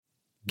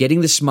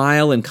Getting the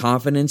smile and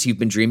confidence you've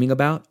been dreaming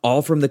about,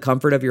 all from the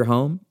comfort of your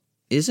home,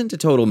 isn't a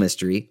total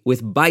mystery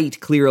with Bite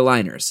Clear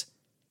Aligners.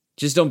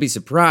 Just don't be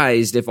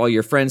surprised if all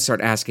your friends start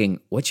asking,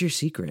 "What's your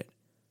secret?"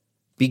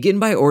 Begin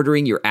by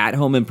ordering your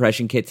at-home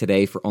impression kit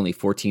today for only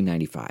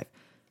 $14.95.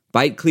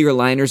 Bite Clear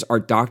Aligners are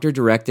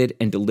doctor-directed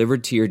and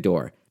delivered to your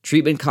door.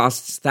 Treatment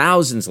costs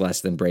thousands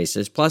less than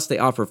braces, plus they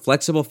offer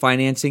flexible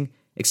financing,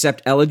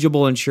 accept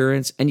eligible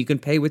insurance, and you can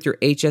pay with your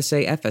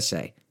HSA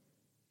FSA.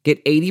 Get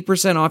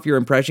 80% off your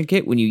impression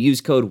kit when you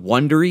use code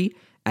WONDERY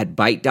at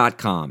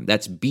Byte.com.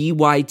 That's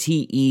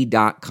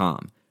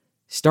BYTE.com.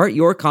 Start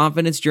your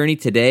confidence journey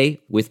today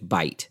with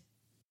Byte.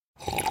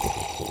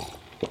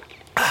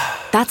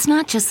 That's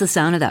not just the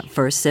sound of that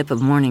first sip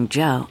of Morning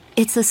Joe.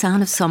 It's the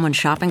sound of someone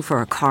shopping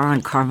for a car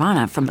on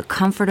Carvana from the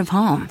comfort of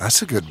home.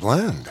 That's a good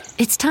blend.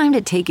 It's time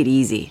to take it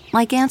easy,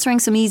 like answering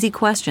some easy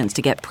questions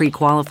to get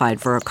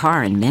pre-qualified for a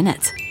car in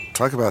minutes.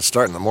 Talk about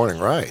starting the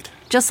morning right.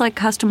 Just like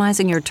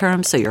customizing your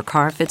terms so your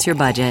car fits your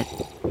budget.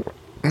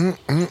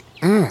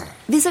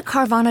 Visit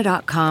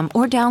Carvana.com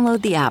or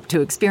download the app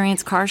to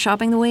experience car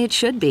shopping the way it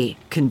should be.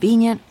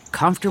 Convenient,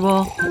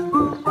 comfortable.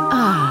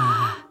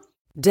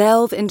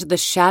 Delve into the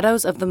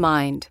shadows of the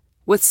mind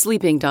with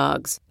Sleeping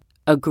Dogs,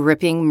 a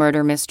gripping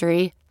murder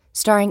mystery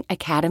starring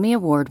Academy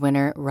Award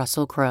winner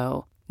Russell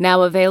Crowe.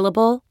 Now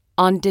available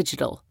on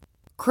digital.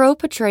 Crowe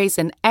portrays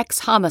an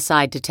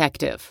ex-homicide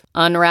detective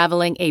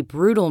unraveling a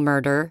brutal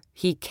murder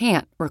he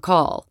can't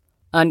recall.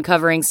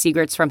 Uncovering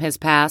secrets from his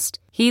past,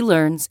 he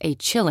learns a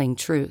chilling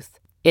truth.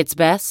 It's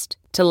best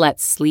to let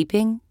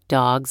sleeping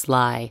dogs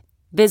lie.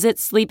 Visit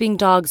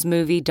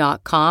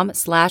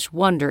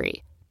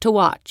sleepingdogsmovie.com/Wondery to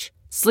watch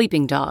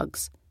Sleeping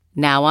Dogs,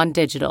 now on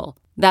digital.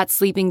 That's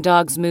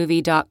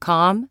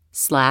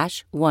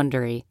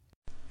sleepingdogsmovie.com/Wondery.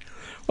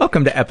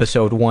 Welcome to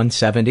episode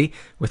 170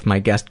 with my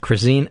guest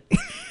Christina.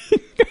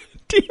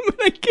 Damn it,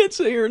 I can't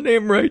say her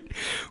name right.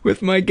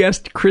 With my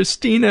guest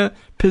Christina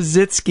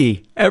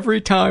Pazsitzky. Every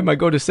time I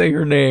go to say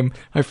her name,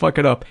 I fuck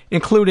it up,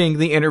 including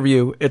the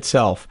interview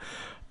itself.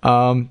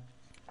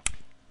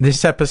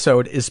 This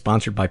episode is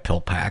sponsored by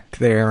PillPack.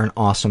 They're an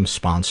awesome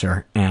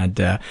sponsor, and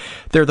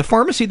they're the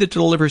pharmacy that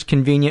delivers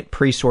convenient,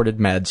 pre-sorted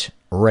meds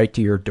right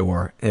to your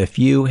door. If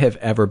you have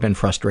ever been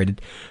frustrated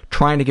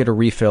trying to get a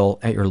refill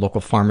at your local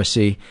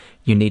pharmacy,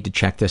 you need to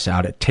check this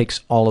out. It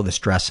takes all of the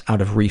stress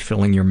out of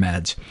refilling your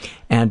meds.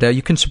 And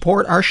you can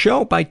support our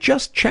show by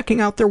just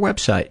checking out their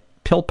website,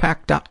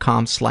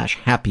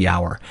 pillpack.com/happy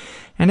hour.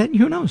 And it,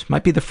 who knows,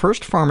 might be the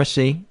first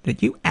pharmacy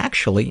that you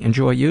actually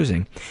enjoy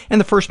using.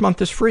 And the first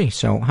month is free,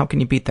 so how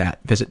can you beat that?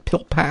 Visit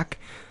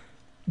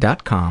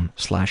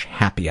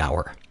pillpack.com/happy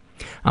hour.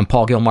 I'm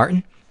Paul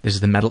Gilmartin. This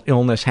is the Mental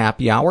Illness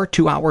Happy Hour,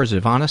 2 hours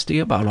of honesty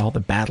about all the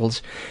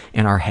battles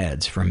in our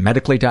heads, from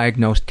medically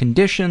diagnosed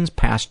conditions,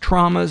 past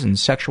traumas, and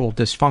sexual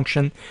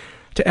dysfunction,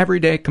 to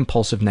everyday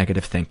compulsive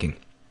negative thinking.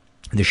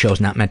 The show's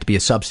not meant to be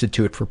a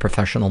substitute for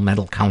professional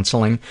mental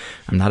counseling.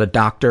 I'm not a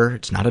doctor.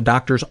 It's not a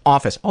doctor's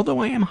office, although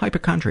I am a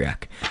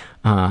hypochondriac.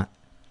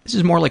 This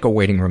is more like a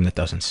waiting room that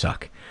doesn't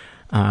suck.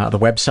 The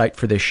website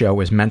for this show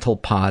is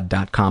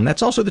mentalpod.com.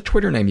 That's also the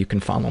Twitter name you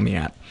can follow me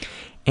at.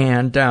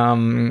 And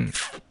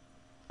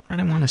what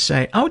did I want to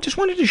say? Oh, just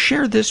wanted to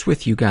share this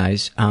with you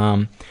guys.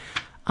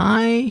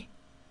 I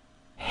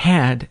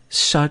had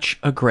such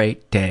a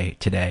great day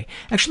today.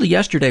 Actually,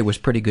 yesterday was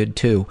pretty good,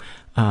 too.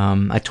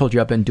 I told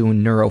you I've been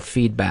doing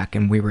neurofeedback,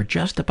 and we were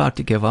just about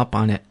to give up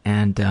on it,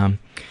 and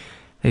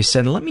they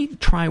said, let me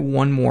try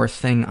one more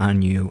thing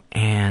on you.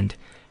 And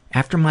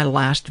after my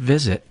last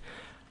visit,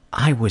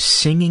 I was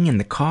singing in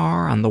the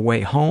car on the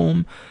way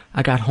home.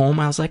 I got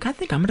home, I was like, I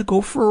think I'm going to go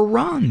for a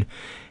run.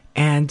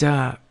 And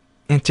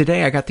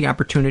today I got the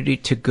opportunity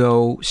to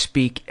go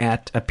speak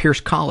at Pierce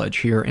College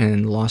here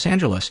in Los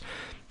Angeles.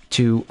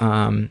 They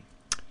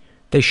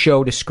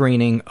showed a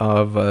screening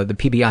of the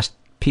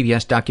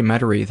PBS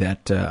documentary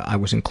that I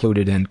was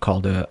included in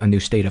called A New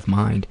State of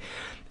Mind.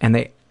 And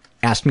they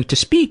asked me to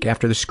speak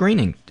after the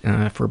screening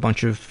for a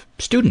bunch of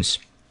students.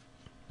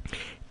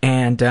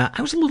 And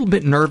I was a little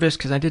bit nervous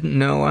because I didn't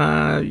know,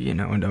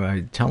 do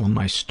I tell them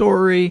my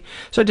story?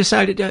 So I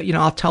decided,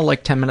 I'll tell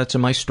like 10 minutes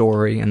of my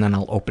story and then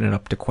I'll open it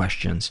up to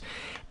questions.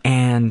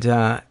 And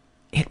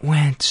it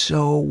went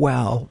so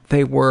well.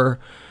 The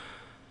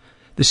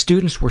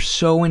students were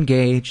so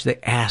engaged. They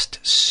asked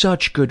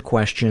such good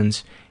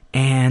questions.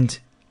 And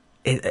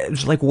it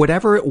was like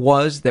whatever it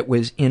was that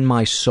was in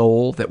my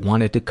soul that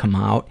wanted to come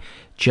out,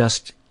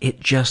 it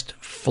just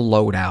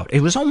flowed out.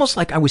 It was almost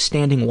like I was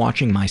standing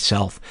watching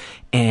myself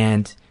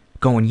and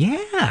going,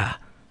 yeah,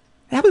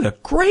 that was a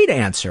great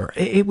answer.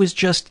 It was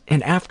just,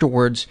 and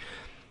afterwards,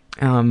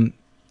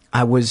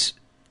 I was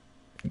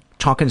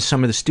talking to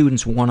some of the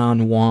students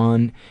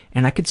one-on-one,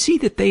 and I could see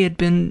that they had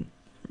been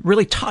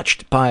really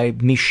touched by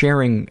me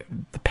sharing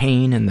the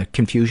pain and the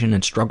confusion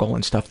and struggle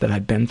and stuff that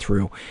I'd been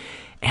through.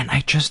 And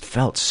I just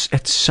felt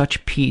at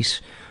such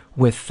peace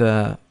with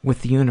the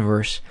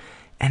universe.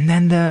 And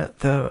then the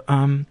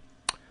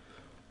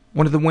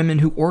one of the women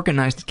who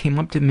organized it came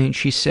up to me and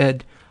she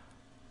said,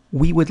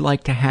 "We would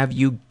like to have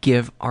you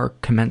give our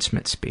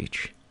commencement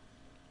speech."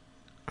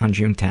 on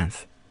June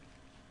 10th.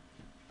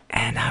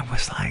 And I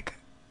was like,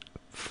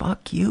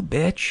 fuck you,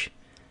 bitch.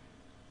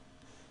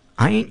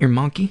 I ain't your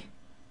monkey.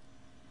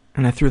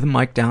 And I threw the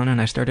mic down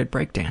and I started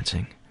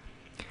breakdancing.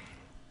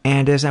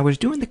 And as I was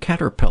doing the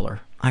caterpillar,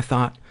 I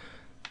thought,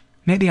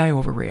 maybe I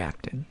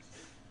overreacted.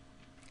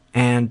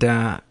 And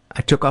I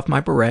took off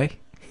my beret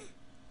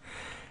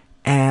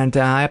and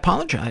I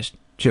apologized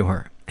to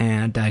her.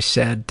 And I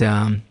said,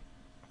 I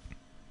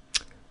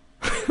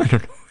don't know.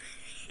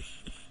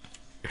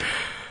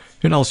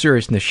 In all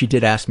seriousness, she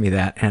did ask me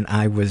that, and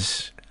I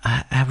was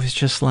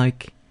just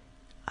like,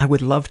 I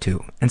would love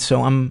to. And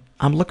so I'm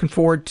looking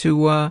forward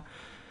to a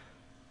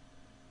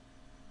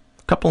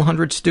couple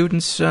hundred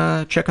students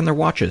checking their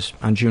watches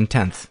on June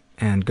 10th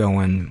and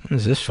going, when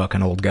is this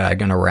fucking old guy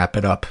gonna wrap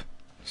it up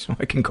so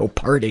I can go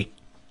party?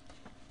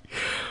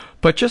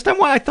 But just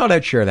I thought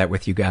I'd share that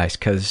with you guys,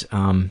 because it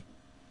meant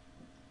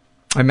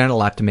a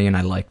lot to me, and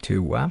I like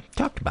to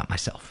talk about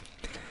myself.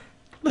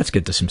 Let's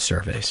get to some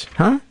surveys,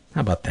 huh?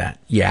 How about that?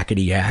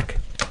 Yakety yak.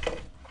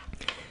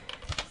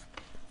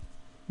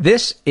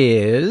 This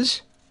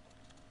is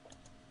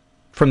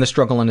from the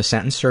Struggle in a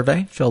Sentence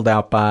survey, filled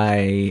out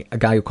by a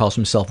guy who calls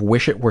himself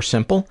Wish It Were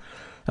Simple,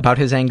 about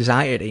his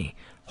anxiety.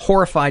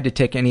 Horrified to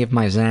take any of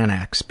my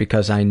Xanax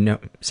because I know...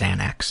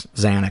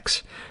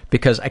 Xanax.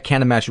 Because I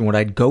can't imagine what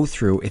I'd go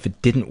through if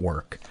it didn't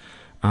work.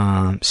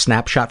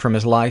 Snapshot from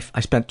his life. I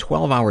spent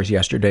 12 hours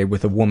yesterday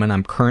with a woman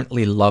I'm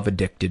currently love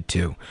addicted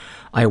to.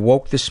 I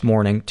awoke this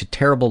morning to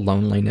terrible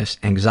loneliness,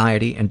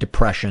 anxiety, and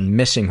depression,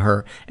 missing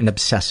her and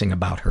obsessing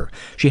about her.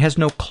 She has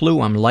no clue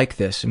I'm like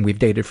this, and we've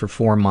dated for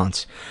 4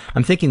 months.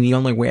 I'm thinking the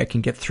only way I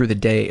can get through the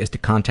day is to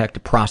contact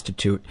a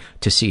prostitute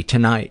to see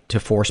tonight,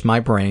 to force my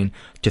brain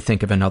to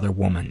think of another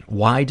woman.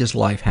 Why does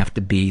life have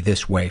to be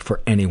this way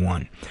for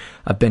anyone?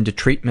 I've been to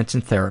treatments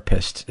and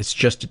therapists. It's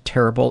just a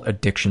terrible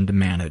addiction to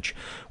manage.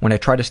 When I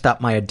try to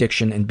stop my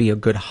addiction and be a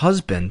good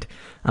husband,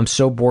 I'm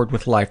so bored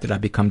with life that I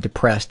become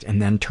depressed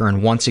and then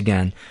turn once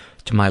again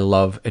to my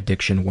love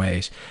addiction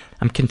ways.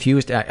 I'm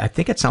confused. I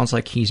think it sounds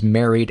like he's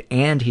married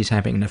and he's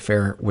having an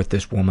affair with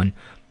this woman,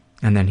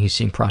 and then he's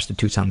seeing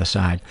prostitutes on the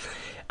side.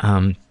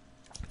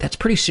 That's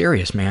pretty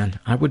serious, man.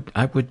 I would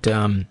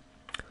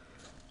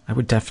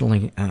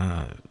definitely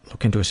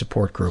look into a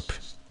support group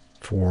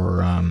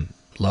for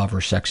love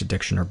or sex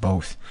addiction or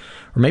both.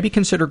 Or maybe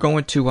consider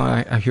going to,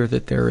 I hear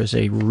that there is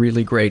a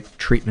really great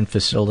treatment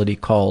facility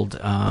called,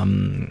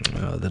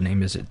 the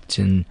name is,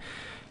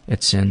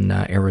 it's in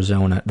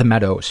Arizona, The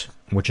Meadows,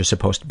 which is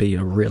supposed to be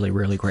a really,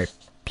 really great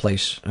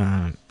place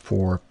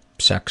for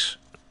sex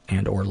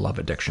and or love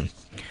addiction.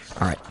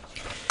 All right.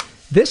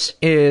 This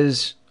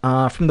is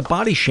from the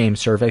Body Shame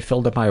survey,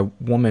 filled out by a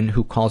woman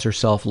who calls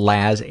herself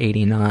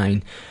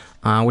Laz89.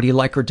 What do you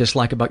like or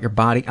dislike about your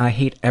body? I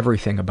hate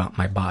everything about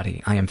my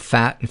body. I am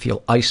fat and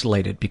feel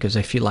isolated because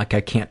I feel like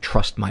I can't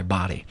trust my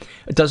body.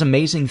 It does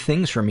amazing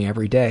things for me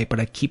every day, but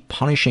I keep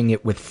punishing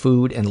it with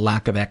food and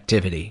lack of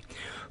activity.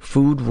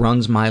 Food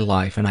runs my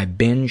life, and I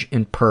binge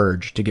and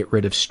purge to get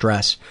rid of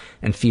stress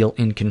and feel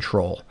in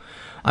control.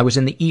 I was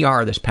in the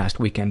ER this past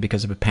weekend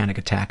because of a panic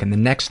attack, and the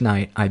next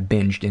night I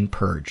binged and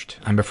purged.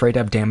 I'm afraid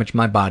I've damaged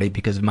my body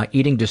because of my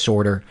eating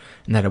disorder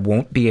and that I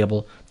won't be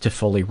able to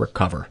fully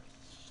recover.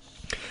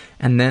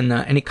 And then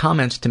any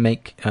comments to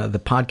make the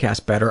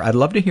podcast better? I'd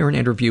love to hear an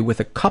interview with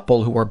a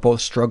couple who are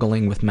both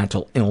struggling with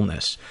mental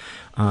illness.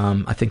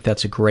 I think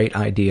that's a great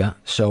idea.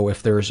 So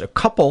if there's a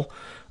couple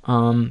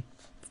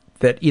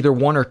that either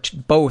one or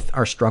both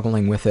are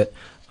struggling with it,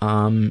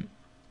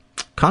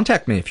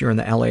 contact me if you're in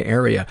the LA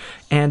area.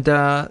 And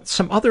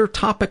some other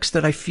topics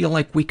that I feel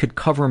like we could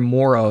cover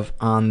more of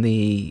on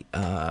the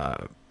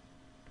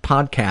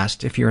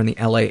podcast if you're in the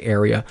LA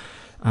area,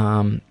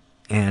 and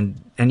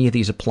any of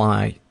these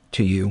apply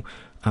to you,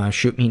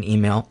 shoot me an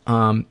email.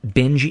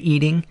 Binge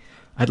eating,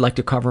 I'd like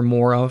to cover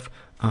more of.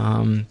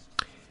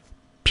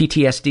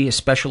 PTSD,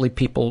 especially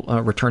people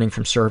returning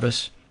from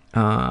service.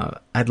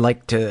 I'd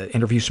like to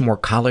interview some more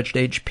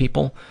college-age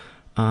people.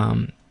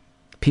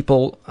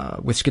 People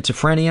with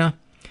schizophrenia,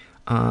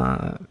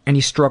 any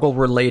struggle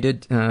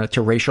related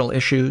to racial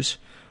issues,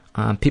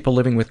 people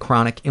living with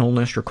chronic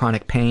illness or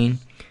chronic pain,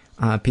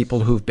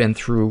 people who've been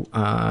through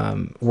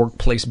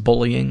workplace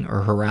bullying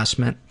or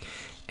harassment,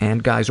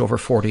 and guys over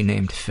 40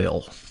 named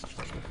Phil.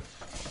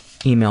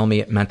 Email me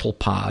at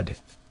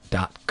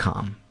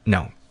mentalpod.com.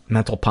 No,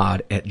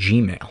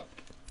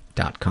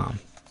 mentalpod@gmail.com.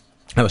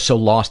 I was so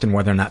lost in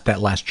whether or not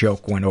that last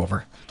joke went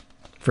over.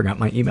 Forgot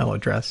my email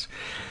address.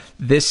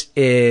 This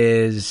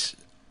is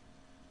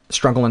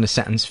Struggle in a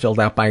Sentence, filled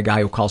out by a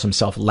guy who calls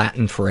himself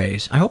Latin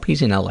Phrase. I hope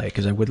he's in LA,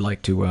 because I would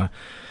like to, I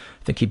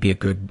think he'd be a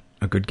good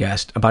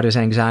guest. About his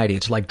anxiety.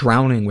 It's like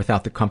drowning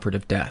without the comfort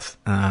of death.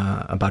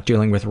 About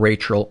dealing with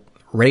racial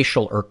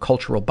or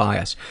cultural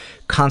bias.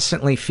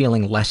 Constantly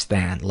feeling less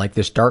than, like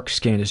this dark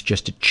skin is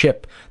just a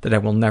chip that I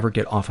will never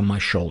get off of my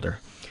shoulder.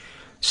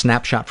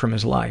 Snapshot from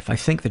his life. I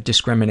think the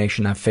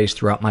discrimination I've faced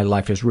throughout my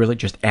life has really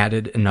just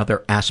added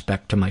another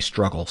aspect to my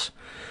struggles.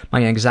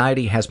 My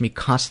anxiety has me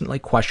constantly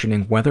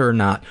questioning whether or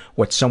not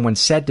what someone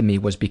said to me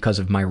was because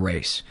of my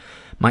race.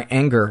 My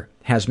anger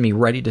has me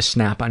ready to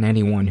snap on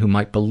anyone who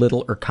might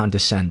belittle or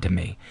condescend to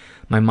me.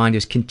 My mind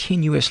is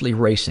continuously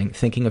racing,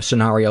 thinking of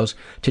scenarios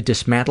to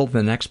dismantle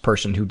the next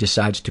person who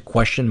decides to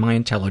question my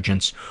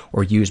intelligence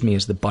or use me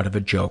as the butt of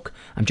a joke.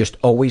 I'm just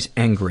always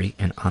angry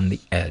and on the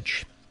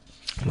edge.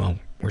 Well,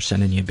 we're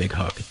sending you a big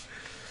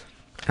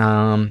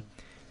hug.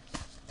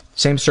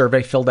 Same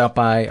survey filled out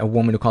by a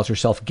woman who calls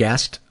herself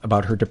Guest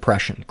about her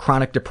depression,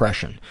 chronic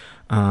depression.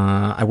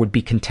 I would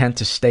be content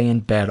to stay in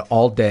bed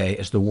all day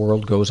as the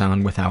world goes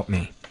on without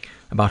me.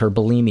 About her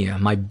bulimia,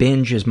 my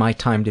binge is my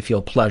time to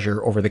feel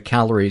pleasure over the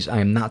calories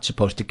I am not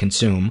supposed to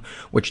consume,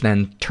 which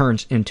then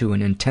turns into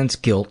an intense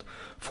guilt,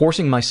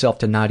 forcing myself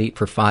to not eat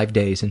for 5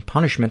 days in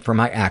punishment for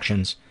my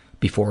actions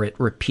before it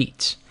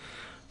repeats.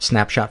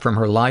 Snapshot from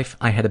her life,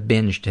 I had a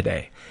binge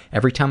today.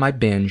 Every time I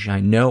binge, I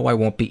know I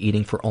won't be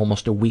eating for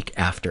almost a week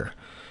after.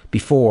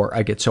 Before,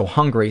 I get so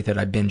hungry that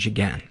I binge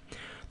again.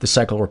 The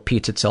cycle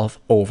repeats itself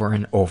over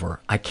and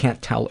over. I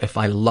can't tell if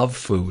I love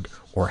food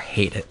or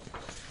hate it.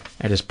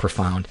 That is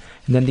profound.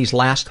 And then these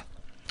last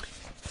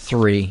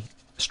 3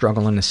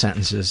 struggle in the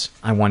sentences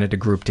I wanted to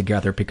group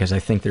together because I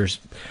think there's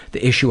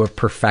the issue of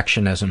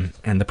perfectionism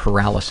and the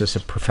paralysis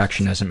of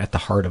perfectionism at the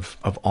heart of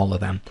all of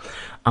them.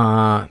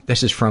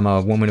 This is from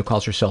a woman who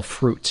calls herself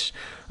Fruits,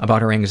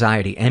 about her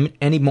anxiety.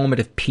 Any moment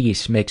of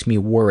peace makes me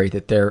worry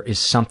that there is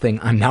something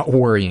I'm not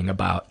worrying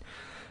about.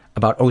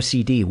 About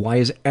OCD, why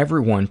is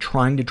everyone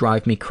trying to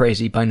drive me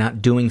crazy by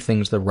not doing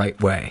things the right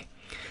way?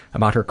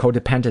 About her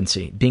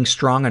codependency, being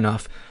strong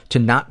enough to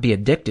not be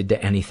addicted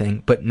to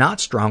anything, but not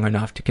strong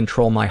enough to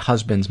control my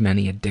husband's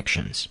many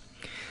addictions.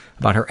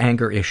 About her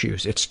anger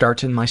issues, it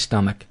starts in my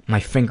stomach, my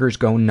fingers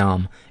go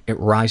numb, it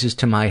rises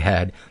to my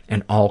head,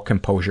 and all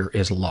composure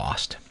is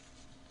lost.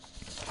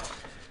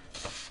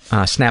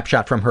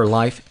 Snapshot from her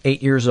life,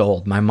 8 years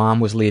old. My mom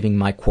was leaving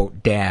my,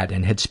 quote, dad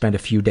and had spent a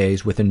few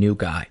days with a new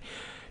guy.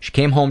 She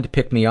came home to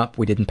pick me up.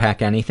 We didn't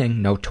pack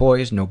anything. No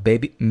toys, no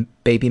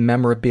baby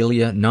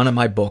memorabilia, none of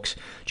my books,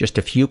 just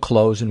a few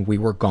clothes, and we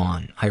were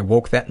gone. I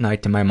awoke that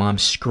night to my mom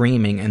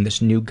screaming and this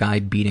new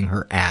guy beating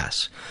her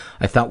ass.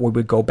 I thought we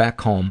would go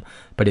back home,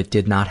 but it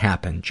did not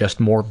happen. Just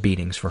more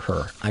beatings for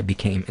her. I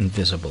became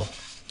invisible.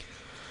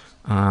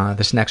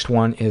 This next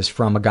one is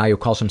from a guy who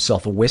calls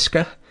himself a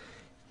Whiska.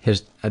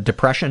 His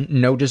depression,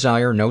 no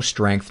desire, no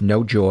strength,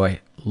 no joy,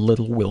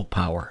 little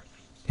willpower.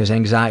 His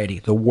anxiety,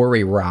 the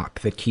worry rock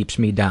that keeps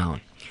me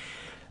down.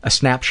 A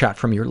snapshot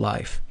from your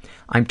life.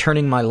 I'm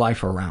turning my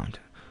life around.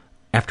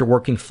 After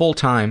working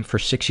full-time for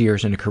 6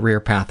 years in a career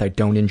path I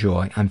don't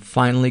enjoy, I'm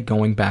finally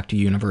going back to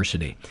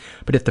university.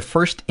 But at the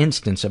first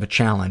instance of a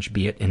challenge,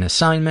 be it an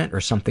assignment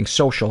or something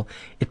social,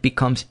 it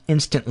becomes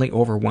instantly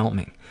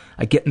overwhelming.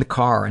 I get in the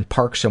car and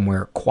park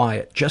somewhere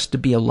quiet just to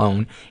be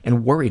alone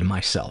and worry to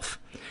myself.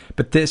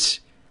 But this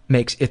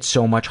makes it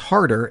so much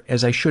harder,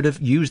 as I should have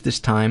used this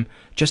time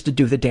just to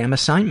do the damn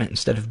assignment.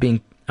 Instead of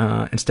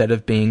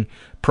being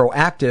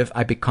proactive,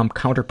 I become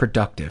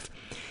counterproductive.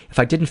 If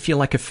I didn't feel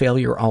like a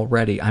failure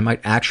already, I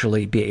might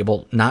actually be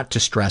able not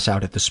to stress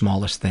out at the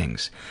smallest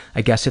things.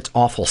 I guess it's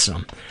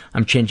awfulsome.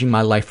 I'm changing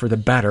my life for the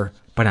better,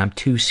 but I'm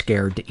too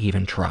scared to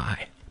even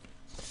try.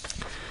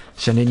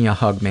 Sending you a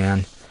hug,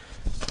 man.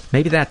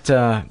 Maybe that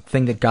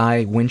thing that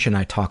Guy Winch and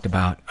I talked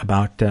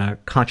about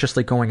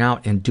consciously going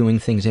out and doing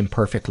things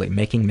imperfectly,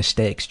 making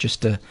mistakes,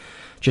 just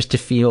to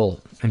feel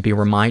and be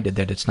reminded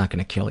that it's not going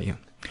to kill you.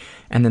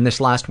 And then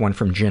this last one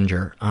from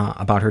Ginger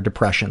about her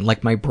depression.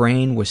 Like my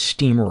brain was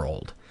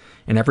steamrolled,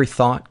 and every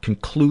thought,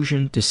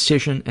 conclusion,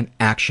 decision, and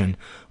action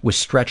was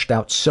stretched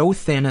out so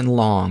thin and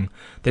long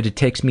that it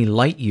takes me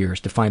light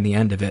years to find the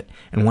end of it,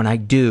 and when I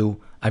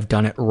do, I've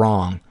done it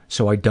wrong,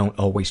 so I don't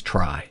always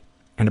try.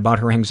 And about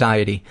her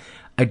anxiety,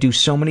 I do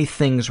so many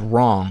things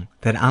wrong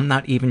that I'm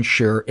not even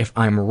sure if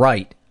I'm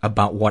right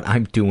about what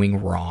I'm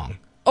doing wrong.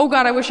 Oh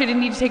God, I wish I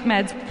didn't need to take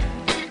meds.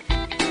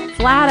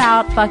 Flat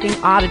out fucking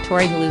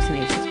auditory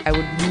hallucinations. I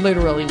would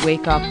literally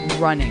wake up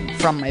running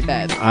from my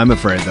bed. I'm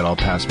afraid that I'll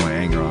pass my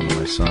anger on to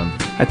my son.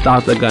 I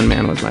thought the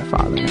gunman was my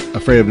father.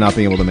 Afraid of not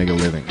being able to make a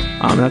living.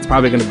 That's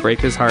probably going to break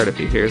his heart if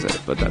he hears it,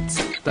 but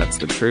that's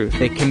the truth.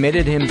 They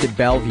committed him to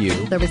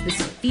Bellevue. There was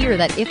this fear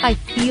that if I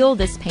feel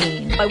this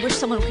pain, I wish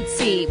someone could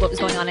see what was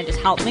going on and just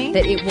help me,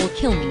 that it will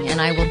kill me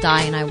and I will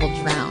die and I will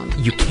drown.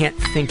 You can't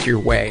think your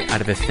way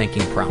out of a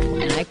thinking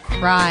problem. And I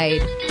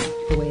cried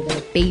the way that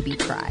a baby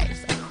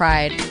cries. I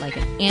cried like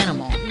an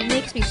animal. It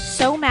makes me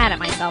so mad at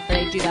myself that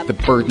I do that. The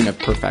burden of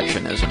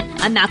perfectionism.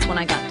 And that's when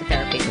I got into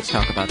therapy. Let's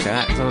talk about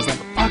that. So I was like,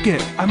 fuck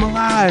it, I'm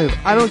alive.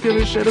 I don't give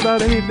a shit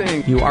about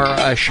anything. You are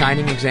a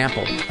shining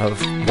example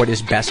of what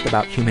is best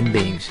about human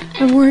beings.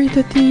 I'm worried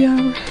that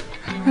the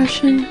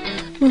Russian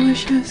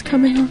militia is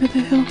coming over the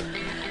hill.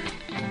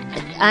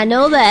 I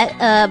know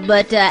that,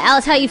 but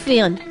Alice, how you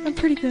feeling? I'm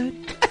pretty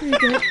good. Pretty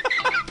good.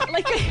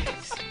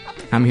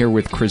 I'm here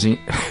with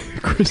Christina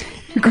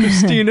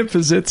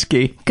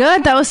Pazsitzky.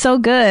 Good. That was so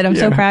good. I'm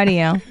so proud of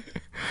you.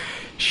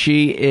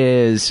 She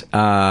is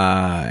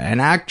an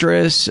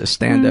actress, a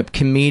stand-up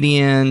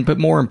comedian, but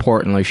more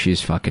importantly,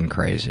 she's fucking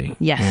crazy.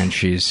 Yes. And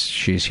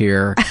she's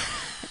here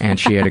and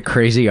she had a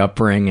crazy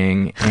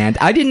upbringing. And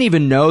I didn't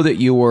even know that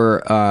you were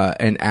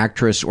an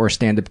actress or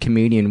stand-up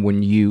comedian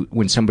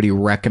when somebody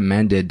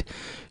recommended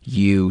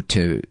you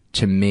to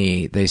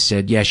me. They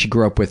said, yeah, she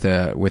grew up with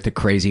a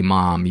crazy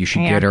mom. You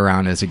should get her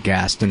on as a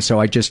guest. And so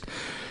I just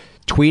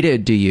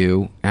tweeted to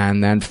you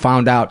and then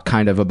found out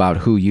kind of about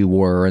who you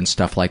were and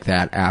stuff like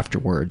that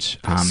afterwards.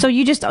 So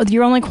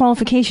your only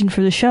qualification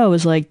for the show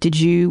is like, did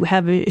you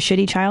have a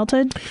shitty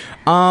childhood?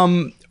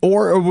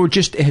 Or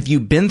just, have you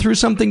been through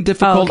something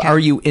difficult? Okay. Are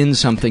you in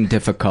something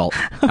difficult?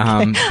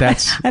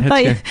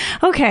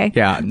 Okay.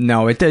 Yeah,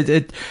 no,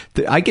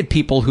 I get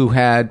people who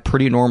had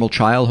pretty normal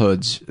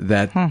childhoods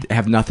that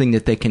have nothing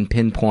that they can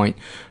pinpoint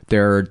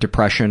their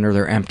depression or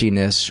their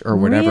emptiness or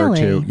whatever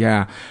to.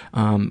 Yeah.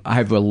 I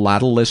have a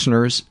lot of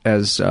listeners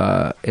as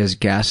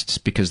guests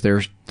because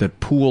there's the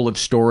pool of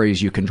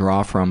stories you can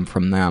draw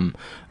from them,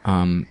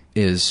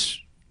 is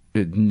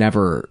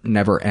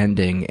never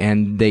ending,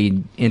 and they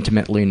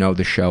intimately know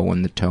the show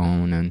and the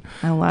tone, and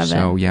I love it.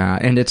 So yeah,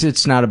 and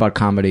it's not about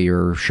comedy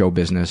or show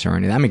business or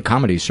anything. I mean,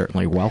 comedy is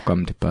certainly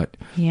welcomed, but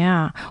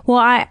yeah. Well,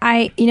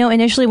 I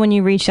initially when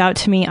you reached out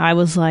to me, I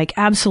was like,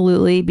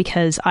 absolutely,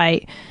 because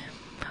I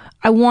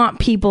want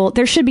people,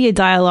 there should be a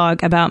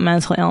dialogue about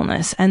mental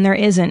illness, and there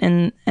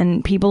isn't,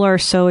 and people are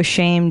so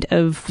ashamed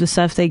of the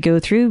stuff they go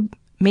through.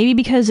 Maybe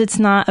because it's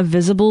not a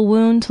visible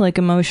wound, like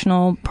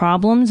emotional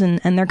problems, and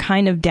they're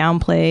kind of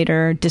downplayed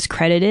or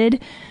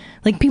discredited.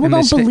 Like, people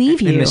don't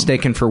believe you. And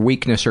mistaken for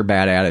weakness or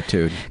bad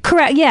attitude.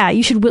 Correct. Yeah,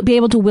 you should be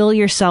able to will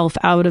yourself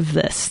out of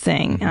this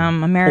thing.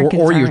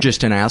 Americans or you're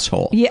just an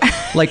asshole. Yeah.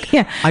 Like,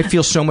 yeah. I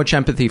feel so much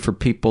empathy for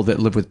people that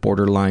live with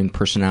borderline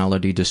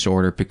personality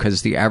disorder,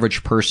 because the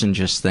average person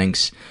just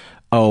thinks,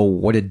 oh,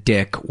 what a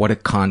dick, what a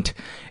cunt,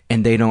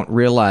 and they don't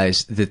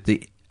realize that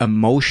the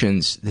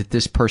emotions that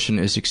this person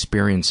is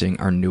experiencing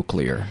are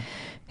nuclear.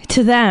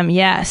 To them,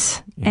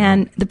 yes. Yeah.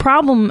 And the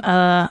problem,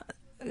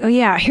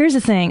 here's the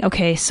thing.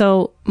 Okay,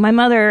 so my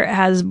mother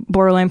has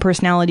borderline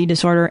personality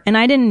disorder, and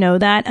I didn't know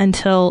that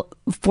until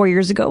 4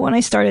 years ago when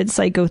I started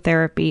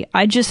psychotherapy.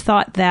 I just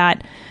thought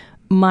that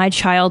my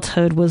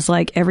childhood was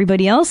like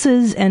everybody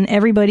else's, and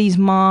everybody's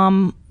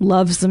mom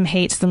loves them,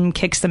 hates them,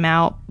 kicks them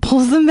out,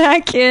 pulls them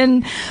back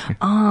in.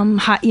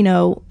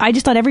 I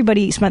just thought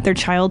everybody spent their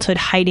childhood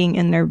hiding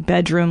in their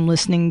bedroom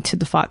listening to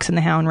the Fox and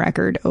the Hound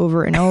record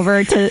over and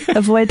over to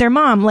avoid their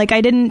mom. Like,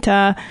 I didn't,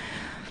 and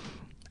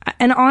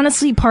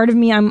honestly, part of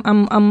me,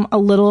 I'm a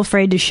little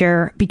afraid to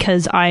share,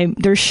 because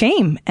there's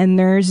shame, and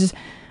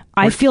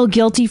I feel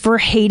guilty for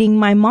hating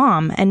my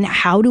mom. And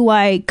how do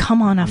I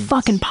come on a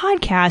fucking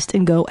podcast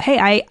and go,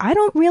 hey, I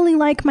don't really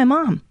like my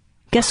mom.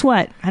 Guess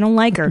what? I don't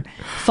like her.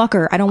 Fuck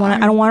her. I don't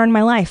want her in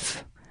my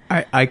life.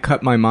 I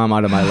cut my mom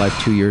out of my life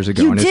 2 years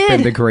ago, it's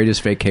been the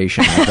greatest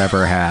vacation I've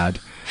ever had.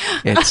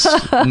 It's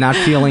not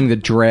feeling the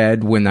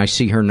dread when I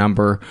see her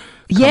number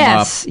come up.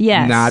 Yes.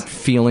 Not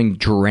feeling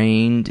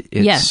drained.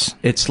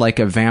 It's like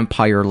a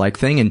vampire-like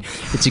thing, and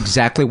it's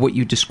exactly what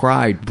you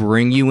described.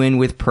 Bring you in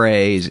with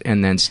praise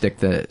and then stick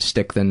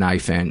the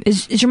knife in.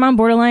 Is your mom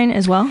borderline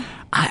as well?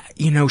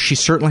 She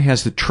certainly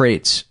has the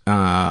traits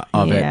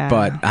of it,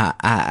 but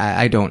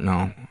I don't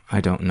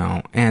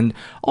know. And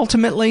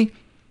ultimately,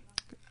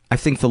 I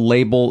think the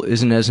label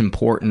isn't as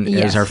important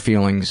as our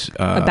feelings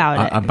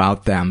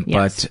about them.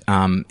 Yes.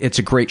 But it's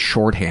a great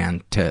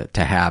shorthand to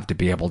have, to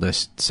be able to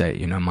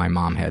say, my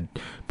mom had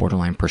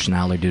borderline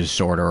personality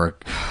disorder,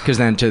 because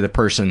then to the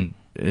person,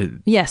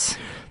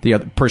 the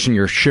other person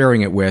you're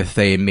sharing it with,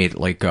 they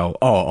immediately go,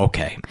 oh,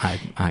 okay, I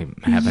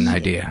have an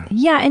idea.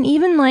 Yeah, and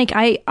even like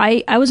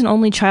I was an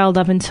only child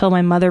up until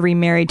my mother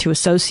remarried to a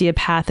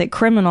sociopathic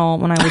criminal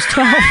when I was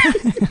 12.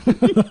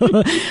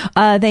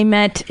 They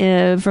met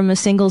from a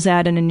singles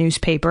ad in a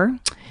newspaper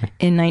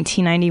in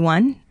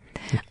 1991.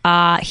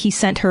 He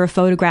sent her a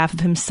photograph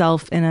of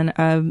himself in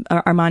an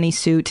Armani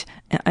suit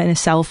and a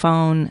cell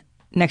phone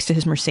next to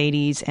his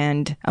Mercedes,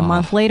 and a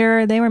month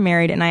later they were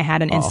married, and I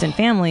had an instant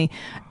family,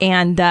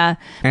 and a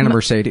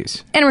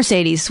Mercedes,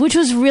 which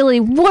was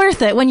really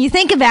worth it when you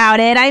think about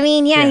it. I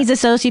mean, he's a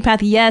sociopath.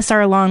 Yes,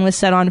 our lawn was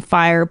set on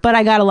fire, but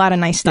I got a lot of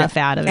nice stuff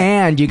out of it.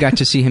 And you got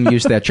to see him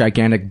use that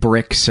gigantic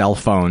brick cell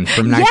phone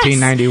from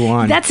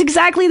 1991. That's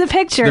exactly the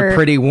picture. The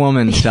pretty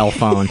woman cell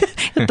phone.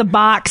 The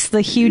box,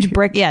 the huge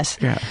brick. Yes.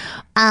 Yeah.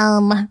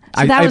 So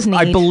that was neat.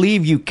 I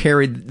believe you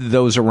carried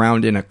those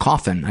around in a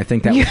coffin. I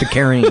think that was the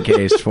carrying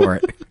case for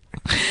it.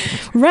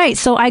 Right.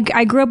 So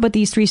I grew up with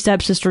these three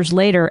stepsisters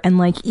later, and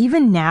like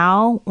even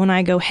now when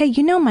I go, hey,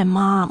 my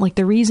mom, like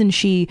the reason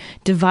she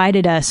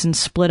divided us and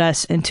split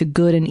us into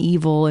good and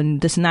evil and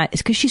this and that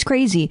is because she's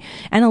crazy.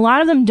 And a lot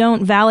of them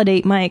don't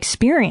validate my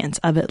experience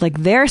of it. Like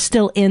they're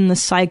still in the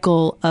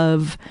cycle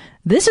of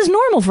this is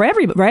normal for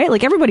everybody, right?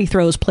 Like everybody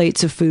throws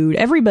plates of food.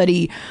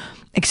 Everybody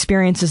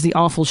experiences the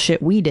awful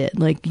shit we did.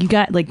 Like you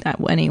got like that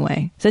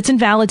anyway. So it's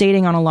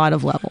invalidating on a lot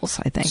of levels,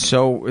 I think.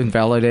 So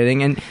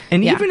invalidating, and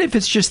even if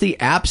it's just the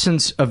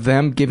absence of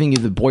them giving you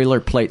the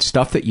boilerplate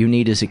stuff that you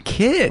need as a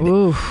kid,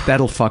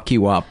 that'll fuck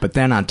you up. But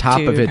then on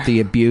top of it, the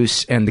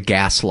abuse and the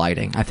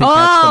gaslighting. I think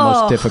that's the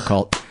most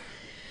difficult.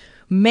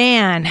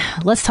 Man,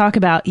 let's talk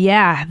about, the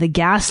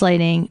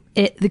gaslighting.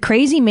 The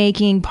crazy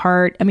making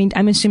part. I mean,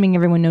 I'm assuming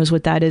everyone knows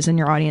what that is in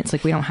your audience.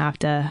 Like, we don't have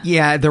to.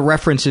 Yeah, the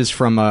reference is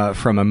from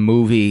a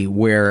movie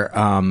where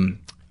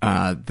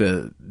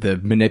the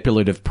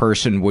manipulative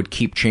person would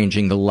keep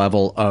changing the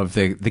level of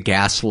the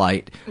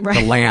gaslight,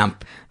 the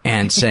lamp,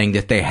 and saying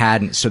that they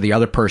hadn't. So the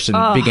other person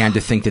began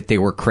to think that they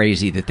were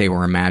crazy, that they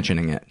were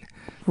imagining it.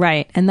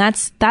 Right. And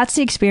that's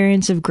the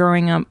experience of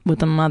growing up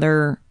with a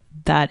mother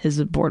that is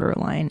a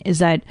borderline, is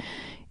that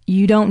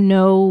you don't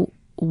know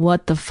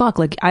what the fuck.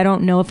 Like, I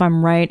don't know if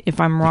I'm right,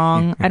 if I'm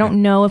wrong. I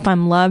don't know if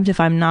I'm loved, if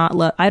I'm not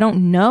loved. I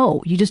don't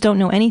know. You just don't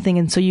know anything.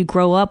 And so you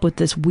grow up with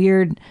this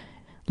weird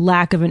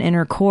lack of an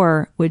inner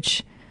core,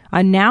 which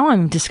now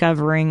I'm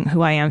discovering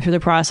who I am through the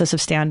process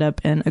of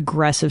stand-up and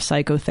aggressive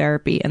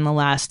psychotherapy in the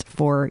last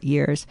 4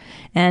 years.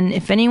 And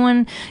if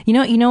anyone, you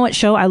know what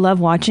show I love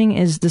watching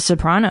is The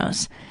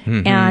Sopranos.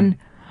 Mm-hmm. And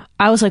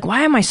I was like,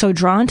 why am I so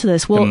drawn to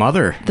this? Well, the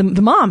mother. The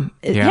mom.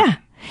 Yeah.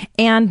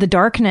 And the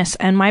darkness.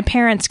 And my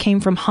parents came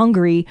from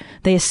Hungary.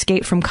 They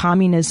escaped from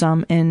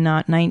communism in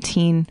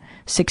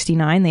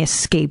 1969. They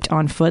escaped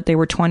on foot. They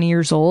were 20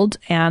 years old,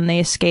 and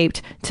they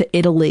escaped to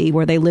Italy,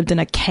 where they lived in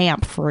a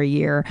camp for a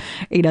year.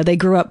 They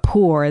grew up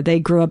poor. They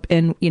grew up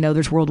in,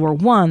 there's World War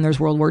I, there's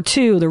World War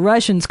II. The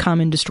Russians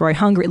come and destroy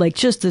Hungary. Like,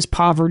 just this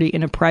poverty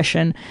and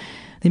oppression.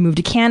 They moved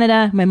to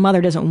Canada. My mother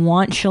doesn't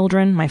want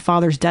children. My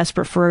father's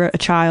desperate for a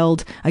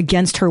child.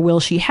 Against her will,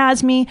 she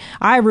has me.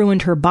 I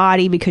ruined her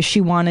body because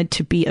she wanted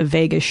to be a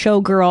Vegas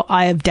showgirl.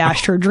 I have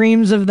dashed her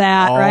dreams of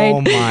that, right?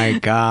 Oh, my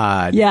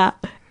God. Yeah.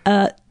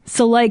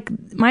 So, like,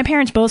 my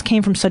parents both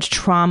came from such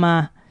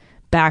trauma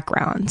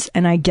backgrounds,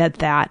 and I get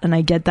that, and I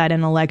get that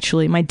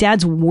intellectually. My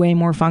dad's way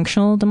more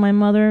functional than my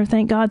mother,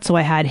 thank God, so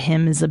I had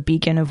him as a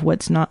beacon of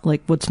what's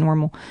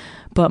normal.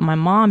 But my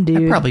mom,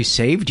 dude... That probably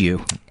saved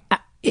you.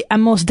 I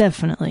most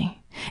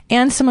definitely.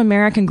 And some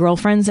American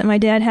girlfriends that my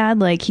dad had.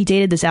 Like, he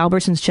dated this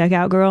Albertsons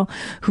checkout girl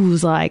who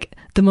was like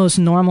the most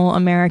normal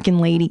American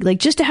lady. Like,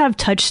 just to have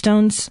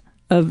touchstones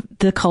of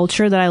the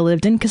culture that I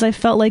lived in, because I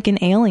felt like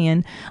an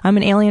alien. I'm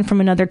an alien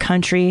from another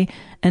country,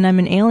 and I'm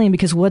an alien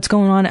because what's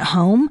going on at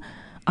home,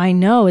 I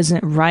know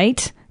isn't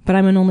right, but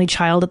I'm an only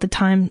child at the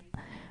time,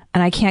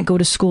 and I can't go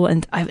to school,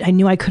 and I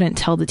knew I couldn't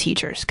tell the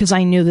teachers because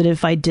I knew that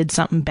if I did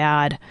something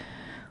bad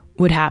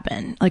would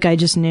happen. Like, I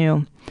just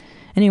knew.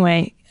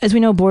 Anyway, as we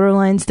know,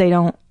 borderlines,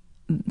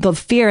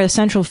 the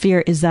central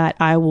fear is that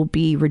I will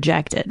be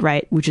rejected,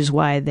 right? Which is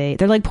why they're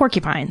like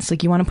porcupines.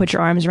 Like, you want to put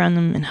your arms around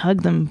them and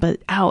hug them,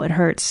 but ow, it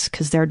hurts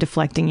because they're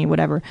deflecting you,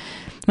 whatever.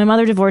 My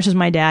mother divorces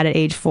my dad at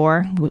age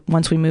 4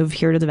 once we moved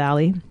here to the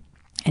Valley.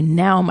 And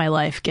now my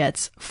life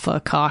gets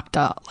fucked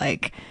up.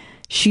 Like,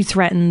 she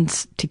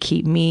threatens to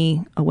keep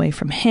me away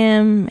from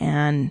him,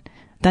 and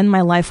then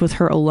my life with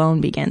her alone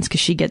begins because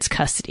she gets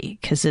custody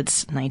because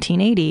it's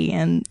 1980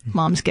 and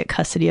moms get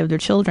custody of their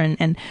children.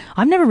 And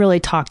I've never really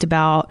talked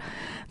about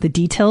the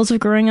details of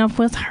growing up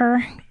with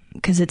her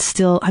because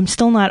I'm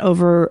still not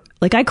over.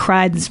 Like, I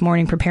cried this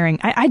morning preparing.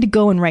 I had to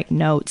go and write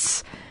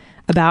notes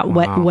about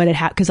what had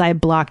happened because I had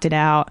blocked it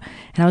out.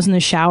 And I was in the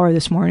shower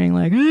this morning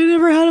like, I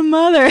never had a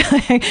mother.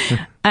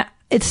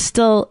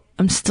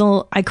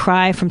 I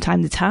cry from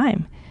time to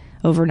time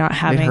over not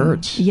having... It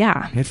hurts.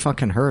 Yeah. It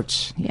fucking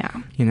hurts. Yeah.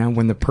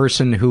 When the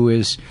person who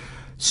is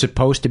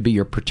supposed to be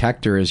your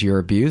protector is your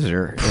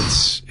abuser,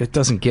 it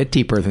doesn't get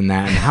deeper than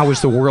that. And how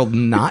is the world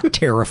not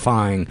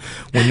terrifying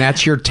when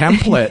that's your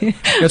template?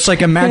 It's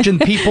like, imagine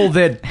people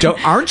that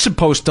aren't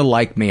supposed to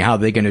like me, how are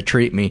they going to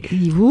treat me?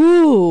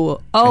 Ooh.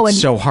 Oh,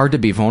 it's so hard to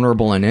be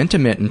vulnerable and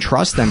intimate and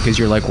trust them because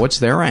you're like, what's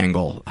their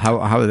angle? How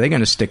are they going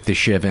to stick the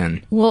shiv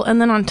in? Well,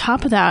 and then on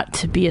top of that,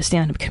 to be a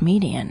stand-up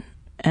comedian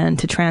and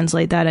to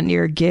translate that into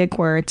your gig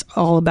where it's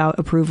all about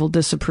approval,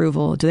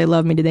 disapproval. Do they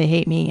love me? Do they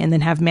hate me? And then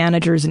have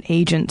managers and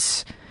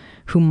agents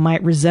who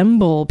might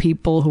resemble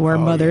people who are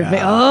mothers.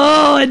 Yeah.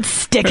 Oh, it's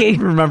sticky.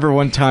 Remember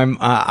one time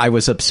I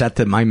was upset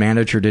that my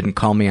manager didn't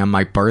call me on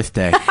my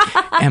birthday.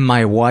 And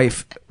my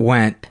wife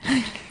went,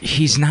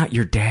 he's not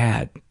your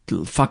dad.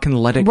 Fucking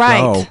let it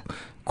go.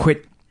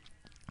 Quit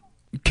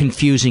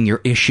confusing your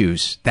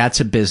issues.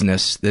 That's a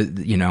business,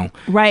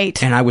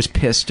 Right. And I was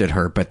pissed at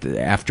her, but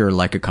after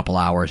like a couple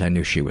hours, I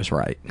knew she was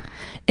right.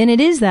 And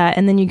it is that.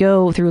 And then you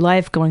go through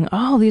life going,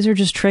 oh, these are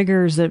just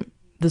triggers that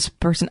this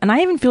person... And I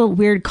even feel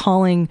weird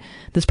calling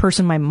this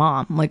person my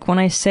mom. Like, when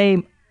I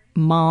say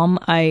mom,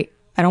 I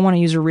don't want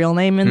to use her real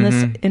name in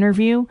this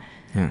interview.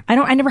 Yeah.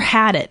 I never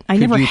had it. I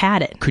never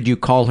had it. Could you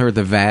call her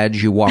the vag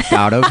you walked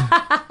out of?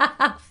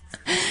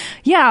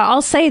 Yeah,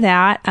 I'll say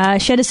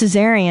that. She had a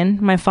cesarean.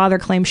 My father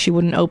claims she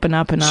wouldn't open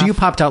up enough. So you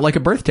popped out like a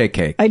birthday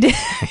cake. I did.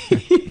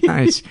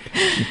 Nice.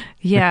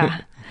 Yeah.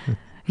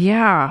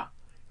 Yeah.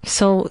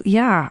 So,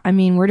 yeah. I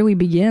mean, where do we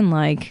begin?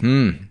 Like,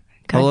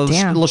 well,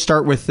 let's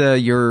start with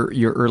your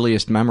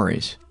earliest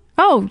memories.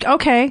 Oh,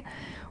 okay.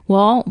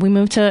 Well, we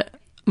moved to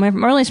my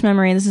earliest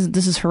memory. This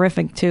is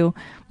horrific too.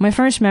 My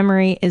first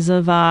memory is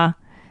of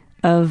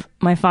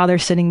my father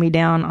sitting me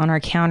down on our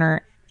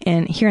counter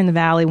here in the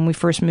Valley when we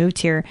first moved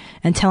here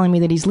and telling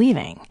me that he's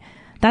leaving,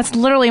 That's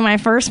literally my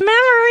first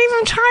memory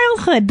from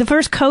childhood. The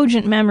first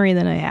cogent memory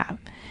that I have.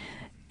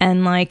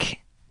 And like,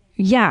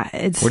 yeah,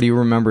 it's... What do you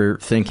remember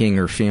thinking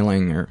or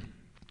feeling or...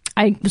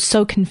 I was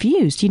so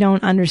confused. You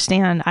don't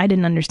understand. I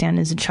didn't understand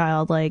as a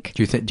child. Like,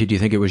 did you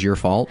think it was your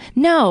fault?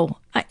 No.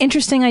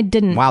 Interesting, I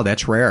didn't. Wow,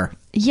 that's rare.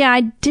 Yeah,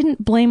 I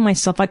didn't blame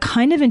myself. I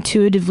kind of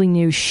intuitively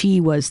knew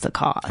she was the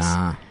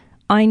cause.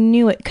 I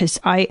knew it because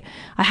I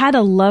had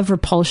a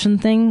love-repulsion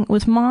thing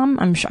with Mom.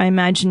 I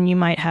imagine you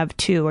might have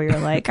too, where you're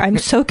like, I'm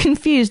so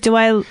confused. Do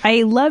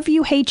I love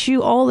you, hate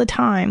you all the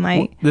time?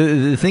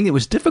 The thing that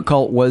was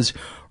difficult was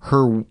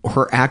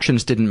her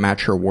actions didn't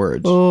match her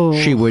words. Oh.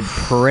 She would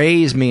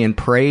praise me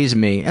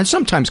and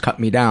sometimes cut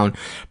me down,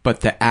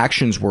 but the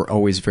actions were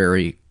always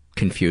very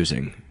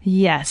confusing.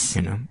 Yes.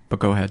 But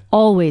go ahead.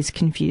 Always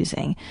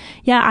confusing.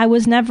 Yeah, I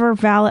was never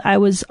I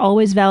was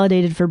always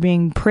validated for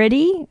being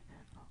pretty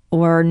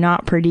or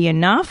not pretty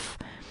enough.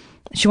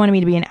 She wanted me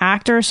to be an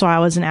actor, so I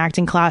was in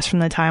acting class from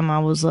the time I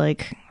was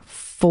like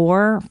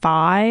 4,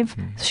 5.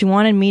 She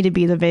wanted me to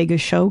be the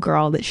Vegas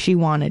showgirl that she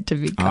wanted to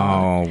become.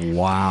 Oh,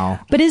 wow.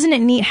 But isn't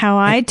it neat how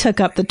I took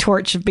up the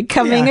torch of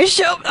becoming a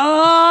show?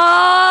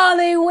 Oh,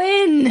 they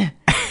win.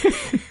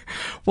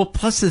 Well,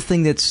 plus the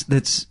thing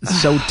that's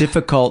so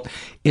difficult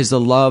is the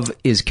love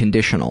is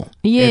conditional.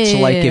 Yeah. It's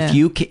like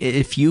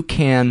if you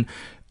can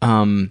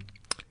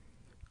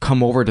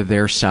come over to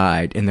their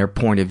side and their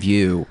point of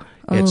view,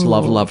 it's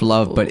love, love,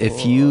 love. But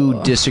if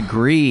you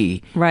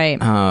disagree, right?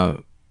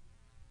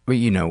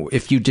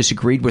 If you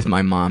disagreed with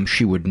my mom,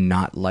 she would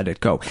not let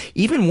it go.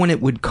 Even when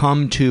it would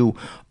come to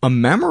a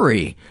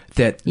memory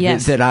that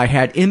I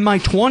had in my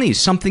 20s,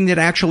 something that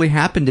actually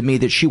happened to me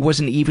that she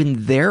wasn't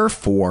even there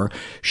for,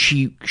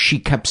 she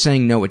kept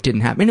saying, no, it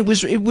didn't happen. And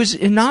it was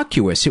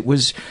innocuous. It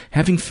was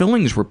having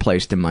fillings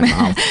replaced in my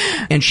mouth.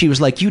 And she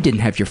was like, you didn't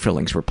have your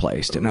fillings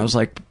replaced. And I was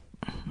like,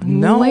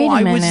 no,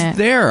 I was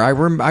there. I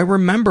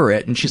remember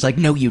it. And she's like,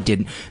 no, you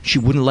didn't. She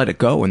wouldn't let it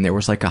go. And there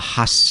was like a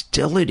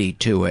hostility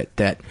to it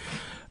that...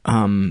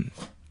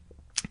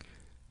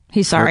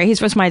 He's sorry. He's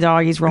just my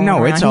dog. He's rolling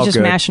around. It's all He's just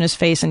good. mashing his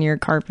face in your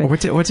carpet.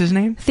 What's his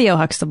name? Theo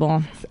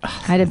Huxtable. I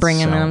had to bring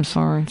him in. I'm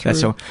sorry.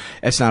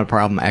 It's not a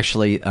problem.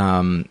 Actually,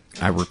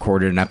 I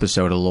recorded an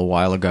episode a little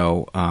while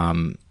ago,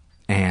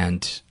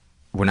 and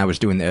when I was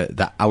doing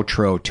the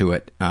outro to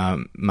it,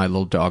 my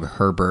little dog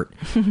Herbert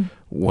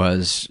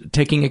was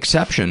taking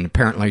exception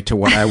apparently to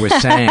what I was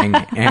saying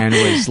and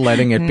was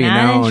letting it be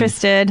known. Not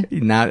interested.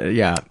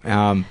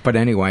 But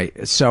anyway,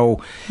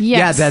 so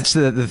yes. That's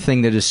the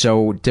thing that is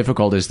so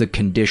difficult is the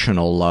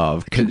conditional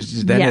love,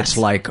 because then it's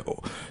like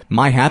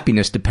my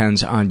happiness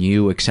depends on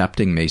you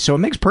accepting me. So it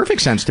makes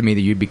perfect sense to me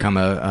that you'd become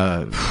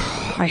a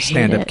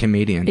stand-up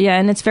comedian. Yeah,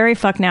 and it's very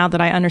fucked now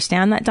that I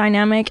understand that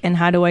dynamic, and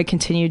how do I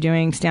continue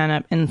doing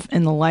stand-up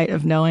in the light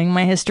of knowing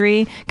my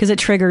history? Because it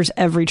triggers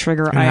every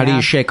trigger I have. How do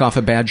you shake off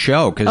a bad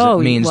show? Because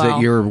it means that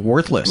you're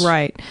worthless.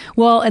 Right.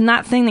 Well, and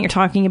that thing that you're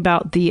talking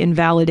about, the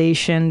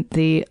invalidation,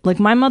 like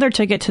my mother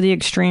took it to the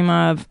extreme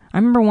of, I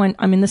remember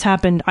this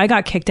happened, I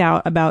got kicked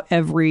out about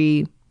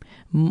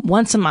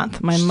once a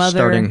month. My mother...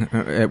 Starting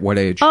at what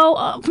age?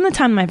 From the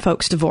time my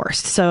folks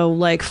divorced. So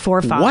like 4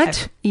 or 5.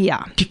 What?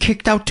 Yeah. You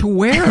kicked out to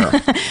where?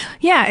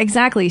 Yeah,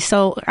 exactly.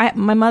 So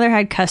my mother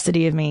had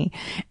custody of me.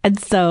 And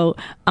so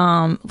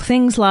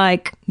things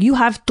like, you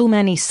have too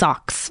many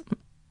socks.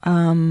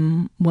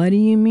 What do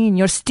you mean?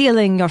 You're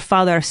stealing your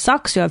father's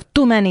socks. You have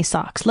too many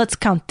socks. Let's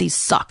count these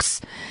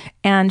socks.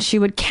 And she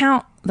would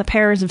count the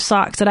pairs of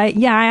socks that I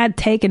had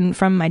taken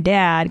from my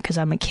dad because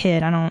I'm a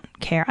kid. I don't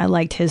care. I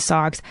liked his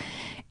socks.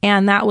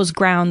 And that was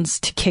grounds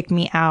to kick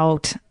me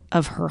out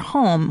of her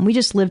home. We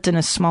just lived in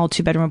a small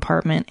 2-bedroom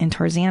apartment in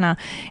Tarzana.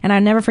 And I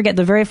never forget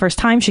the very first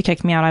time she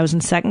kicked me out. I was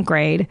in 2nd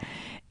grade.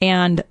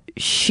 And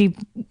she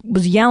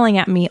was yelling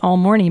at me all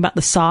morning about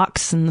the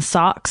socks, and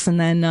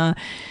then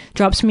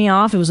drops me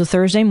off. It was a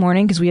Thursday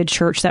morning because we had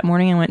church that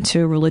morning. I went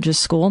to a religious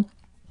school.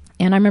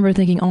 And I remember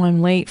thinking,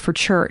 I'm late for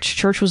church.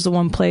 Church was the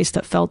one place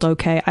that felt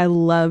okay. I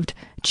loved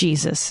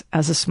Jesus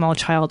as a small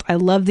child. I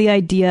loved the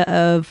idea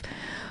of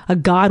a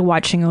God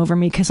watching over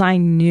me because I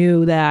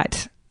knew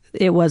that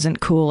it wasn't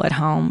cool at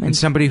home. And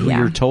somebody who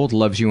you're told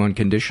loves you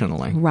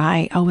unconditionally.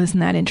 Right. Oh, isn't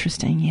that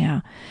interesting?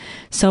 Yeah.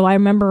 So I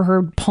remember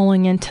her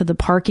pulling into the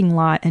parking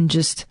lot and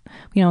just,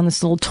 in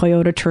this little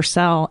Toyota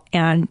Tercel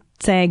and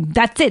saying,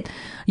 that's it.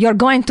 You're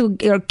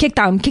kicked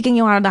out. I'm kicking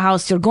you out of the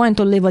house. You're going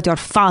to live with your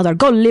father.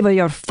 Go live with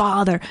your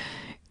father.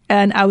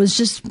 And I was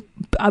just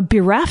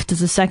bereft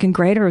as a 2nd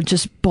grader,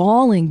 just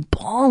bawling.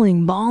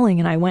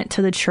 And I went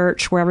to the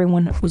church where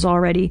everyone was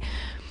already.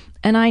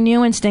 And I knew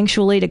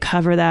instinctually to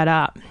cover that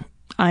up.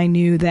 I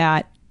knew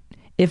that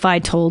if I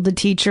told the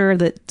teacher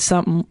that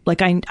something,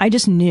 like I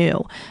just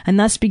knew. And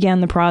thus began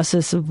the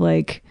process of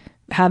like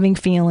having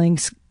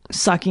feelings,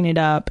 sucking it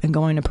up, and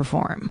going to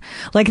perform.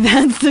 Like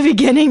that's the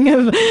beginning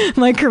of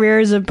my career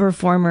as a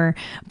performer.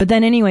 But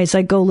then anyways,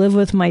 I go live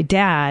with my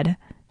dad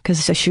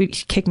because she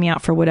kicked me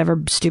out for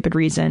whatever stupid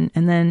reason.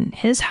 And then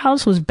his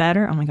house was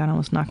better. Oh my God, I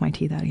almost knocked my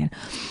teeth out again.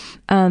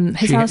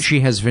 She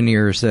has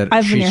veneers that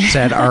I've she veneers.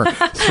 said are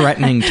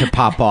threatening to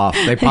pop off.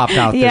 They popped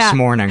out this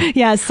morning.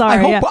 Yeah,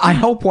 sorry. I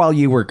hope while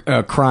you were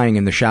crying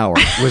in the shower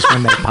was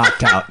when they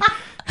popped out.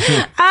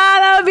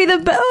 That would be the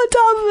best. On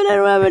top of it, I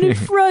don't have any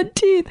front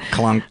teeth.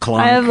 Clunk,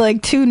 clunk. I have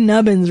like 2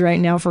 nubbins right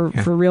now for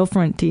real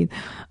front teeth.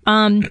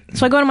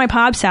 So I go to my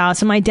pop's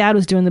house, and my dad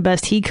was doing the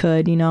best he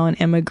could, an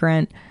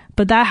immigrant.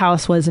 But that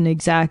house wasn't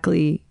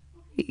exactly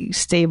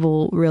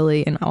stable,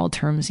 really, in all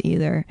terms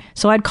either.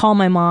 So I'd call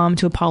my mom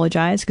to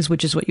apologize,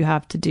 which is what you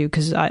have to do,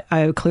 because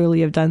I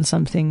clearly have done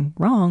something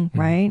wrong,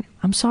 right?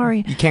 I'm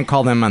sorry. You can't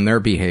call them on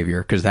their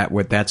behavior, because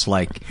that's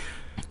like...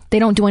 They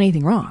don't do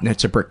anything wrong.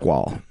 That's a brick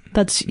wall.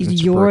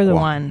 You're the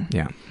one.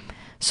 Yeah.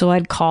 So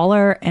I'd call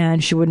her,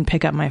 and she wouldn't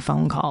pick up my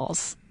phone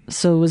calls.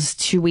 So it was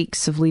 2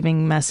 weeks of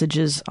leaving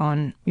messages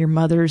on your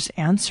mother's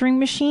answering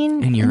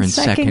machine. And you're in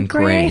second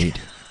grade.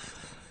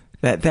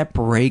 That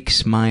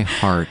breaks my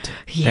heart.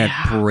 Yeah.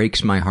 That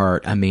breaks my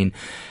heart. I mean,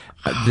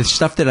 the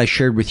stuff that I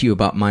shared with you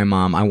about my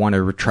mom, I want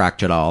to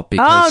retract it all,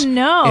 because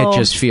it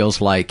just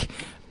feels like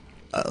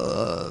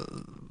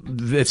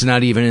it's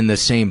not even in the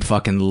same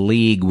fucking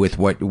league with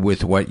what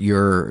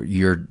you're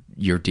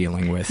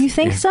dealing with. You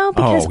think so?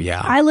 Because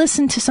yeah. I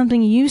listened to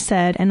something you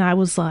said, and I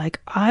was like,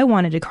 I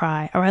wanted to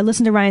cry. Or I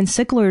listened to Ryan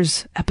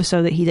Sickler's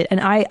episode that he did, and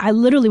I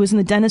literally was in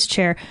the dentist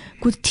chair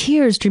with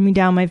tears streaming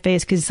down my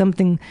face, because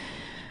something...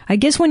 I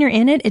guess when you're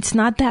in it, it's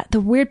not that... The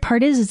weird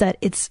part is that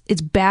it's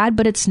bad,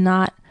 but it's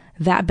not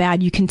that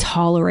bad. You can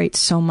tolerate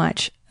so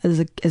much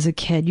as a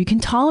kid. You can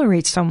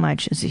tolerate so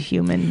much as a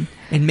human.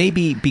 And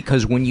maybe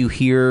because when you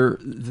hear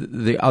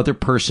the other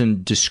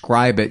person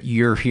describe it,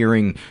 you're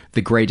hearing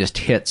the greatest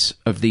hits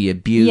of the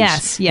abuse.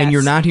 Yes. And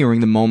you're not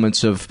hearing the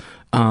moments of...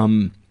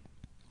 the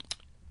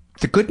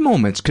good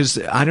moments, because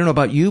I don't know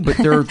about you, but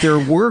there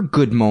were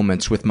good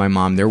moments with my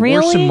mom. There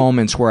were some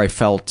moments where I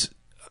felt...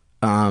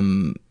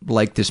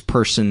 like this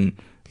person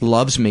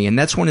loves me, and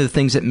that's one of the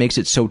things that makes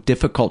it so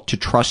difficult to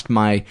trust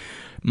my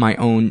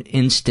own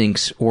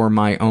instincts or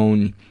my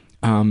own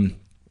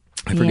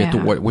I forget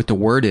what the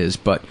word is,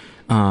 but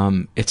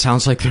it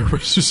sounds like there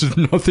was just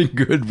nothing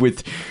good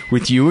with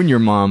you and your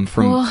mom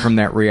from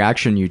that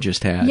reaction you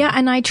just had. Yeah,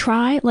 and I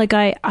try, like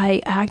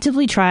I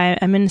actively try.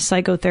 I'm in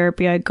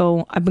psychotherapy. I've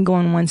been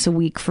going once a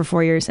week for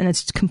 4 years, and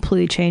it's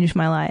completely changed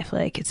my life.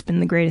 Like, it's been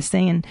the greatest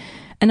thing.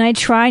 And I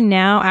try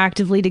now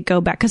actively to go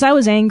back, because I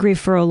was angry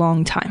for a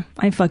long time.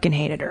 I fucking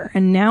hated her.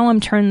 And now I'm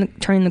turning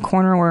the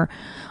corner where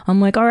I'm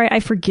like, all right,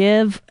 I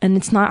forgive. And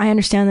it's not, I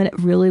understand that it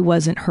really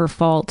wasn't her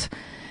fault.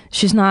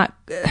 She's not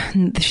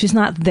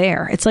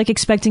there. It's like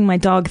expecting my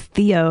dog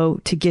Theo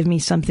to give me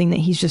something that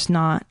he's just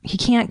not. He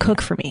can't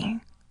cook for me.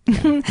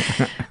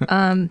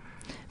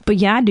 But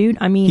yeah, dude,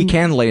 I mean... He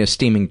can lay a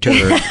steaming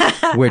turd,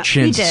 which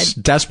in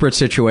desperate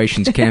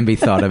situations can be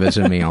thought of as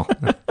a meal.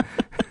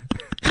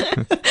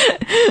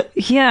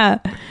 Yeah.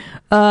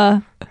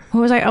 What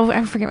was I? Oh,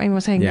 I forget what I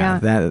was saying. Yeah.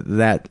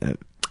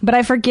 But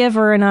I forgive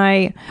her, and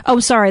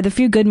the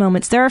few good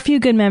moments. There are a few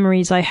good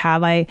memories I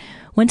have.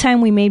 One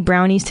time we made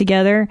brownies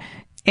together,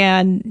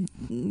 and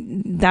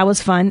that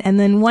was fun. And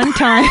then one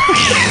time,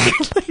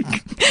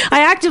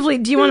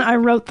 I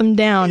wrote them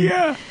down.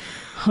 Yeah.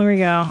 Here we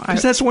go.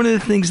 Because that's one of the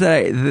things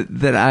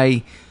that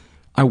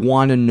I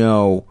want to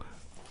know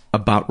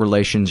about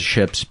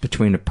relationships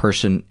between a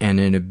person and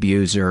an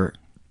abuser.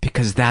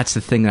 Because that's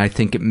the thing that I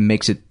think it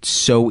makes it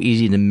so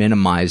easy to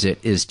minimize it,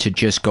 is to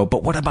just go,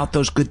 but what about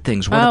those good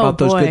things? What about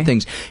those good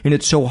things? And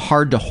it's so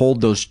hard to hold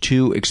those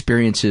two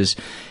experiences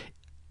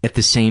at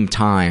the same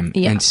time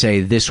and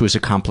say this was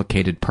a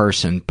complicated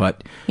person.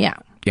 But yeah,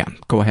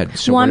 go ahead.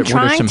 So I'm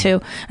trying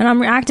to, and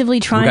I'm actively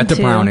trying to. We got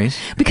the brownies.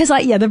 Because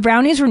the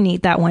brownies were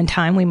neat that one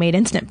time. We made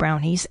instant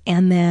brownies.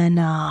 And then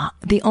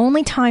the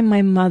only time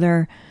my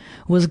mother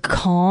was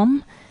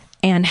calm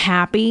and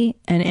happy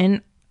and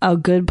in a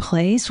good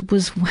place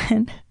was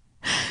when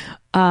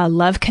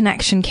Love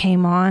Connection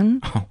came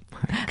on.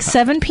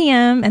 7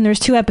 p.m. and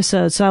there's 2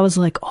 episodes, so I was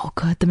like, oh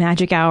good, the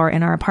magic hour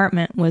in our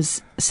apartment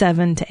was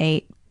 7 to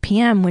 8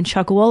 p.m. when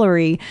Chuck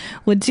Woolery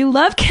would do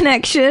Love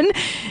Connection,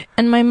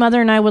 and my mother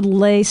and I would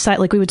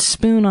we would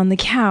spoon on the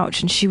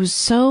couch, and she was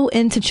so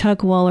into Chuck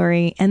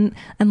Woolery and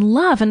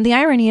love. And the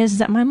irony is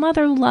that my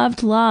mother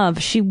loved love.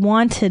 She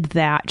wanted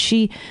that.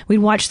 We'd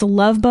watch The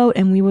Love Boat,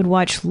 and we would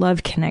watch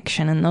Love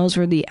Connection, and those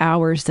were the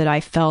hours that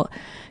I felt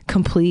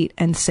complete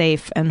and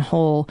safe and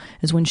whole,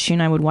 is when she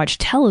and I would watch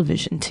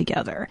television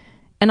together.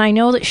 And I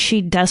know that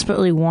she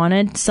desperately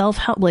wanted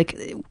self-help. Like,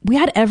 we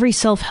had every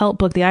self-help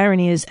book. The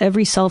irony is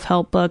every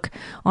self-help book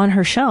on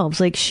her shelves.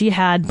 Like, she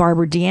had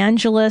Barbara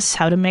DeAngelis,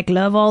 How to Make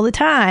Love All the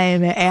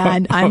Time,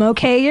 and I'm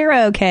Okay,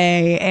 You're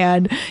Okay,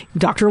 and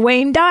Dr.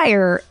 Wayne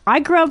Dyer.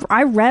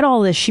 I read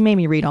all this. She made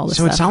me read all this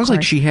stuff. So it sounds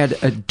like she had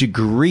a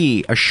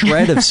degree, a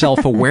shred of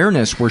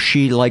self-awareness where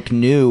she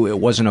knew it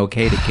wasn't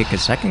okay to kick a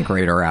second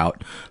grader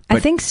out. But, I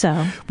think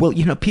so. Well,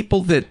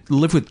 people that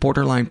live with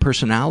borderline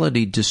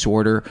personality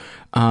disorder,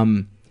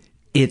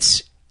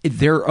 it's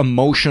their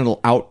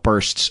emotional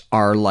outbursts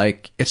are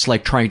it's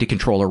like trying to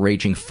control a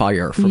raging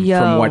fire from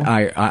what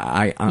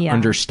I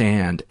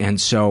understand. And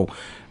so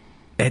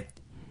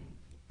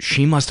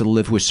she must have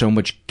lived with so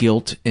much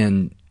guilt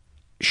and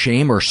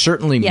shame, or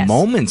certainly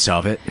moments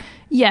of it.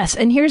 Yes,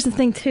 and here's the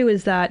thing too,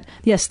 is that,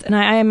 yes, and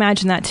I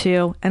imagine that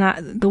too,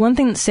 and the one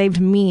thing that saved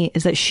me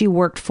is that she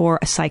worked for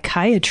a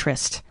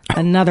psychiatrist,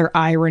 another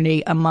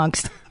irony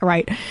amongst,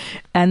 right,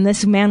 and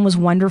this man was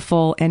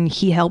wonderful, and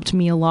he helped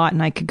me a lot,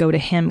 and I could go to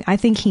him. I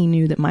think he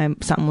knew that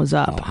something was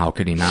up. Oh, how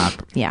could he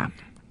not? Yeah.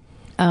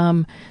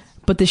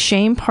 But the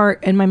shame part,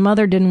 and my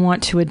mother didn't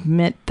want to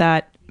admit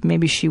that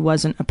maybe she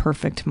wasn't a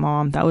perfect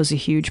mom. That was a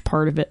huge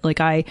part of it.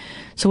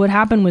 So what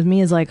happened with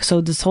me is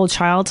so this whole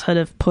childhood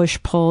of push,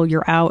 pull,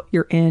 you're out,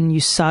 you're in, you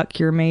suck,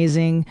 you're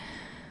amazing,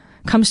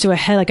 comes to a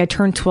head. I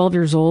turned 12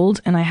 years old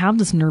and I have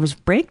this nervous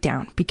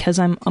breakdown because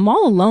I'm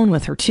all alone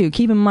with her too.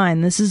 Keep in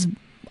mind,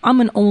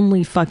 I'm an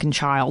only fucking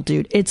child,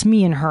 dude. It's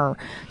me and her.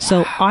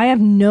 So I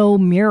have no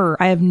mirror.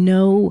 I have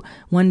no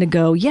one to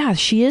go, yeah,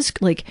 she is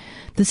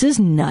this is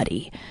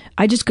nutty.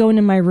 I just go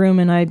into my room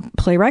and I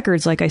play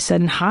records, like I said,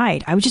 and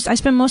hide. I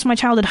spent most of my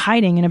childhood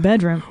hiding in a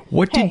bedroom.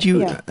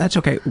 That's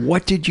okay.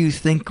 What did you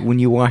think when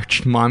you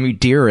watched Mommy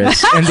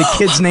Dearest and the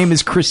kid's name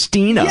is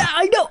Christina? Yeah,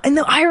 I know. And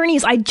the irony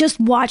is I just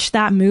watched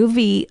that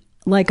movie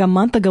a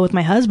month ago with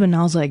my husband, and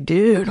I was like,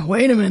 dude,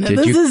 wait a minute.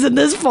 Isn't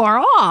this far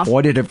off.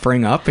 What did it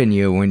bring up in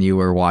you when you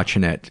were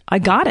watching it? I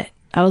got it.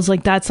 I was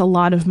like, that's a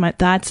lot of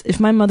if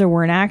my mother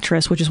were an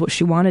actress, which is what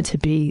she wanted to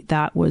be,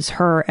 that was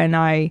her.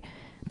 And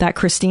that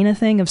Christina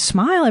thing of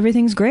smile,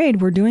 everything's great,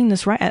 we're doing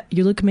this right,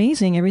 you look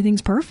amazing,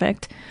 everything's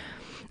perfect.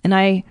 And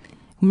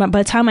by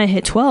the time I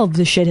hit 12,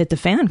 the shit hit the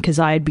fan, because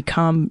I had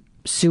become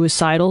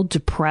suicidal,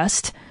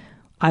 depressed.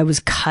 I was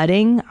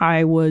cutting.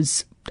 I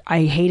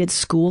hated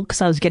school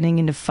because I was getting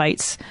into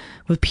fights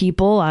with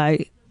people.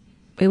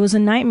 It was a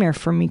nightmare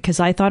for me because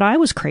I thought I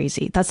was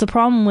crazy. That's the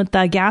problem with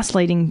the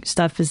gaslighting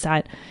stuff, is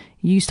that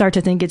you start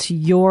to think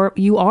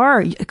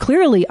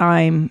clearly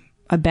I'm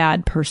a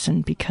bad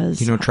person because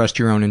you don't trust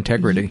your own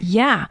integrity.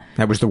 Yeah.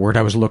 That was the word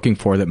I was looking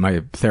for that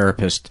my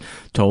therapist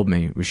told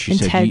me. She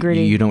said,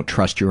 you don't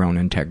trust your own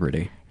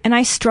integrity. And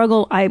I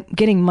struggle. I'm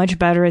getting much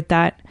better at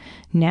that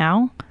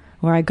now,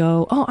 where I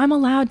go, oh, I'm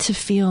allowed to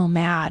feel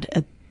mad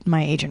at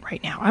my agent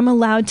right now. I'm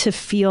allowed to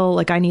feel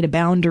like I need a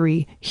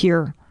boundary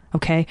here.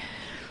 Okay.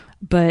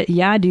 But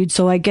yeah, dude.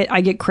 So I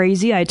get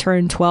crazy. I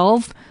turn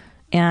 12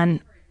 and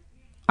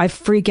I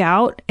freak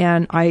out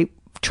and I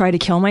try to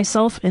kill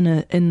myself in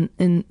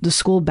the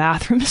school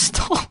bathroom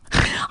stall.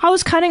 I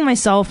was cutting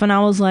myself and I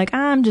was like,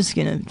 I'm just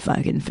gonna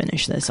fucking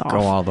finish this off.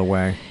 Go all the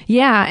way.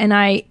 Yeah, and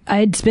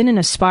I'd been in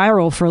a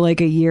spiral for a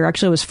year.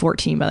 Actually, I was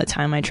 14 by the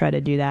time I tried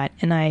to do that.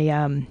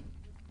 And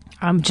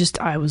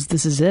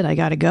this is it. I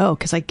gotta go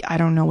because I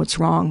don't know what's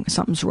wrong.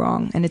 Something's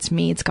wrong, and it's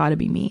me. It's gotta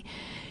be me.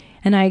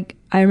 And I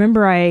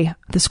remember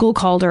the school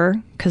called her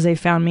because they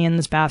found me in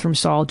this bathroom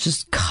stall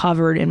just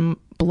covered in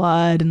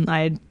blood, and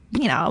I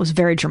was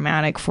very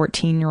dramatic,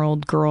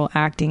 14-year-old girl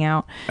acting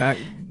out. That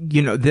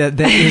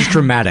is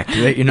dramatic.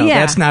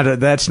 Yeah. That's not a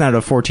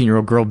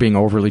 14-year-old girl being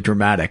overly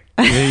dramatic.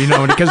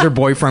 Because her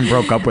boyfriend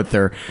broke up with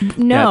her.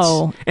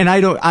 No. And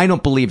I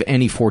don't believe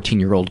any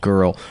 14-year-old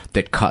girl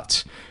that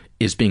cuts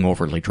is being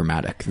overly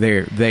dramatic.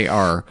 They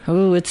are.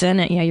 Oh, it's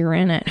in it. Yeah, you're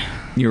in it.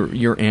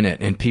 You're in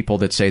it. And people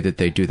that say that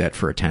they do that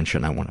for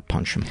attention, I want to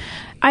punch them.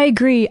 I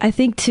agree. I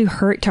think to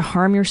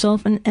harm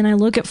yourself, and I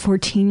look at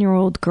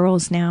 14-year-old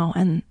girls now,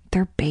 and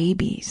they're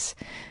babies.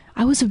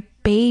 I was a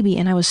baby,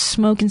 and I was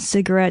smoking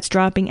cigarettes,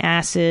 dropping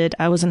acid.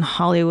 I was in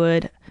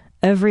Hollywood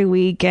every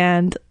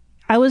weekend.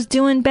 I was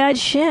doing bad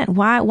shit.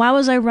 Why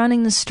was I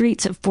running the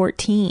streets at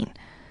 14?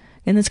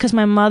 And it's because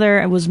my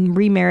mother was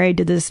remarried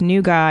to this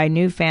new guy,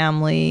 new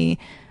family.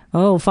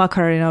 Oh, fuck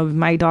her.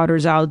 My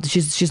daughter's out.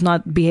 She's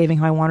not behaving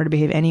how I want her to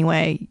behave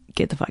anyway.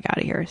 Get the fuck out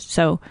of here.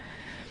 So,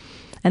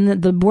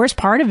 and the worst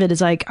part of it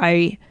is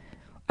I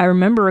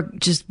remember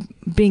just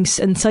being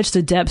in such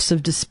the depths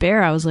of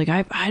despair. I was like,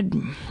 I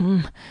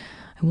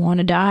want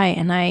to die.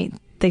 And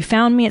they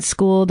found me at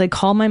school. They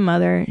called my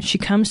mother. She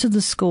comes to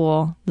the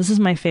school. This is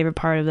my favorite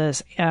part of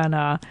this.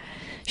 And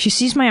she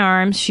sees my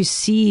arms. She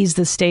sees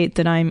the state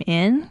that I'm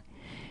in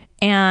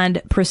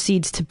and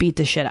proceeds to beat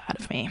the shit out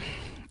of me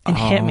and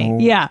hit me.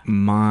 Yeah.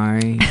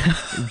 My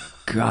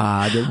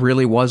God. It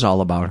really was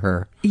all about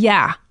her.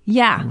 Yeah.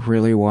 Yeah. It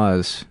really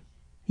was.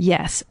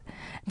 Yes.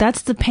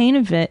 That's the pain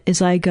of it,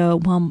 is I go,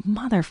 well,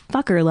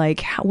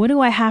 motherfucker, what do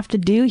I have to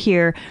do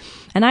here?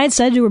 And I had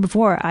said to her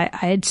before, I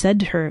had said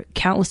to her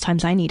countless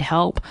times, I need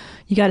help.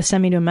 You got to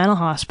send me to a mental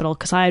hospital,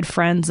 because I had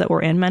friends that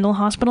were in mental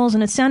hospitals,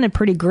 and it sounded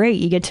pretty great.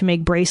 You get to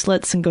make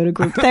bracelets and go to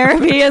group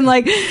therapy and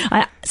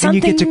and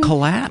you get to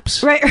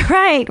collapse.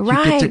 Right. You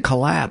get to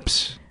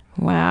collapse.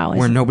 Wow.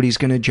 Where nobody's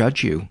going to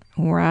judge you.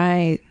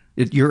 Right.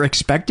 You're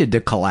expected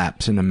to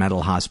collapse in a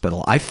mental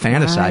hospital. I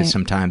fantasize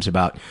sometimes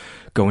about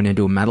going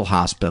into a mental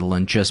hospital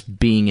and just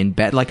being in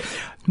bed.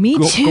 Me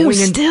too,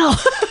 still.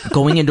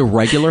 Going into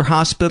regular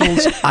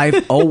hospitals,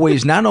 I've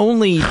always, not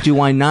only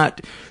do I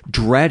not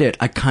dread it,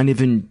 I kind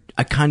of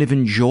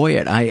enjoy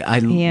it.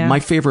 My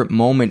favorite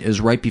moment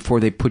is right before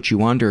they put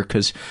you under,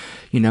 because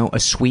a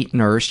sweet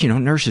nurse.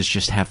 Nurses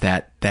just have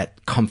that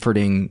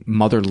comforting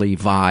motherly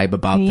vibe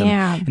about them.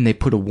 And they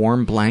put a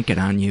warm blanket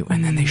on you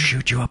and then they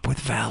shoot you up with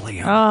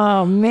Valium.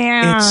 Oh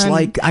man. It's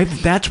like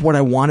that's what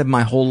I wanted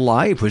my whole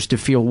life, was to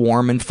feel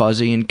warm and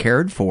fuzzy and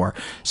cared for.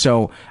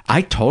 So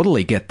I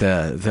totally get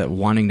the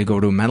wanting to go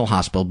to a mental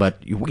hospital,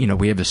 but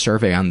we have a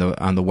survey on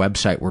the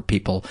website where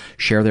people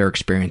share their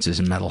experiences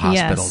in mental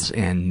hospitals,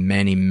 and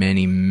many,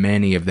 many,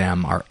 many of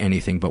them are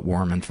anything but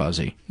warm and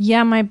fuzzy.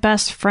 Yeah, my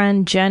best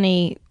friend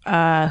Jenny,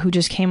 who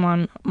just came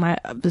on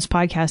this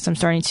podcast I'm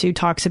starting to,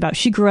 talks about,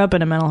 she grew up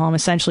in a mental home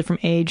essentially from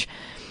age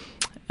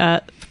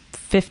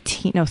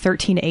 13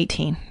 to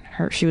 18.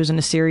 She was in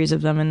a series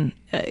of them, and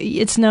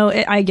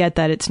I get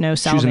that it's no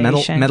salvation. She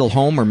was in mental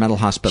home or mental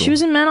hospital? She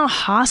was in mental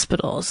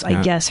hospitals,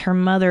 I guess. Her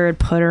mother had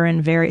put her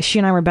in she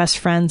and I were best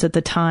friends at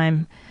the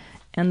time,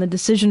 and the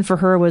decision for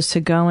her was to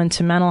go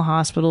into mental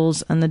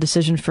hospitals, and the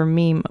decision for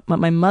me,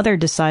 my mother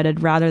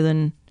decided, rather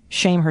than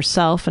shame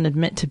herself and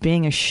admit to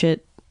being a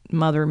shit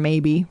mother,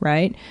 maybe,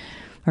 right?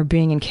 Or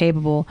being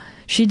incapable,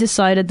 she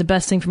decided the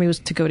best thing for me was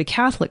to go to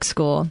Catholic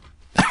school.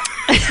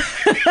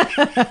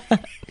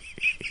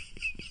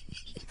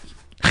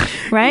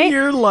 Right?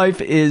 Your life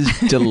is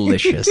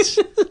delicious.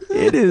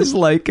 It is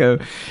like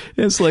the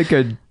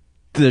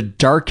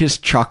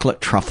darkest chocolate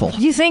truffle.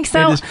 You think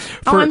so?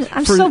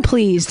 I'm so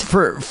pleased.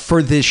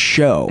 For this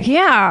show.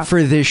 Yeah.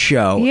 For this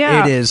show.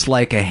 Yeah. It is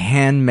like a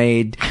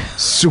handmade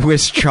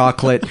Swiss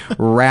chocolate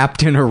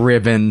wrapped in a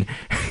ribbon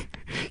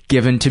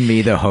given to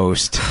me, the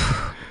host.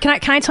 Can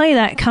I tell you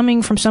that,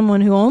 coming from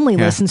someone who only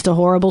listens to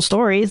horrible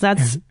stories,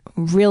 that's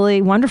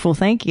really wonderful.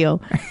 Thank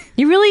you.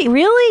 You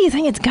really you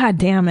think it's, God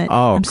damn it.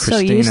 Oh, I'm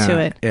Christina, so used to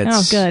it.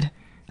 Oh, good.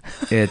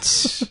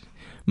 It's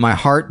my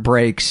heart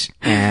breaks,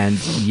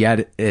 and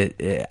yet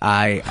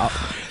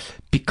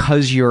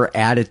because your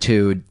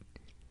attitude,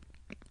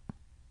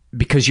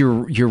 because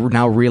you're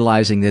now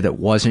realizing that it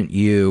wasn't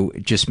you,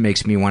 it just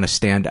makes me want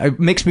to it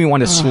makes me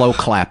want to slow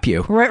clap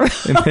you. Right.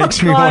 It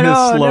makes me want to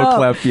slow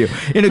clap you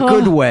in a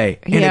good way.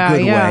 In a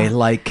good way.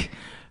 Like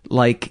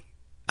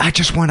I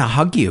just want to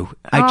hug you.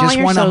 I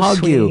just want to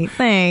hug you.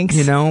 Thanks.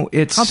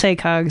 It's. I'll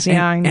take hugs.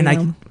 Yeah, I know.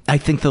 And I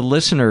think the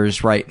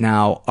listeners right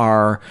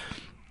now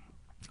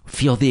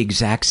feel the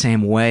exact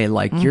same way.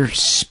 Like your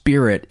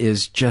spirit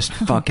is just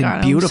fucking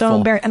beautiful. I'm so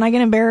embarrassed, and I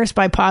get embarrassed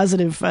by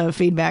positive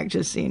feedback.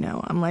 Just so you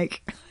know, I'm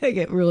like, I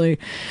get really.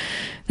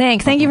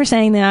 Thank you for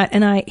saying that.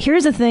 And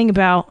here's the thing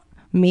about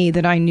me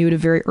that I knew at a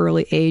very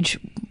early age.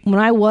 When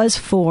I was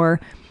 4,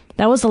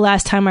 that was the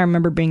last time I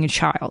remember being a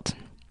child.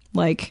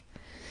 Like,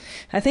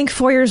 I think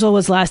 4 years old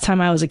was the last time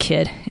I was a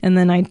kid. And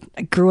then I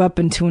grew up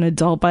into an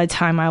adult. By the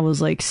time I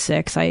was like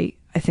 6, I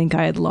think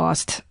I had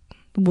lost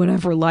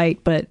whatever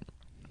light. But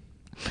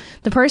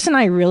the person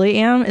I really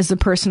am is the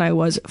person I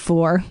was at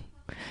 4.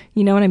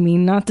 You know what I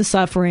mean? Not the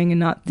suffering and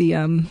not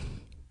the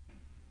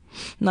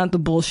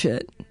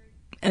bullshit.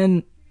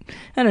 And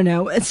I don't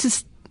know. It's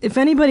just, if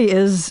anybody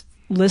is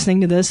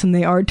listening to this and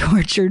they are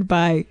tortured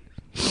by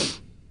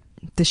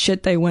the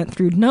shit they went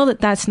through, know that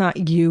that's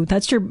not you.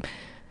 That's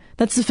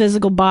the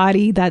physical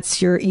body.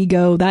 That's your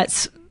ego.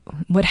 That's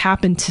what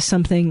happened to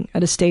something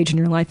at a stage in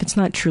your life. It's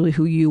not truly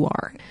who you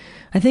are.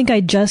 I think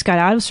I just got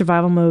out of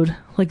survival mode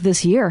like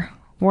this year,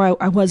 where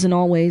I wasn't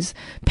always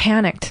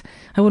panicked.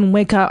 I wouldn't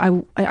wake up. I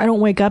don't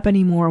wake up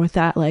anymore with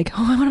that, like,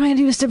 oh, what am I going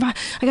to do to survive?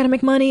 I got to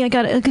make money. I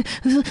got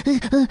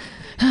to,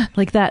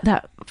 like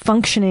that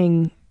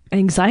functioning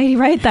anxiety,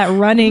 right? That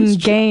running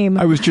game.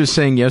 I was just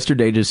saying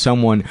yesterday to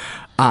someone,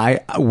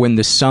 when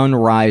the sun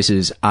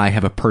rises, I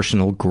have a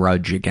personal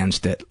grudge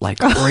against it. Like,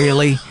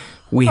 really?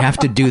 We have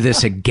to do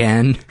this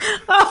again?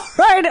 Oh,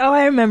 right. Oh,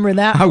 I remember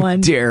that one. How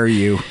dare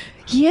you?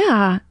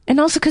 Yeah. And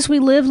also because we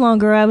live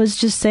longer, I was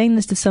just saying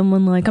this to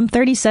someone, like, I'm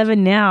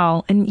 37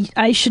 now, and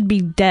I should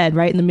be dead,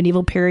 right? In the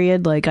medieval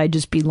period, like, I'd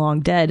just be long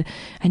dead.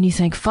 And you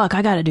think, fuck,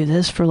 I got to do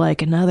this for,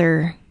 like,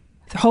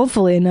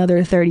 hopefully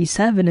another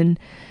 37. And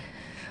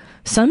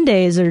some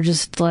days are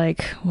just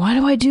like, why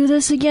do I do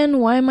this again?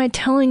 Why am I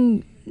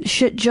telling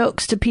shit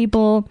jokes to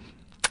people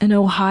in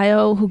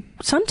Ohio who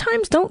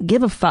sometimes don't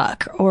give a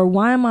fuck? Or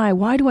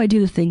why do I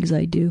do the things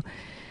I do?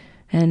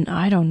 And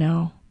I don't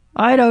know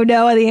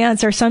the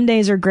answer. Some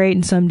days are great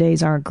and some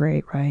days aren't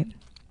great, right?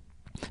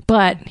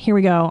 But here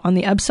we go. On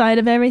the upside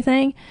of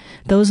everything,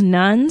 those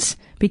nuns,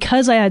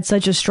 because I had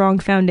such a strong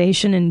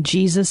foundation in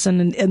Jesus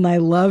and I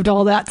loved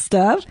all that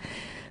stuff,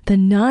 the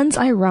nuns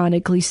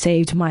ironically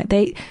saved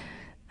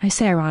I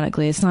say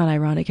ironically, it's not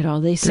ironic at all.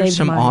 There's saved my life. There's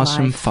some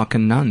awesome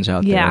fucking nuns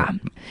out there.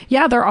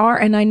 Yeah, there are.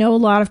 And I know a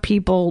lot of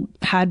people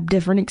had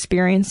different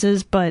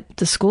experiences, but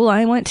the school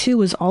I went to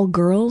was all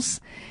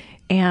girls,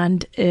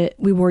 and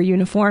we wore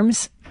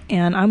uniforms.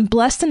 And I'm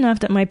blessed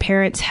enough that my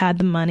parents had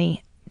the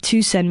money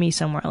to send me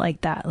somewhere like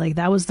that. Like,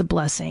 that was the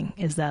blessing,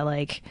 is that,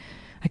 like,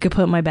 I could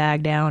put my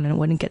bag down and it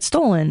wouldn't get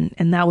stolen.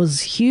 And that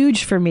was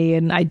huge for me.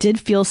 And I did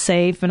feel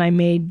safe, and I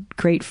made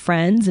great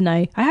friends, and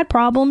I had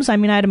problems. I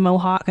mean, I had a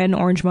mohawk. I had an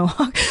orange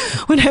mohawk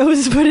when I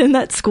was put in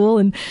that school,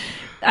 and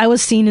I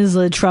was seen as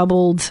a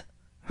troubled,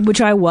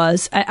 which I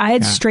was. I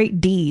had straight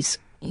D's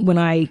when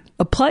I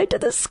applied to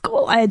this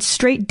school, I had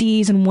straight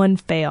D's and 1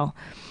 fail.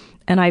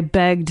 And I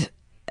begged,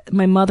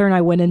 my mother and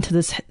I went into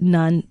this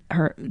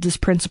this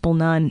principal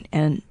nun,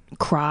 and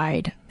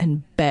cried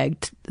and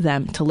begged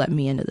them to let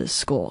me into this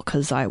school,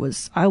 because I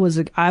was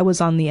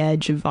on the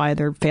edge of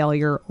either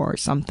failure or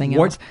something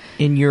else.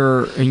 And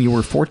you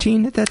were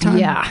 14 at that time?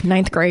 Yeah,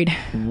 9th grade.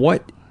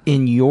 What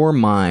in your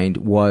mind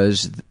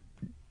was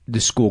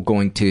the school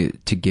going to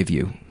give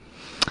you?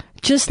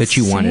 Just that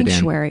you wanted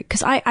sanctuary.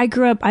 Because I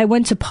grew up, I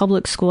went to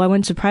public school, I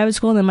went to private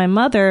school, and then my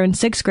mother in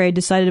 6th grade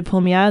decided to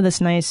pull me out of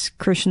this nice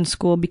Christian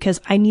school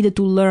because I needed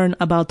to learn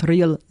about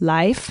real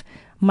life.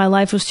 My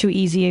life was too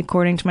easy,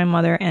 according to my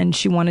mother, and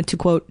she wanted to,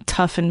 quote,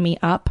 toughen me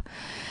up.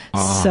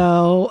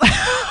 So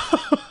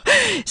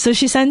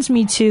she sends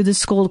me to the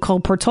school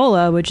called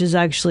Portola, which is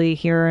actually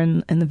here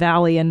in the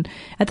valley. And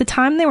at the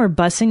time, they were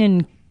busing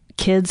in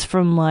kids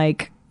from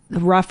like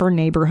rougher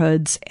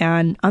neighborhoods.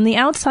 And on the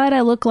outside,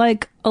 I look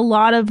like a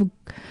lot of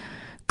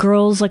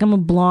girls. Like, I'm a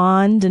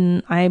blonde,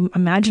 and I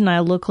imagine I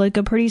look like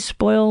a pretty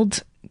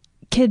spoiled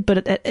kid,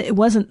 but it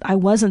wasn't. I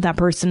wasn't that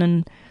person.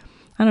 And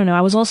I don't know.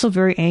 I was also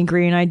very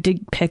angry, and I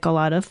did pick a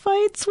lot of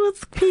fights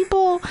with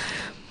people.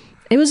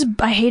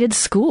 I hated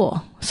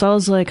school. So I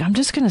was like, I'm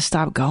just going to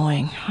stop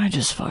going. I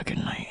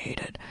hate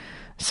it.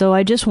 So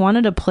I just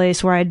wanted a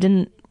place where I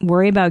didn't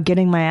worry about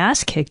getting my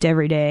ass kicked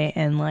every day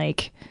and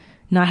like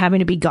not having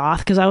to be goth,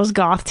 because I was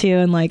goth too.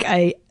 And like,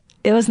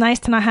 it was nice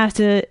to not have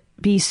to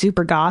be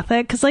super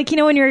gothic. Cause like,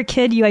 when you're a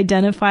kid, you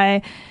identify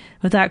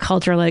with that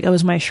culture. Like, oh,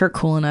 was my shirt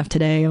cool enough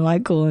today? Am I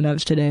cool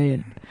enough today?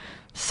 And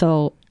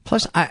so,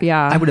 plus,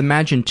 I would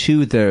imagine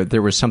too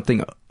there was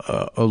something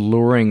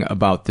alluring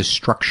about the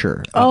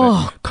structure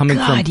of it. Coming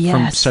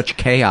from such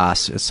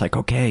chaos. It's like,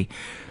 okay,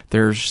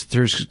 there's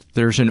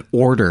an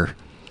order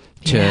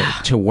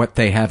to what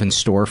they have in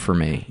store for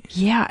me.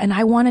 Yeah, and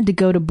I wanted to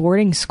go to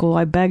boarding school.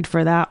 I begged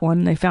for that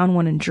one. They found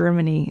one in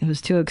Germany. It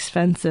was too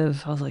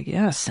expensive. I was like,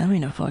 yeah, send me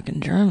to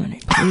fucking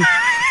Germany, please.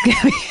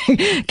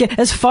 Get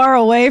as far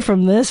away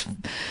from this.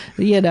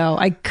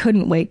 I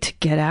couldn't wait to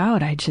get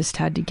out. I just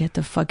had to get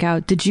the fuck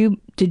out. Did you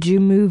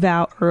move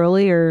out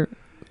early, or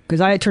because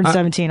I turned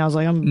 17? I was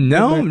like,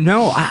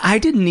 no. I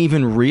didn't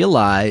even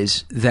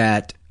realize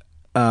that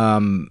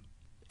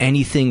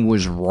anything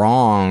was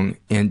wrong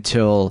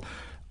until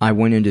I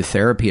went into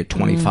therapy at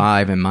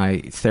 25, and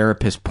my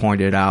therapist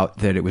pointed out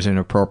that it was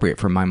inappropriate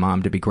for my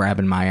mom to be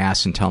grabbing my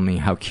ass and telling me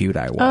how cute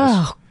I was.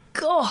 Oh,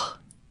 God.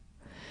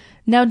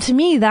 Now, to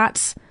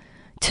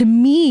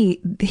me,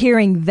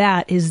 hearing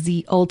that is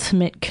the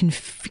ultimate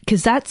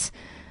because that's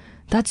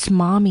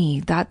mommy.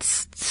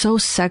 That's so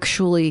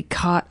sexually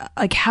caught.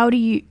 Like, how do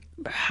you?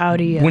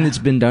 When it's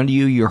been done to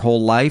you your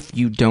whole life,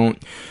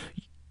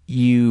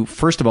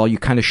 first of all, you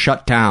kind of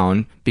shut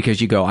down because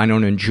you go, I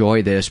don't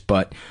enjoy this,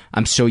 but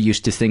I'm so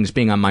used to things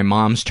being on my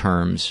mom's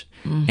terms,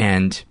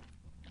 and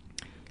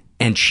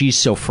she's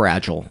so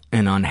fragile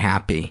and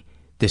unhappy.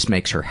 This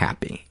makes her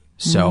happy.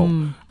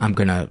 So I'm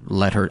going to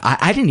let her.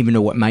 I didn't even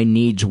know what my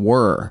needs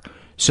were.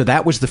 So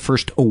that was the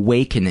first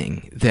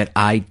awakening, that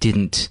I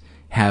didn't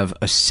have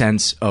a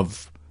sense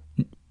of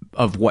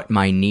what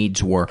my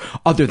needs were,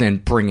 other than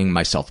bringing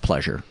myself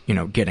pleasure,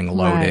 getting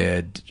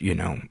loaded,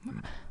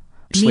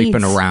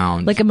 sleeping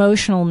around. Like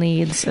emotional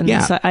needs. And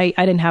so I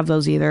didn't have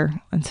those either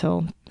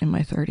until in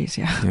my 30s,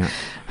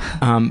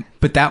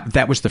 But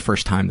that was the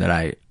first time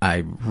that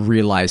I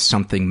realized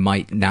something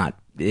might not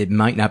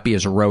be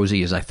as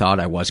rosy as I thought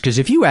I was. Because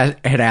if you had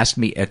asked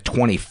me at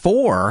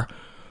 24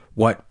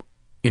 what,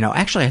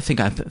 actually I think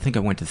I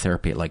went to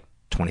therapy at like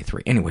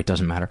 23. Anyway, it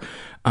doesn't matter.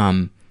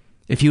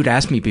 If you'd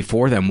asked me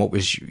before then what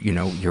was,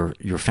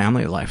 your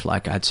family life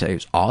like, I'd say it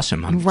was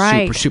awesome. I'm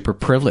super, super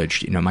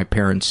privileged. My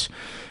parents...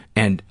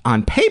 And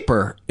on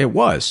paper, it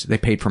was. They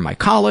paid for my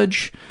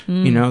college.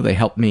 They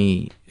helped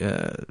me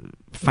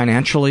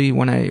financially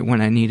when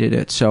I needed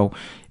it. So,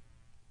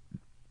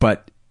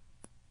 but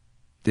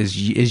as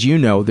you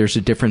know, there's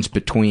a difference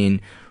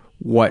between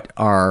what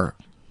our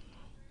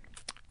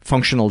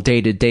functional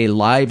day-to-day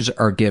lives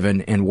are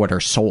given and what our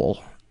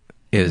soul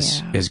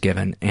is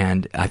given.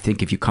 And I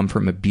think if you come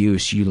from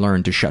abuse, you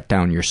learn to shut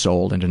down your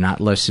soul and to not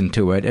listen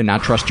to it and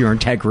not trust your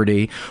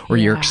integrity or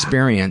your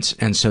experience.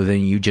 And so then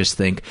you just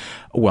think,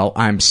 well,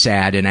 I'm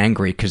sad and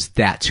angry because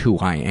that's who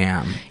I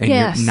am. And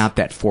you're not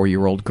that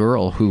 4-year-old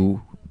girl who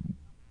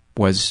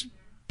was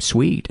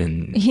sweet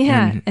and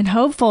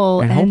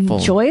hopeful and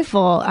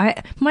joyful.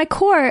 My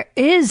core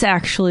is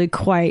actually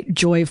quite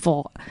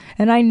joyful.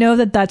 And I know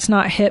that that's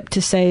not hip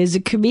to say as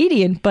a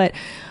comedian, but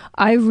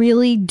I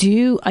really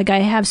do. Like, I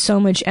have so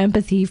much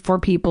empathy for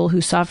people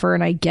who suffer,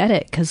 and I get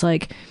it. Because,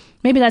 like,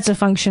 maybe that's a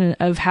function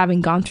of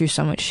having gone through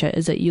so much shit,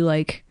 is that you,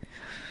 like,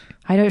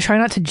 I don't try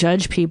not to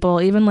judge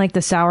people, even like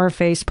the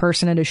sour-faced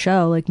person at a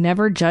show. Like,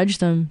 never judge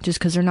them just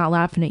because they're not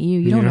laughing at you.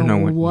 You don't know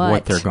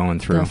what they're going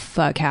through. The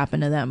fuck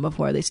happened to them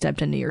before they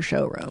stepped into your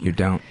showroom. You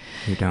don't.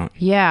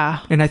 Yeah.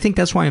 And I think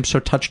that's why I'm so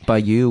touched by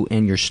you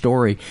and your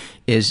story.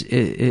 Is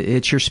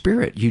it's your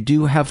spirit. You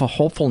do have a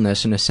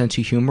hopefulness and a sense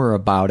of humor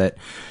about it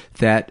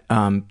that,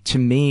 to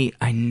me,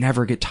 I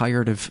never get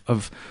tired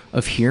of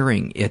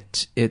hearing.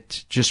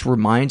 It just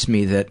reminds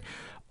me that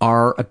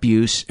our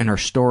abuse and our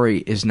story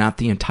is not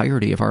the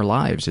entirety of our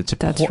lives. It's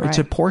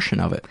a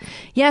portion of it.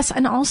 Yes,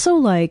 and also,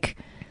 like,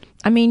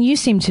 I mean, you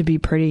seem to be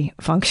pretty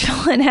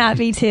functional and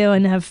happy too,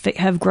 and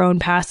have grown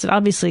past it,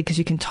 obviously, because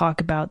you can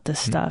talk about this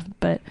stuff.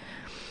 But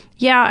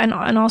yeah,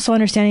 and also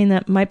understanding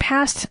that my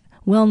past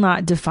will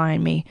not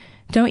define me.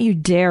 Don't you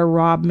dare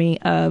rob me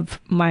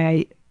of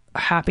my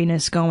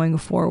happiness going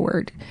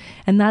forward.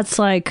 And that's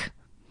like,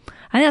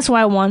 I think that's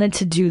why I wanted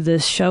to do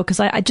this show, because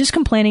I just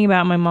complaining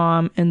about my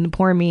mom and the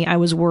poor me, I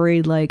was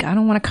worried, like, I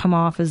don't want to come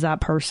off as that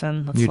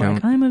person that's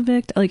I'm a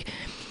victim. Like,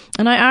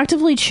 and I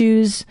actively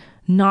choose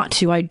not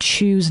to. I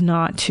choose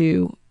not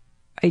to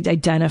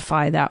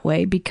identify that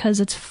way because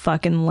it's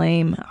fucking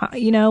lame.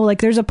 Like,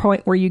 there's a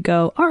point where you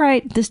go, all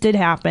right, this did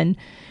happen.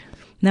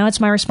 Now it's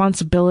my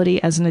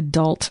responsibility as an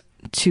adult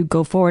to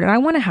go forward. And I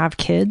want to have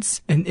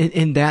kids.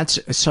 And that's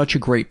such a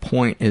great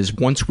point, is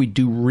once we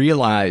do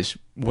realize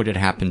what had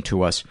happened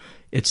to us,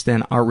 it's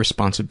then our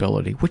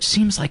responsibility, which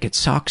seems like it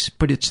sucks,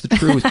 but it's the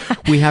truth.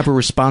 We have a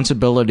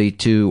responsibility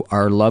to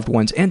our loved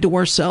ones and to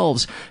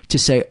ourselves to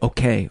say,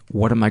 okay,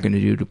 what am I going to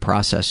do to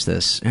process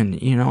this? And,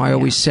 I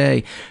always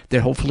say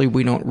that hopefully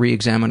we don't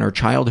re-examine our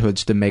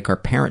childhoods to make our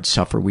parents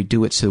suffer. We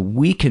do it so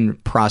we can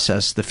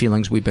process the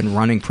feelings we've been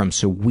running from,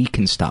 so we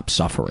can stop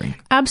suffering.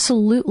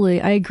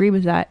 Absolutely. I agree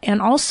with that.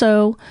 And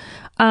also,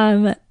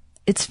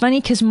 it's funny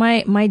because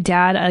my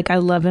dad, like, I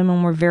love him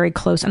and we're very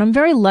close, and I'm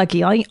very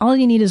lucky. All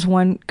you need is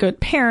one good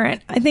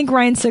parent. I think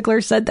Ryan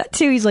Sickler said that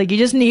too. He's like, you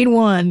just need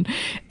one.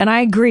 And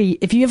I agree.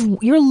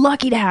 You're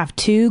lucky to have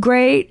two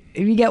great.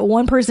 If you get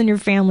one person in your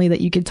family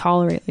that you can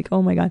tolerate, like,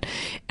 oh my God.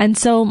 And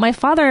so my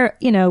father,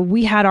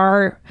 we had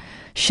our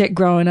shit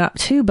growing up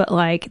too, but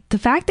like the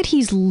fact that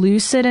he's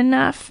lucid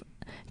enough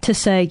to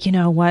say, you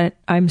know what,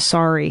 I'm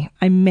sorry.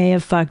 I may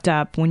have fucked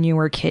up when you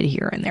were a kid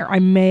here and there. I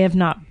may have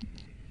not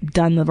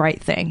done the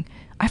right thing.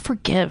 I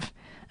forgive.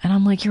 And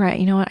I'm like, you're right.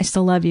 You know what? I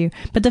still love you.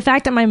 But the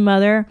fact that my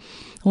mother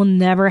will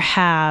never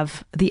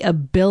have the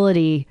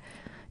ability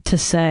to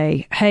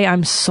say, hey,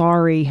 I'm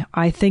sorry.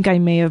 I think I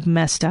may have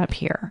messed up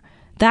here.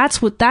 That's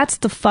the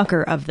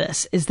fucker of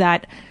this, is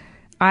that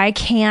I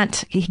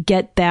can't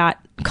get that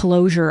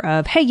closure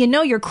of, hey,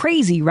 you're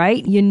crazy,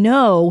 right?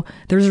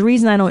 There's a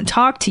reason I don't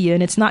talk to you,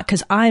 and it's not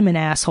because I'm an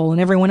asshole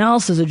and everyone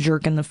else is a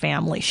jerk in the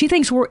family. She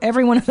thinks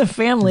everyone in the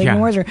family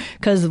ignores her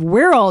because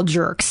we're all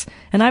jerks.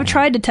 And I've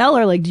tried to tell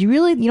her, like,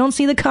 you don't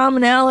see the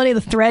commonality,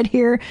 the thread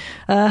here?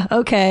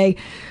 Okay.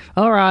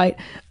 All right.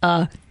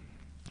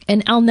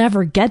 And I'll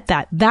never get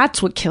that.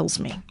 That's what kills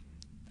me.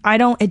 I'll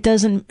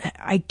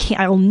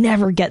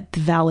never get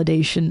the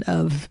validation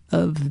of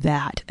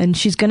that. And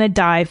she's going to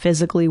die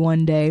physically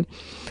one day,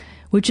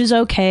 which is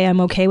okay.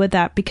 I'm okay with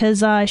that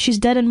because she's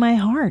dead in my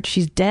heart.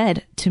 She's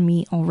dead to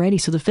me already.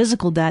 So the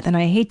physical death, and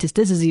I hate this.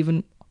 This is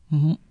even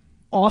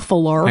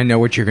awfuler. I know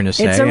what you're going to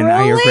say. It's a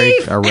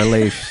relief. A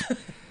relief.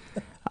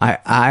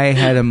 I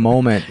had a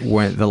moment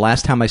when the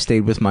last time I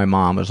stayed with my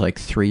mom was like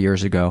 3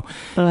 years ago,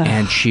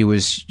 and she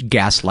was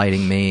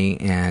gaslighting me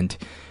and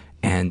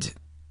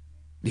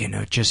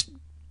just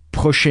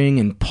pushing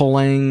and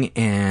pulling,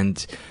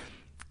 and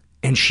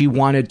she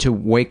wanted to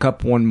wake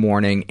up one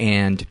morning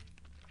and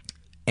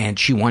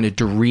she wanted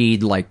to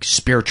read like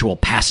spiritual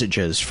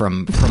passages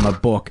from a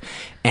book.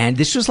 And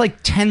this was like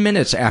 10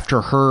 minutes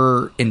after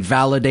her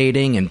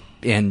invalidating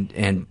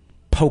and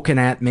poking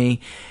at me.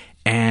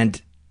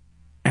 And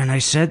I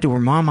said to her,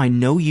 Mom, I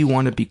know you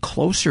want to be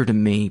closer to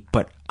me,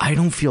 but I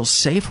don't feel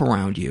safe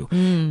around you.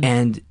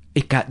 And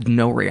it got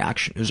no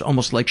reaction. It was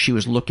almost like she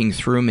was looking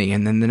through me.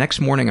 And then the next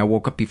morning I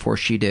woke up before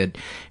she did,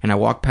 and I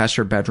walked past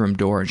her bedroom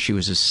door and she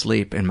was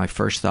asleep. And my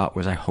first thought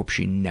was, I hope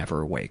she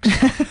never wakes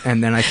up.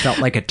 And then I felt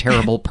like a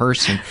terrible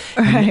person.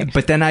 Right.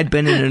 But then I'd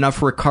been in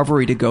enough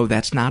recovery to go,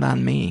 that's not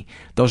on me.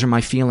 Those are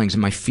my feelings,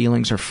 and my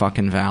feelings are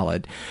fucking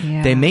valid.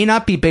 Yeah. They may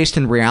not be based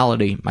in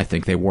reality. I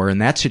think they were in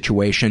that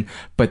situation,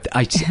 but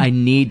I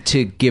need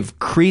to give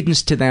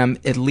credence to them,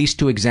 at least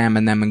to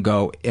examine them and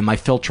go, am I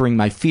filtering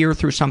my fear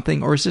through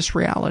something, or is this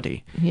reality?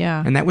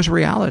 Yeah. And that was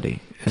reality.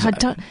 God,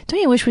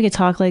 don't you wish we could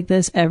talk like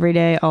this every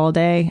day, all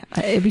day?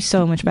 It'd be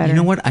so much better. You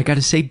know what? I got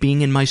to say,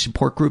 being in my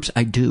support groups,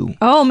 I do.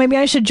 Oh, maybe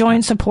I should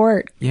join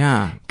support.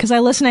 Yeah. Because I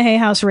listen to Hay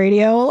House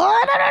Radio a lot.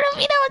 I don't know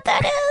if you know what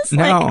that is.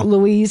 No. Like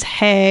Louise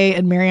Hay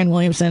and Marianne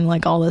Williamson,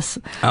 like all this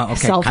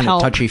self-help. Kind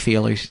of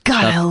touchy-feely God,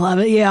 stuff. I love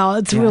it. Yeah,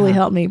 it's really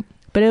helped me.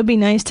 But it would be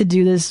nice to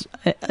do this,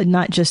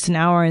 not just an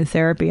hour in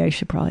therapy. I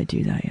should probably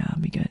do that. Yeah,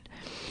 it'd be good.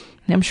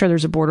 I'm sure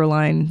there's a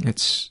borderline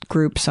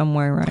group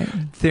somewhere, right?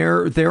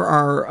 There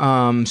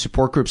are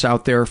support groups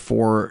out there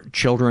for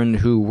children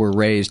who were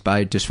raised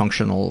by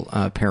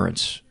dysfunctional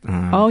parents.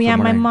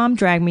 My mom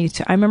dragged me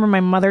to. I remember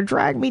my mother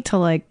dragged me to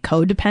like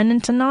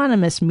Codependent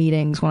Anonymous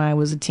meetings when I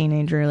was a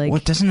teenager. Like,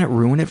 well, doesn't it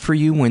ruin it for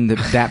you when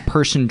that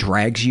person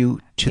drags you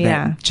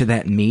to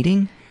that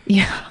meeting?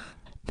 Yeah.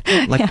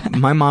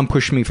 My mom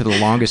pushed me for the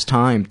longest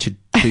time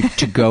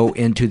to go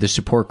into the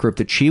support group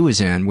that she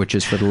was in, which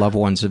is for the loved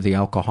ones of the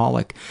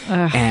alcoholic.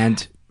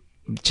 And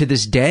to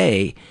this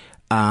day,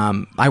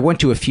 I went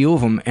to a few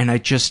of them, and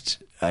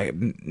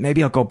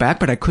maybe I'll go back,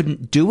 but I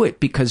couldn't do it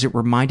because it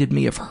reminded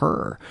me of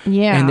her.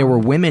 Yeah. And there were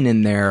women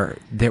in there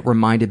that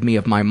reminded me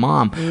of my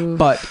mom,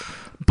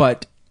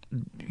 but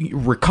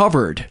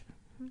recovered.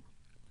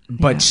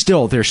 But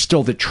still, there's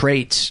still the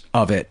traits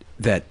of it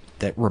that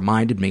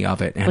reminded me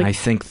of it. And I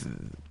think...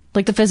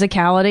 Like the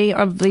physicality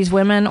of these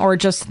women, or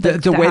just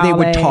the way they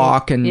would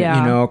talk, and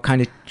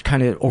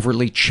kind of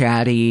overly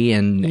chatty,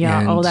 and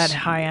that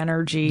high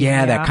energy,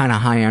 that kind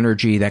of high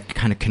energy, that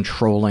kind of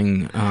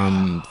controlling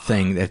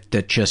thing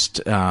that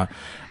just I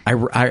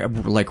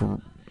like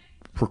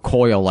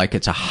recoil like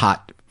it's a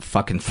hot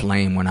fucking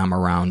flame when I'm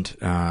around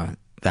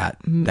that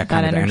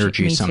kind of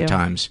energy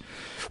sometimes.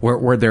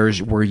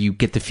 Where you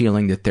get the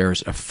feeling that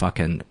there's a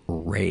fucking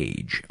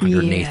rage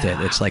underneath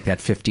it. It's like that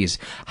 50s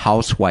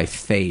housewife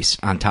face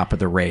on top of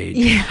the rage.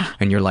 Yeah.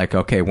 And you're like,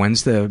 okay,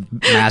 when's the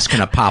mask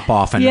gonna pop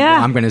off and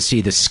I'm gonna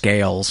see the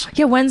scales?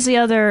 Yeah, when's the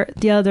other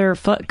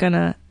shoe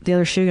gonna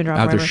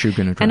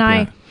drop?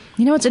 And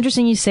you know what's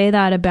interesting, you say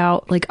that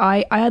about, like,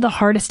 I had the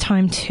hardest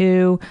time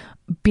too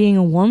being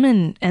a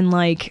woman and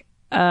like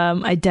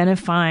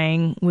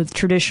identifying with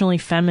traditionally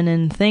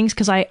feminine things,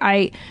 because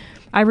I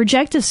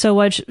rejected so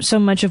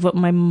much of what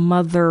my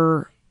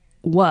mother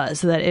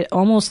was that it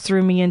almost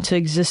threw me into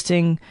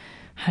existing.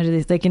 How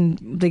do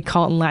they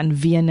call it in Latin,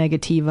 via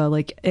negativa,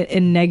 like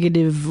in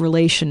negative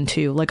relation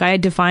to. Like, I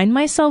had defined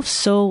myself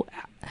so.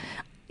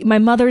 My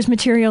mother's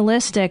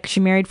materialistic. She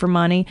married for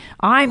money.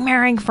 I'm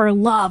marrying for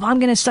love. I'm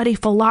going to study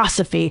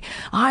philosophy.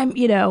 I'm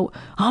going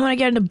to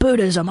get into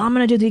Buddhism. I'm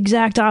going to do the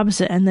exact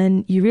opposite. And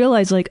then you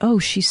realize, like, oh,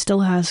 she still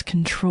has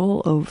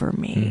control over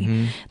me.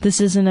 Mm-hmm. This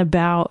is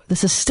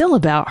still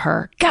about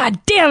her. God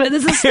damn it.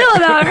 This is still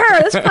about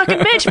her. This fucking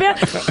bitch,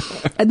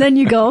 man. And then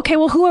you go, okay,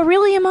 well, who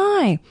really am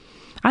I?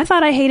 I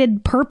thought I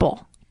hated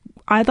purple.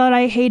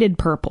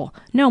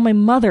 No, my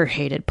mother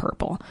hated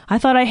purple. I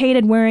thought I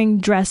hated wearing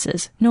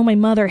dresses. No, my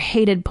mother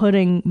hated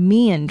putting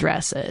me in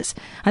dresses.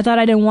 I thought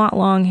I didn't want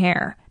long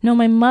hair. No,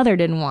 my mother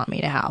didn't want me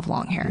to have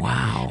long hair.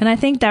 Wow. And I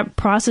think that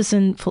process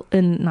in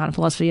not in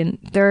philosophy, in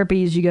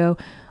therapy, is you go,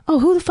 oh,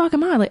 who the fuck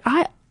am I? Like,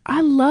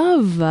 I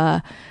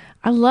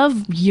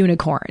love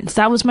unicorns.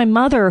 That was my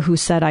mother who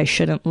said I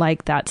shouldn't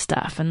like that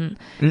stuff. And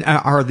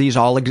are these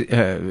all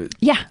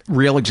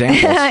real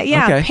examples?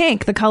 Yeah, okay.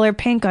 Pink, the color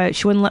pink.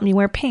 She wouldn't let me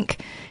wear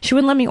pink. She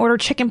wouldn't let me order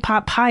chicken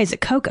pot pies at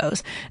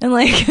Coco's, and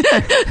like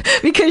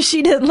because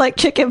she didn't like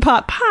chicken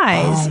pot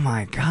pies. Oh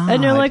my god!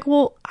 And you're like,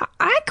 well,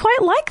 I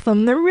quite like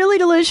them. They're really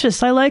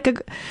delicious. I like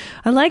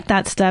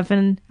that stuff,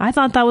 and I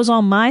thought that was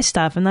all my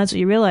stuff. And that's what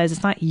you realize.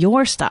 It's not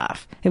your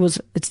stuff.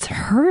 It's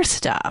her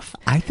stuff.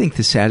 I think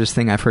the saddest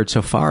thing I've heard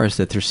so far is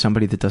that there's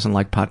somebody that doesn't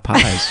like pot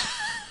pies.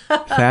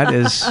 That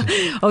is...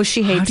 Oh,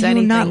 she hates anything. How do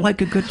you not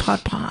like a good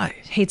pot pie?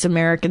 Hates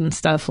American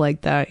stuff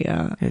like that,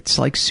 yeah. It's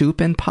like soup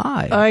and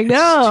pie. I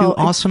know. It's two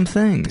awesome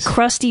things.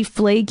 Crusty,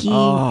 flaky.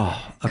 Oh,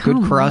 a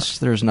good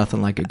crust. There's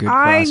nothing like a good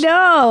crust. I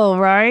know,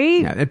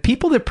 right? Yeah,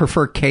 people that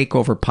prefer cake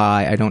over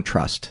pie, I don't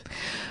trust.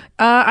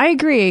 I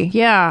agree,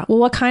 yeah. Well,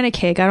 what kind of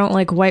cake? I don't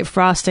like white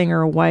frosting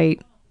or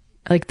white...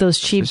 Like those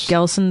cheap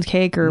Gelson's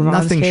cake or Vaughn's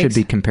nothing cakes. Should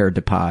be compared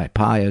to pie.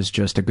 Pie is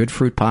just a good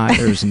fruit pie.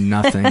 There's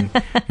nothing.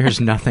 There's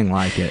nothing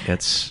like it.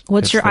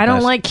 I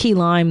don't like key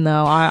lime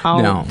though.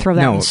 I'll throw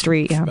that in the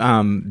street.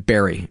 Yeah.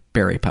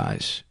 Berry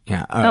pies.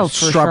 Yeah.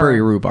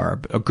 Strawberry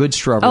rhubarb. A good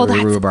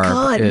strawberry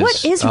rhubarb. Good.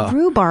 What is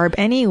rhubarb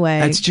anyway?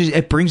 It's just,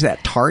 it brings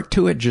that tart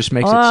to it. Just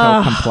makes it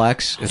so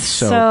complex. It's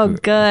so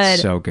good.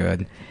 It's so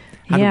good.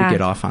 How do we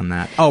get off on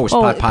that? Oh, it's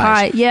pot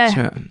pies. Pie.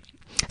 Yeah.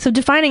 So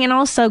defining, and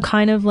also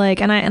kind of like,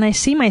 and I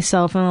see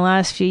myself in the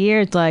last few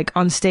years, like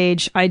on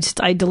stage, I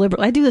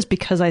deliberately, I do this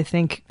because I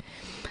think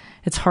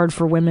it's hard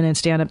for women in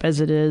stand-up as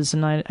it is,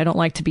 and I don't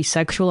like to be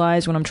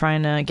sexualized when I'm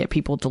trying to get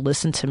people to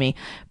listen to me.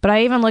 But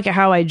I even look at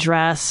how I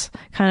dress,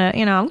 kind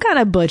of, I'm kind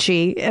of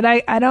butchy, and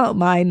I don't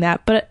mind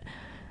that. But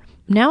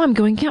now I'm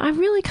going, I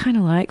really kind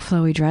of like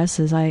flowy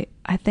dresses. I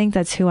think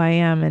that's who I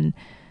am, and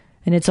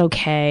it's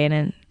okay.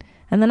 And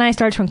then I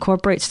start to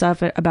incorporate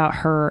stuff about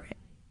her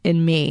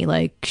in me.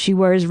 Like, she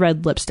wears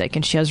red lipstick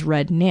and she has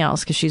red nails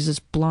because she's this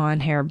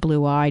blonde hair,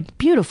 blue-eyed,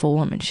 beautiful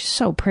woman. She's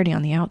so pretty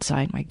on the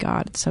outside. My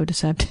God, it's so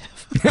deceptive.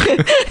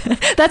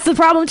 That's the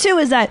problem too,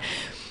 is that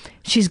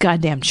she's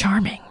goddamn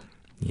charming.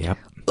 Yep.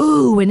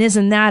 Ooh, and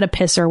isn't that a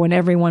pisser when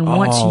everyone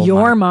wants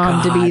your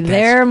mom to be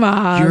their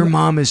mom? Your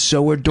mom is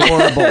so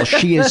adorable.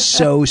 She is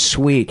so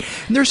sweet.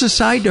 And there's a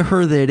side to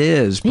her that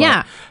is. But,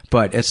 yeah.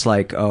 But it's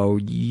like, oh,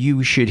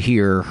 you should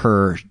hear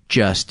her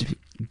just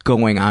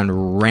going on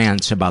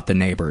rants about the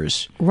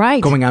neighbors.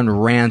 Right. Going on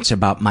rants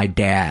about my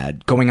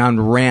dad. Going on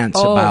rants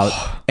about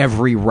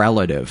every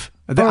relative.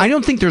 I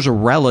don't think there's a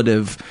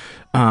relative,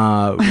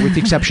 with the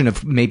exception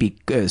of maybe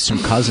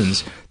some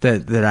cousins,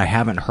 that I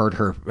haven't heard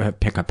her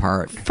pick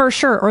apart. For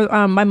sure.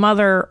 Or my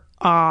mother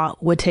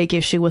would take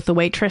issue with the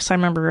waitress. I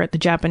remember at the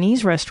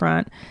Japanese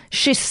restaurant,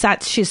 she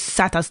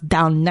sat us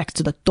down next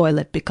to the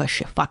toilet because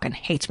she fucking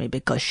hates me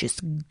because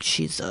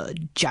she's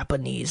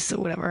Japanese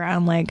or whatever.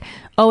 I'm like,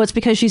 oh, it's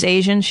because she's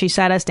Asian. She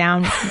sat us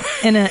down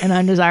in an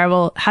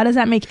undesirable. How does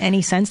that make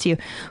any sense to you?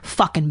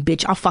 Fucking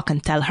bitch, I'll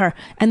fucking tell her.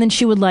 And then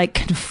she would like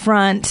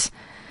confront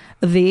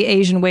the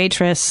Asian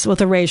waitress with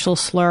a racial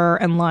slur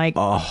and like.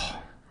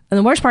 And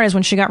the worst part is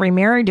when she got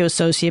remarried to a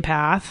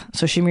sociopath.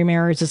 So she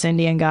remarries this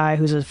Indian guy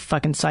who's a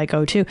fucking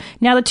psycho too.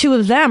 Now the two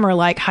of them are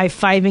like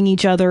high-fiving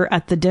each other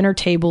at the dinner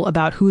table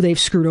about who they've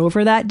screwed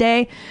over that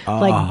day.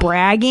 Like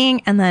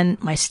bragging. And then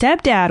my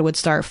stepdad would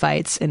start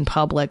fights in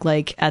public,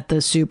 like at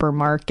the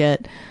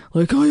supermarket.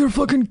 Like, oh, your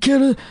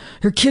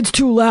kid's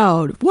too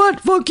loud. What?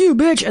 Fuck you,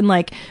 bitch. And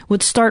like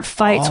would start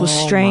fights with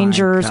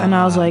strangers. And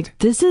I was like,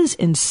 this is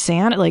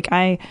insane. Like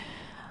I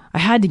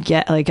had to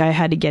get out. I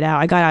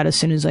got out as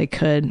soon as I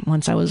could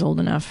once I was old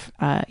enough.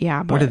 But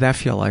what did that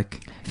feel like?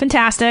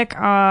 Fantastic.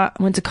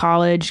 Went to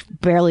college,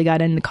 barely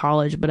got into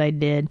college, but I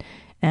did.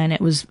 And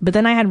but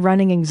then I had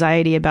running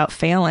anxiety about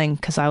failing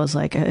because I was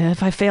like,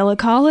 if I fail at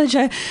college,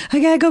 I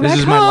gotta go back home. This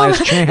is my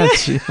last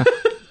chance. I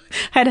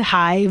had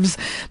hives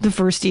the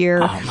first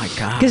year. Oh my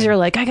God. Because you're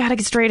like, I gotta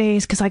get straight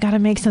A's because I gotta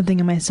make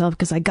something of myself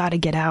because I gotta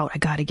get out. I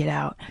gotta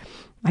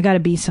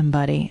be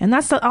somebody. And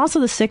that's also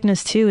the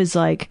sickness too, is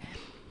like,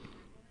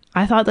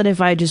 I thought that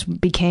if I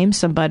just became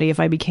somebody, if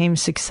I became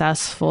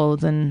successful,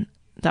 then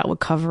that would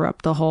cover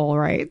up the hole,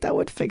 right? That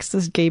would fix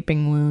this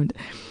gaping wound.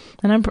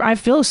 And I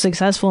feel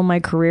successful in my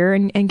career,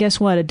 and guess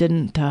what? It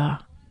didn't do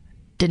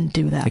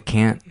that. It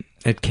can't.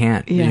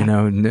 Yeah. You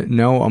know,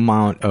 no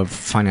amount of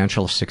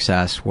financial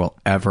success will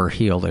ever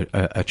heal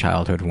a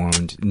childhood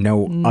wound.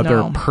 No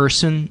other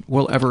person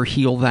will ever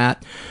heal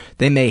that.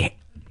 They may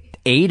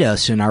aid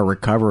us in our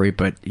recovery,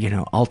 but you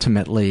know,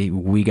 ultimately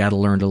we got to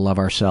learn to love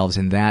ourselves,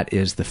 and that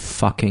is the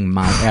fucking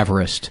Mount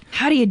Everest.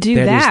 How do you do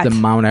that? That is the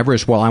Mount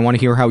Everest. Well, I want to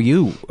hear how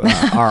you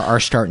are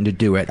starting to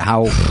do it.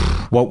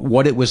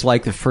 What it was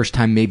like the first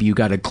time maybe you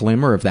got a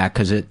glimmer of that,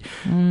 because it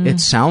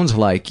sounds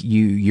like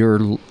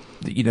you're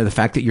the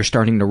fact that you're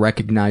starting to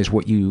recognize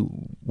what you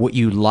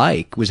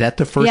like. Was that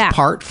the first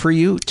part for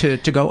you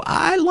to go,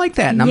 I like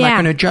that, and I'm not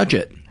going to judge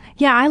it?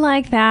 Yeah, I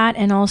like that.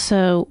 And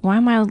also, why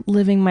am I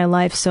living my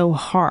life so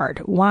hard?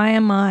 Why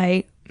am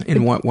I...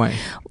 In what way?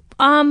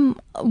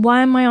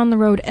 Why am I on the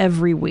road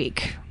every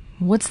week?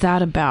 What's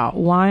that about?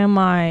 Why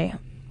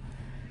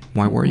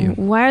were you?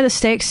 Why are the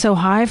stakes so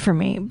high for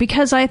me?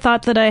 Because I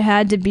thought that I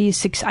had to be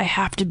I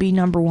have to be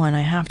number one.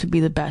 I have to be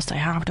the best.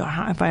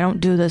 If I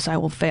don't do this, I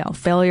will fail.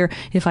 Failure.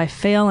 If I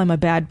fail, I'm a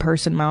bad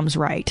person. Mom's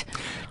right.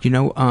 You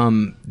know,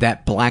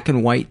 that black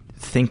and white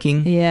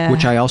thinking,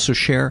 which I also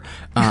share.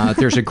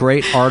 There's a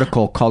great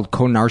article called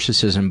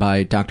Co-Narcissism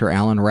by Dr.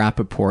 Alan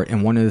Rappaport,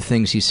 and one of the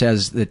things he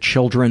says that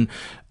children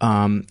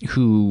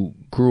who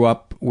grew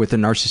up with a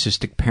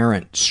narcissistic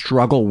parent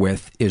struggle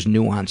with is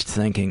nuanced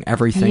thinking.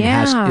 Everything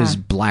is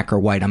black or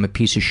white. I'm a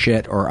piece of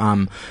shit, or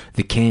I'm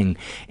the king.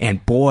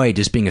 And boy,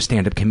 does being a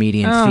stand-up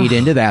comedian feed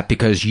into that,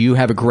 because you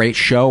have a great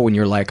show and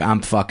you're like,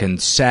 I'm fucking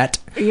set.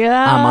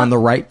 Yeah. I'm on the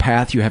right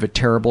path. You have a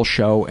terrible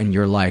show and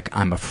you're like,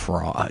 I'm a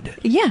fraud.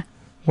 Yeah.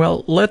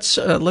 Well, let's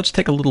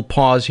take a little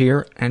pause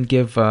here and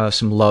give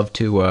some love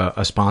to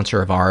a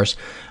sponsor of ours,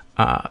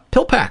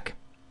 PillPack.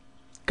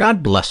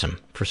 God bless them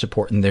for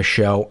supporting this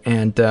show.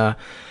 And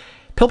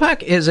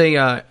PillPack is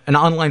an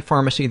online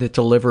pharmacy that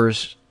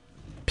delivers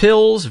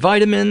pills,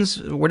 vitamins,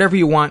 whatever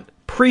you want,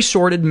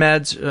 pre-sorted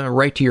meds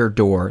right to your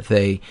door.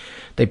 They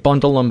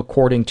bundle them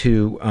according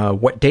to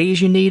what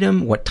days you need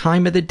them, what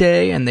time of the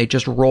day, and they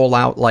just roll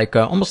out like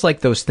almost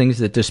like those things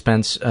that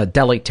dispense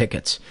deli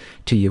tickets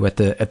to you at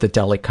the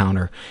deli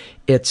counter.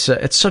 It's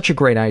such a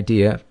great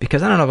idea,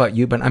 because I don't know about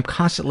you, but I'm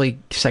constantly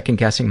second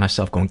guessing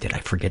myself, going, did I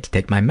forget to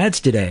take my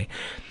meds today?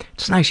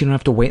 It's nice, you don't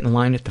have to wait in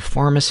line at the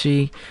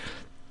pharmacy,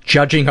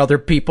 judging other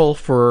people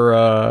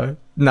for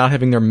not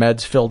having their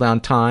meds filled on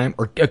time,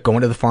 or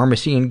going to the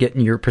pharmacy and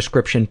getting your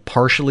prescription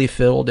partially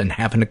filled and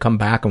having to come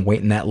back and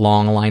wait in that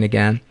long line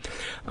again.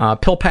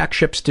 PillPack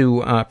ships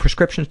to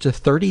prescriptions to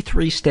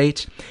 33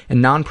 states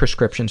and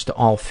non-prescriptions to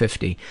all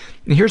 50.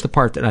 And here's the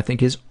part that I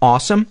think is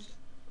awesome.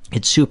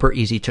 It's super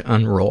easy to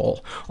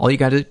enroll. All you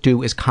got to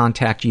do is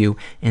contact you,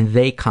 and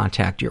they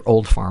contact your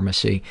old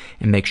pharmacy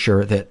and make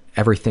sure that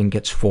everything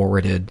gets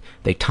forwarded.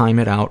 They time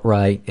it out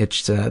right.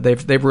 It's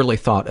they've really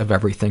thought of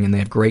everything, and they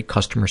have great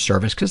customer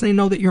service because they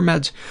know that your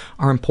meds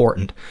are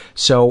important.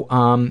 So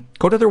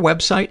go to their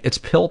website. It's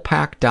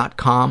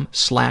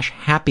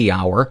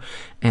pillpack.com/happyhour,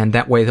 and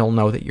that way they'll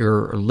know that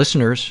you're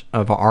listeners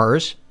of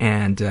ours,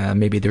 and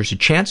maybe there's a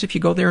chance if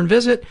you go there and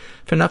visit,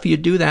 if enough of you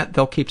do that,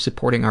 they'll keep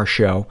supporting our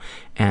show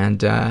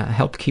and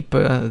help keep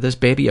this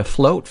baby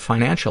afloat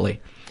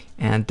financially.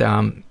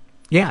 And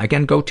Yeah,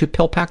 again, go to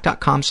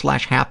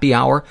pillpack.com/happy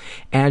hour,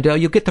 and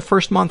you'll get the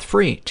first month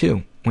free,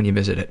 too, when you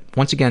visit it.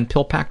 Once again,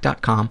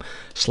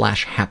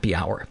 pillpack.com/happy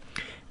hour.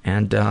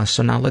 And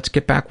so now let's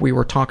get back. We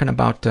were talking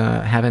about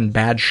having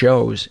bad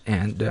shows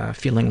and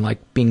feeling like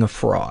being a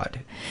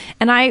fraud.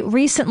 And I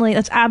recently,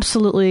 that's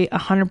absolutely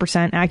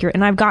 100% accurate.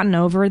 And I've gotten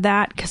over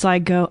that because I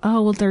go,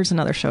 oh, well, there's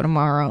another show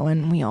tomorrow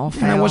and we all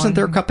fail. And it wasn't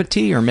their cup of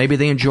tea, or maybe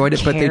they enjoyed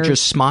it, but they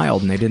just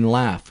smiled and they didn't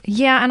laugh.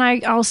 Yeah, and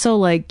I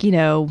also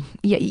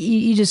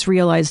you just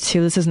realize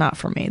too, this is not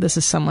for me. This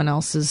is someone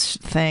else's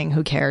thing.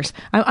 Who cares?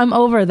 I'm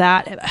over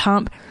that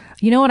hump.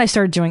 You know what I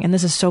started doing, and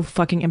this is so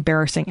fucking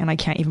embarrassing, and I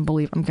can't even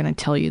believe I'm going to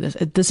tell you this.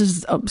 This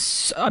is, I'm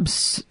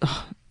just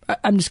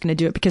going to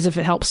do it, because if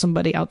it helps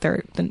somebody out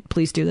there, then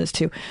please do this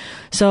too.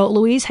 So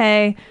Louise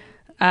Hay,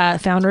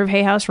 founder of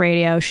Hay House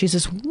Radio, she's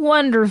this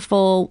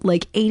wonderful,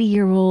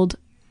 80-year-old,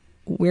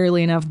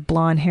 weirdly enough,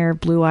 blonde hair,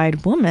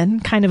 blue-eyed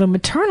woman, kind of a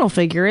maternal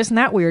figure. Isn't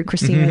that weird,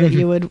 Christina, that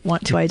you would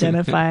want to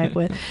identify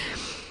with?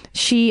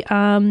 She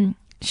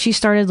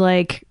started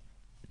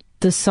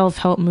the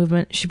self-help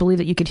movement. She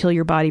believed that you could heal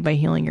your body by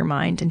healing your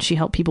mind, and she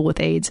helped people with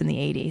AIDS in the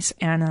 80s.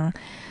 And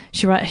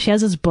she has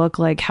this book,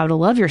 How to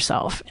Love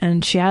Yourself,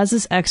 and she has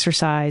this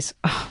exercise.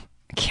 Oh,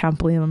 I can't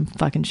believe I'm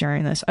fucking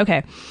sharing this.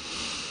 Okay,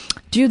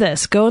 do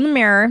this. Go in the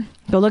mirror,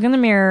 go look in the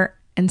mirror,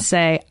 and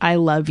say, I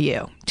love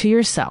you, to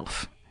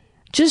yourself.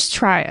 Just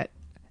try it.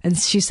 And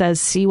she says,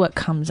 see what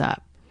comes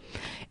up.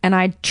 And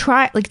I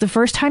try, the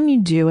first time you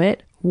do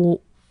it,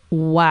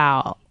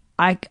 wow,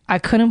 I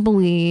couldn't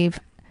believe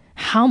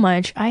how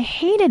much I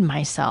hated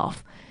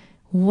myself.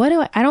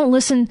 I don't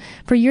listen,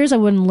 for years I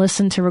wouldn't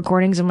listen to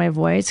recordings of my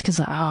voice because,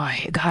 oh,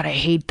 God, I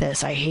hate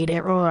this. I hate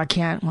it. Oh, I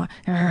can't,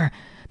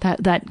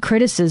 that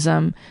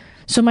criticism.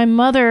 So my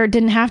mother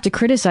didn't have to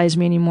criticize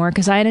me anymore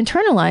because I had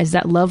internalized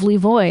that lovely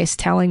voice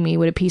telling me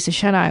what a piece of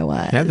shit I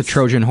was. Yeah, the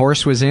Trojan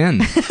horse was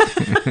in.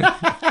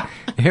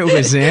 It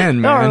was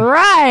in, man. All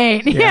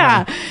right.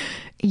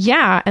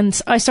 Yeah. And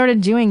so I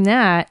started doing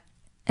that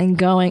and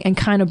going and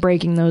kind of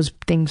breaking those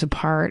things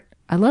apart.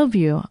 I love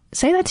you.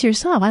 Say that to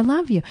yourself. I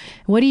love you.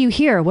 What do you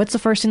hear? What's the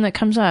first thing that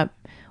comes up?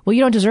 Well,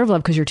 you don't deserve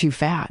love because you're too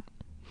fat.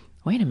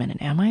 Wait a minute.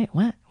 Am I?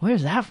 What?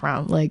 Where's that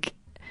from?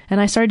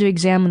 And I started to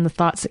examine the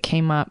thoughts that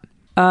came up.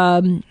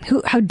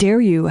 How dare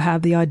you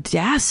have the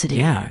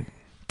audacity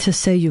to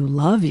say you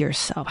love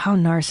yourself? How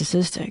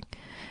narcissistic.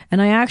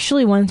 And I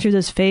actually went through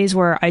this phase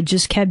where I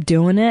just kept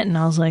doing it, and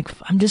I was like,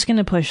 I'm just going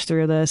to push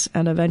through this,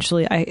 and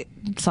eventually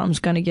something's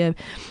going to give.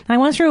 And I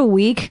went through a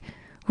week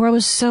where I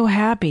was so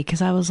happy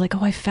because I was like,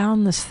 oh, I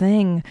found this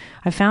thing.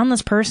 I found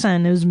this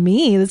person. It was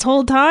me this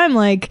whole time.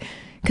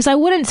 Because I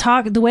wouldn't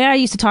talk, the way I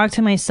used to talk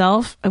to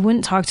myself, I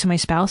wouldn't talk to my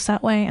spouse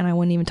that way, and I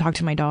wouldn't even talk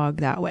to my dog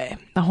that way.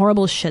 The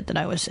horrible shit that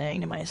I was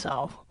saying to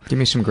myself. Give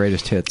me some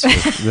greatest hits.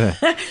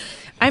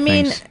 I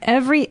mean,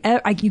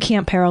 you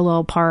can't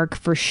parallel park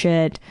for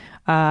shit.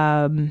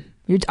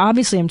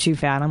 Obviously I'm too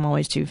fat. I'm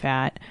always too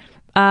fat.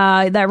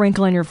 That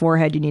wrinkle in your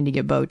forehead, you need to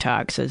get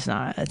Botox. It's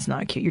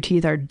not cute. Your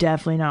teeth are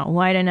definitely not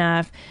white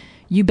enough.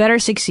 You better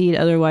succeed.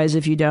 Otherwise,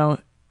 if you don't,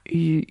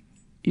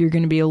 you're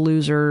going to be a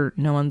loser.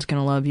 No one's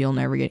going to love you.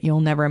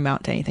 You'll never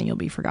amount to anything. You'll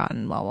be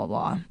forgotten, blah, blah,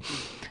 blah.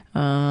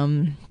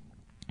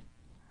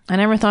 I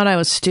never thought I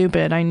was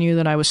stupid. I knew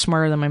that I was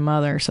smarter than my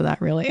mother, so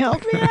that really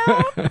helped me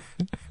out.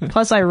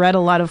 Plus, I read a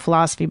lot of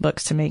philosophy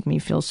books to make me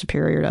feel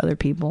superior to other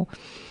people.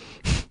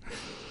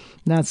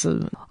 I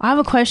have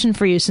a question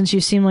for you, since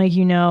you seem like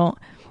you know.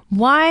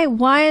 Why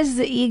is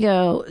the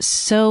ego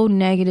so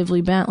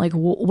negatively bent?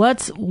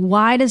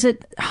 Why does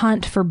it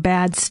hunt for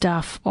bad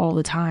stuff all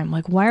the time?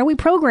 Why are we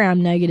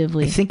programmed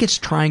negatively? I think it's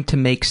trying to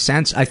make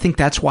sense. I think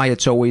that's why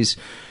it's always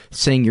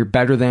saying you're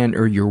better than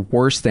or you're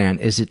worse than,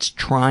 is it's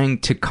trying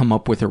to come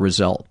up with a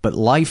result. But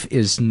life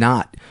is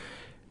not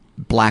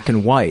black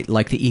and white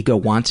like the ego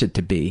wants it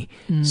to be.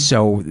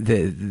 So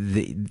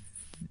the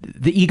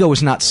ego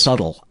is not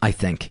subtle, I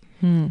think.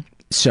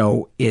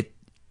 So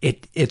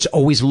it's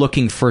always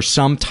looking for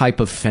some type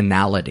of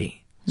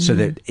finality, so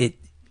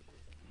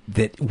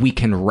that we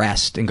can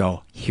rest and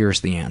go,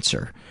 here's the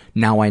answer.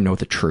 Now I know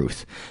the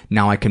truth.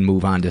 Now I can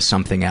move on to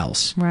something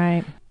else.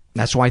 Right.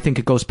 That's why I think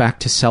it goes back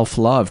to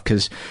self-love,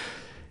 because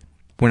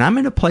when I'm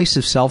in a place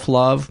of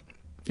self-love,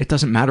 it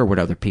doesn't matter what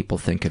other people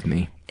think of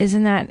me.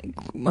 Isn't that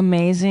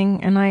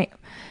amazing? And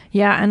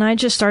I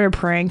just started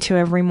praying too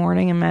every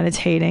morning and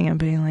meditating and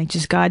being like,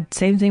 just God,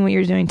 same thing what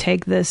you're doing.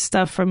 Take this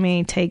stuff from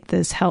me. Take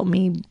this. Help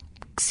me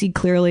see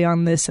clearly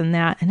on this and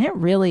that. And it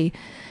really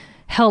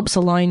helps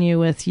align you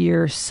with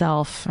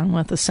yourself and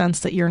with the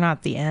sense that you're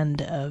not the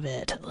end of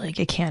it.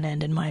 It can't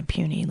end in my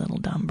puny little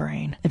dumb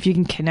brain. If you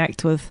can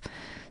connect with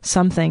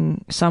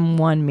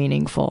someone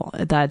meaningful,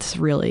 that's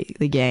really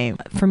the game.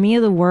 For me,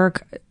 the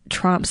work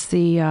trumps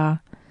the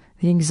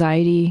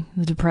anxiety,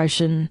 the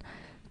depression,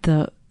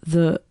 the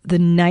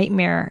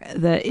nightmare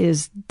that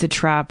is the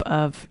trap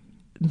of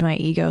my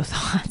ego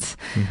thoughts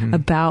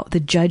about the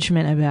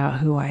judgment about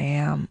who I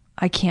am.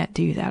 I can't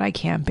do that. I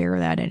can't bear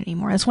that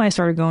anymore. That's why I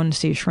started going to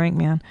see a shrink,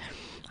 man.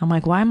 I'm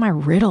like, why am I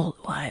riddled?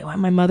 Why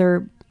my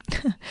mother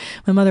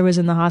was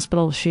in the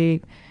hospital.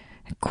 She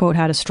quote,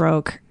 had a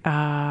stroke.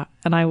 And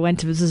I went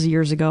to, this is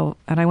years ago,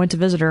 and I went to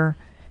visit her.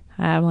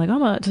 I'm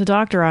like, to the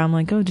doctor. I'm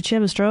like, oh, did she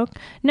have a stroke?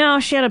 No,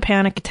 she had a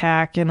panic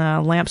attack, and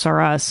lamps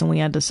are us, and we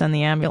had to send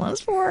the ambulance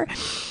for her.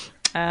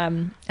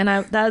 And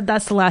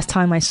that's the last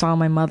time I saw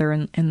my mother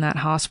in that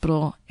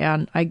hospital.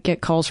 And I get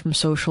calls from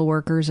social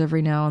workers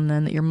every now and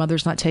then that your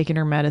mother's not taking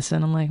her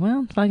medicine. I'm like,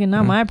 well, fucking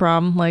not my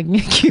problem. Like,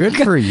 good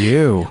for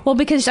you. Well,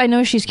 because I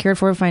know she's cared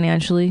for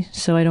financially,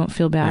 so I don't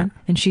feel bad.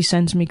 Yeah. And she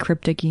sends me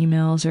cryptic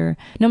emails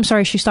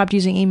she stopped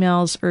using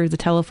emails or the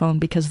telephone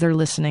because they're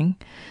listening.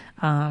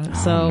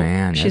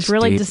 Man, she's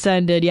really deep.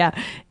 descended. Yeah.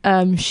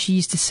 She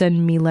used to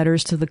send me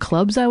letters to the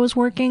clubs I was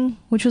working,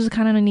 which was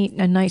kind of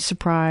a nice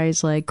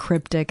surprise, like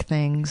cryptic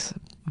things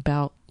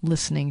about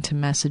listening to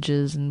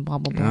messages and blah,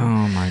 blah, blah.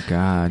 Oh my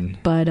God.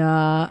 But,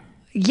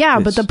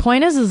 but the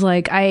point is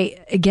like,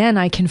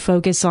 I can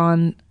focus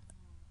on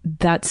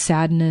that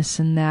sadness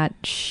and that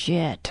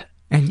shit.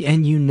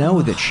 And you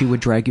know that she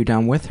would drag you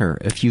down with her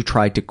if you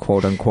tried to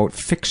quote unquote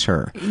fix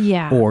her.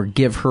 Yeah. Or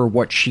give her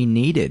what she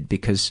needed,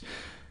 because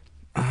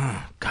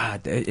oh,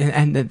 God.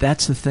 And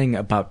that's the thing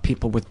about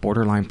people with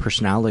borderline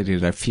personality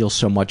that I feel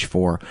so much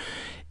for,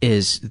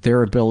 is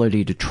their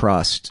ability to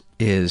trust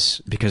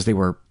is, because they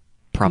were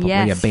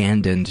probably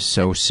abandoned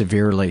so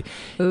severely,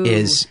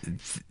 it's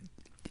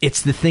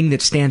the thing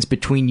that stands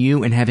between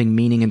you and having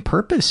meaning and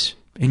purpose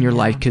in your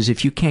life. Because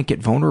if you can't get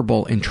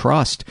vulnerable and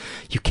trust,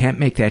 you can't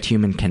make that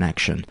human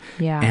connection.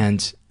 Yeah.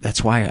 And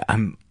that's why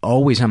I'm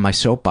always on my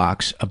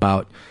soapbox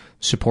about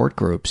support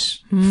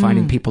groups,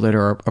 finding people that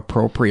are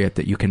appropriate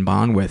that you can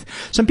bond with.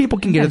 Some people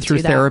can get it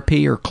through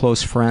therapy or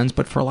close friends,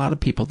 but for a lot of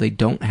people, they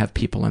don't have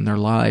people in their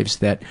lives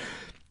that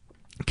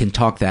can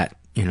talk that,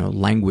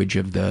 language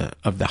of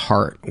the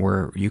heart,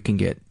 where you can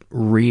get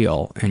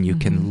real and you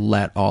can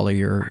let all of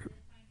your,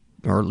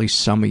 or at least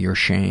some of your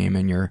shame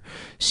and your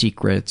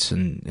secrets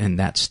and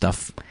that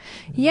stuff.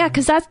 Yeah,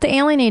 because that's the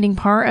alienating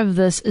part of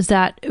this, is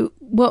that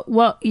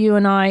what you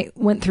and I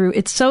went through,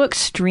 it's so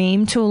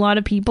extreme to a lot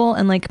of people.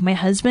 And like my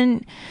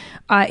husband,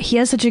 he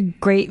has such a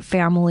great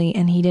family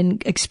and he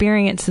didn't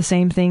experience the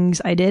same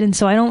things I did. And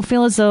so I don't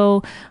feel as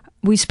though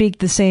we speak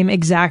the same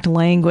exact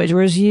language.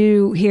 Whereas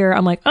you here,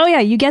 I'm like, oh yeah,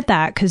 you get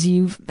that because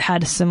you've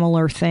had a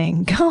similar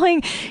thing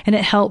going, and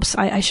it helps.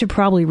 I should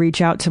probably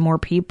reach out to more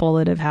people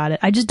that have had it.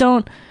 I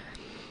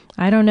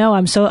don't know.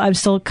 I'm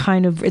still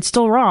kind of, it's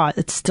still raw.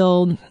 It's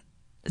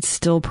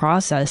still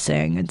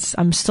processing.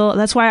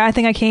 That's why I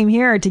think I came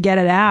here, to get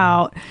it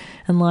out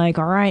and like,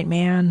 all right,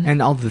 man.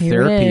 And all the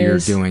therapy you're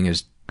doing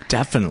is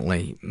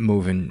definitely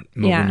moving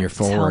you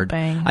forward.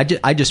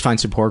 I just find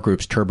support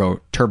groups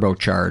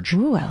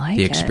turbocharge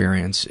the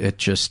experience. It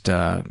just, it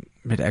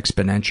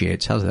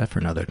exponentiates. How's that for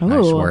another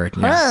nice word?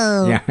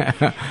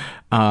 Yeah.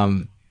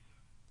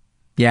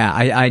 Yeah.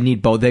 I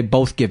need both. They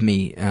both give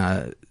me,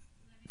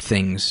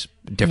 things,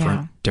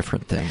 different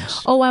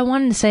things. Oh, I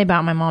wanted to say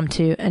about my mom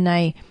too, and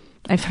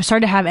I've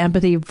started to have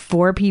empathy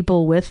for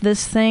people with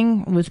this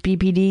thing, with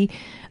BPD.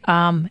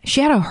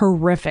 She had a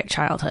horrific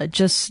childhood,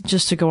 just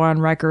to go on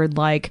record.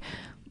 Like,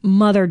 her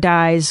mother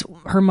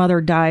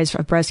dies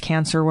of breast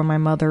cancer when my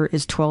mother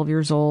is 12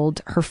 years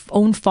old. Her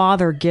own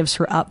father gives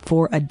her up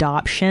for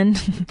adoption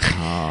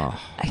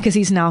because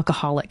he's an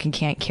alcoholic and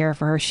can't care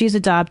for her. She's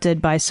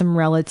adopted by some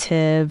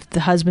relative. The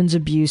husband's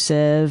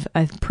abusive.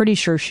 I'm pretty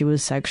sure she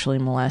was sexually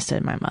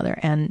molested, my mother,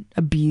 and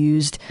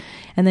abused.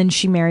 And then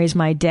she marries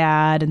my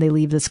dad and they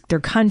leave their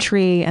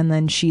country, and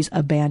then she's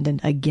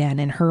abandoned again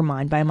in her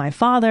mind by my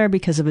father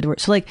because of a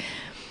divorce. So like,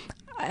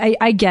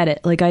 I get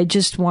it. Like, I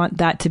just want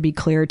that to be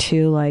clear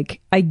too. Like,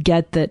 I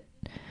get that,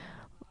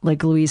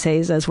 like Louise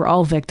Hay says, we're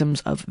all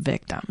victims of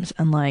victims.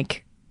 And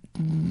like,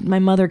 my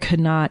mother could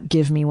not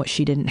give me what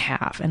she didn't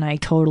have. And I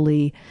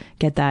totally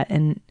get that.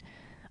 And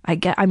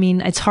I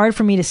mean, it's hard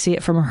for me to see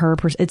it from her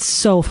it's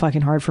so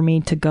fucking hard for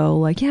me to go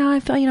like, yeah, I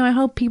feel, I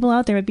hope people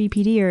out there with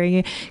BPD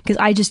or, because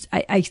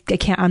I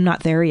can't, I'm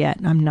not there yet.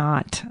 I'm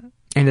not.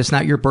 And it's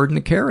not your burden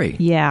to carry.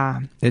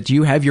 Yeah.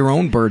 You have your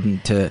own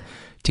burden to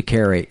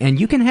carry, and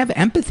you can have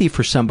empathy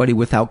for somebody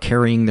without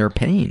carrying their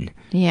pain.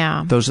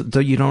 Yeah.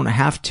 You don't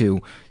have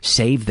to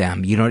save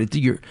them.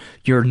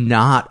 You're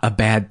not a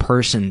bad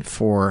person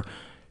for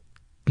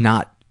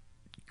not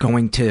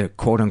going to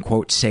quote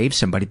unquote save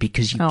somebody,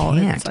 because you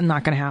can't. It's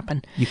not going to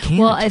happen. You can't.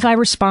 Well, if I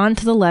respond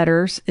to the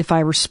letters, if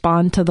I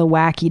respond to the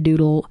wacky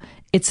doodle,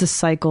 it's a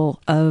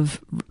cycle of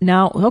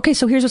now, okay,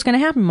 so here's what's going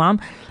to happen, Mom.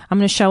 I'm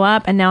going to show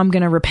up and now I'm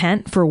going to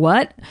repent for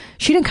what?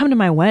 She didn't come to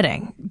my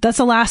wedding. That's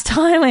the last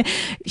time.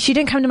 She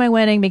didn't come to my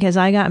wedding because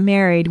I got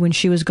married when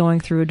she was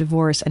going through a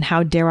divorce, and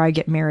how dare I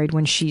get married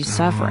when she's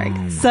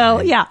suffering? So,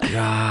 yeah.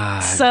 God.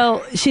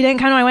 So she didn't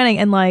come to my wedding,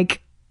 and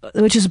like,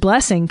 which is a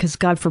blessing, because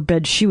God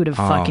forbid she would have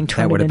fucking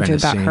turned it into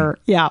about her.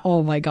 Yeah.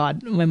 Oh my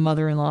God. My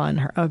mother-in-law and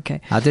her.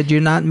 Okay. How did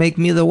you not make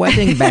me the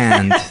wedding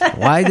band?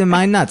 Why am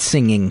I not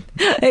singing?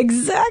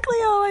 Exactly.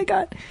 Oh my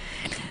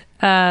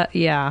God.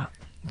 Yeah.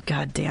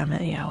 God damn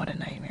it. Yeah. What a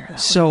nightmare that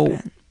So,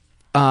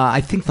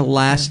 I think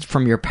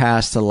from your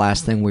past, the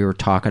last thing we were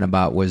talking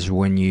about was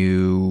when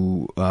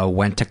you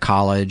went to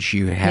college,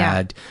 you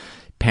had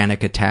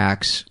panic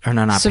attacks, or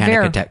no, not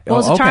severe. panic attack. Well,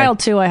 as a okay. child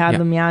too, I had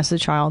them. Yeah, as a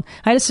child,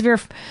 I had a severe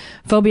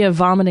phobia of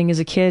vomiting as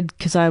a kid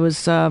because I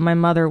was my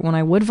mother, when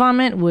I would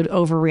vomit, would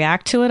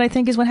overreact to it. I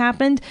think is what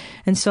happened,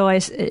 and so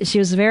she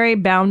was very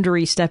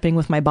boundary stepping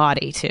with my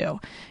body too.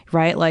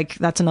 Right, like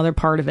that's another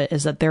part of it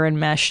is that they're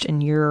enmeshed in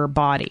your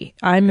body.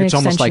 I'm an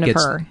extension of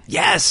her.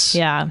 Yes.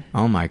 Yeah.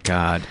 Oh my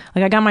God.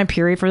 Like I got my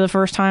period for the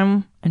first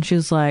time, and she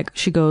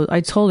goes, I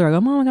told her, I go,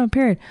 Mom, I got my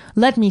period.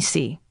 Let me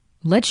see.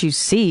 Let you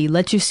see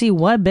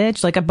what,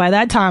 bitch? Like by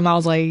that time I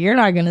was like, you're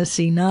not gonna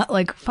see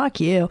like fuck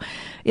you.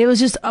 It was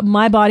just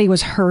my body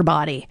was her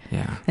body.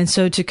 Yeah. And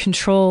so to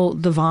control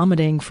the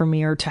vomiting for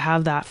me, or to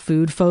have that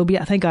food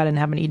phobia, thank God I didn't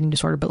have an eating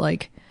disorder, but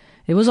like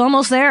it was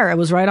almost there. It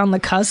was right on the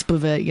cusp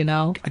of it,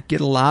 I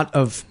get a lot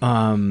of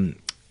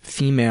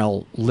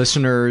female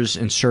listeners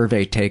and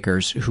survey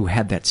takers who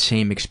had that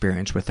same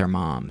experience with their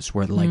moms,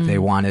 where like they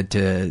wanted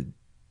to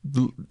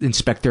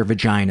inspect their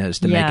vaginas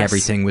to make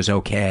everything was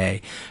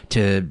okay,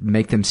 to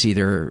make them see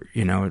their,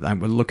 I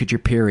would look at your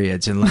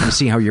periods and let me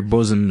see how your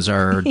bosoms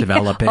are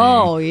developing.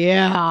 Oh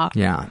yeah.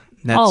 Yeah.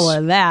 All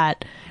of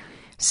that.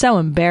 So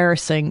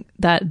embarrassing,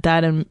 that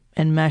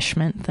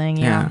enmeshment thing.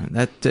 Yeah.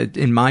 That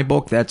in my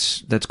book,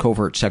 that's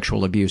covert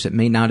sexual abuse. It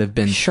may not have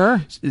been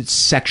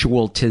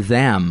sexual to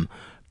them,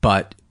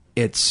 but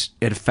it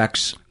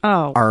affects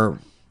our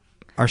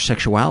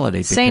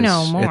sexuality. Say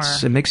no more.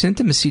 It makes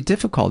intimacy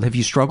difficult. Have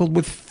you struggled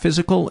with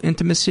physical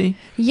intimacy?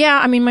 Yeah,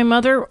 I mean, my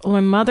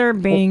mother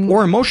being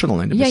or emotional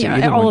intimacy.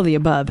 Yeah, all of the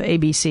above. A,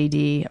 B, C,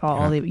 D.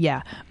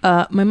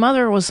 My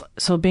mother was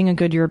being a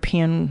good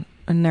European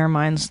in their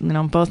minds.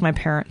 Both my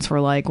parents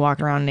were like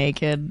walking around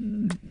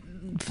naked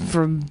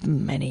for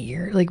many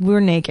years. Like we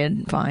were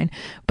naked, fine,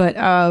 but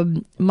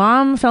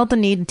Mom felt the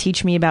need to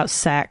teach me about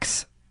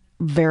sex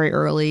very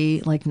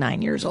early, like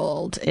 9 years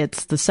old.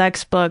 It's the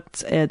sex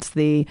books. It's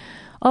the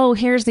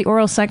here's the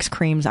oral sex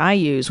creams I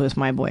use with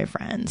my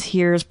boyfriends.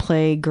 Here's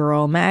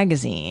Playgirl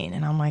magazine.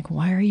 And I'm like,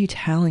 why are you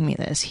telling me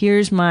this?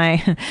 Here's my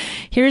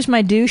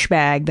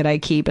douchebag that I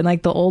keep, and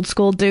like the old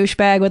school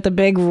douchebag with the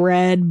big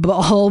red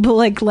bulb,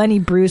 like Lenny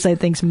Bruce, I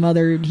think's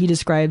mother, he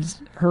describes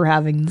her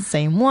having the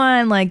same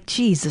one. Like,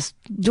 Jesus,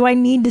 do I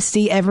need to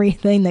see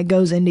everything that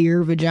goes into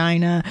your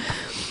vagina?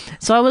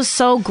 So I was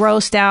so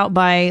grossed out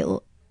by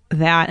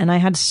that, and I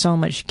had so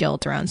much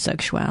guilt around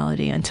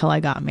sexuality until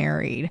I got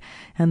married.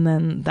 And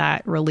then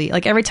that really,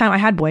 like, every time I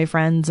had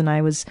boyfriends, and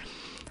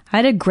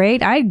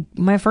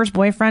my first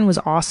boyfriend was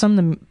awesome.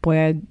 The boy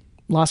I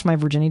lost my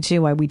virginity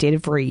to, we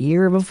dated for a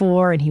year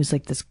before, and he was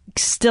like this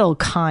still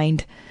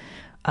kind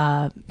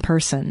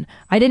person.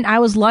 I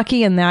was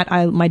lucky in that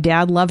my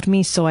dad loved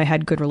me, so I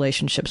had good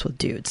relationships with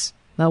dudes.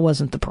 That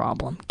wasn't the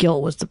problem.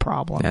 Guilt was the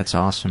problem. That's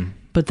awesome.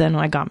 But then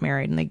I got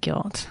married, and the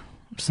guilt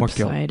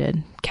subsided. What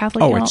guilt?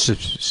 Catholic guilt. It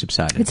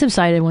subsided. It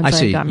subsided once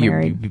I got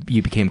married.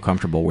 You became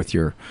comfortable with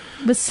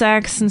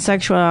sex and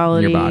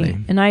sexuality. Your body.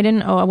 And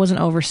I wasn't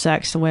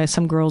oversexed the way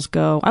some girls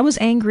go. I was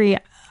angry.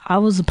 I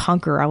was a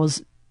punker. I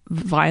was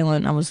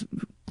violent. I was,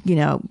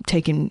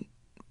 taking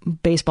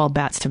baseball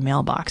bats to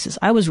mailboxes.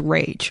 I was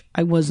rage.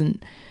 I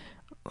wasn't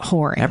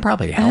whoring. That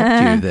probably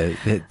helped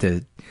you,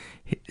 the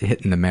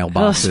hitting the mailboxes.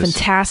 Oh, it's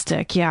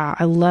fantastic. Yeah,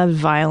 I love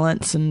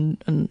violence and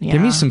yeah.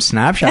 Give me some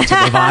snapshots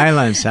of the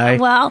violence.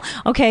 Well,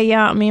 okay,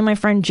 yeah. Me and my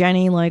friend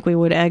Jenny, like, we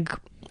would egg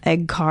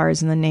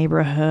cars in the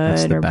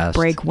neighborhood or best.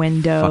 Break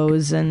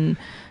windows, and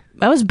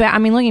that was bad. I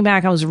mean, looking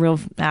back, I was a real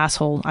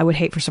asshole. I would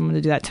hate for someone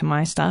to do that to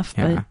my stuff,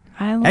 but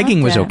I loved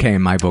egging was it. Okay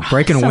in my book.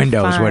 Breaking so a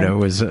window is what fun. it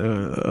was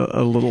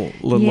a little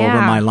over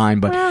my line,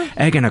 but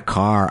egging a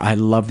car, I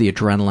love the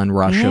adrenaline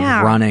rush of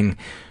running.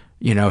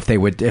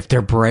 If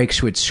their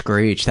brakes would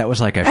screech, that was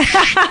like a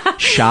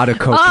shot of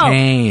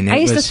cocaine. I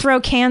used to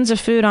throw cans of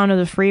food onto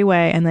the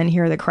freeway and then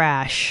hear the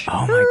crash.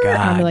 Oh my God. And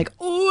I'd be like,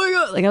 oh my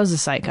God. Like, I was a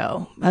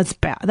psycho. That's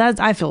bad.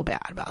 I feel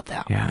bad about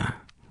that. Yeah.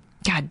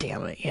 God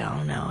damn it. Yeah, I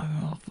don't know.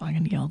 I'm all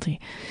fucking guilty.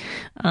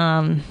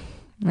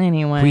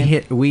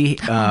 Anyway.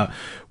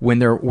 When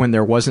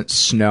there wasn't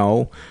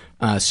snow,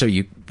 so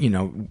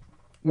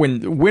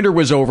when winter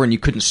was over and you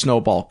couldn't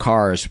snowball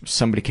cars,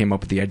 somebody came up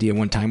with the idea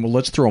one time, well,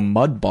 let's throw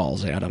mud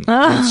balls at them.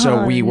 And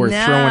so we were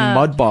throwing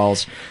mud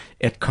balls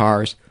at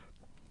cars,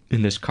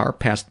 and this car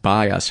passed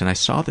by us, and I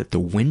saw that the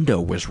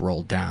window was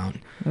rolled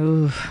down.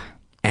 Oof.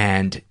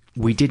 And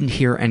we didn't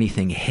hear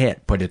anything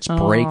hit, but its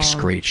brakes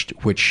screeched,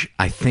 which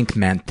I think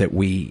meant that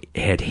we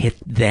had hit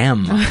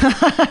them.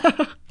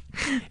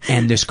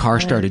 And this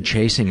car started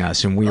chasing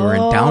us, and we were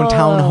in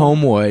downtown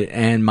Homewood,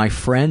 and my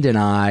friend and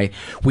I,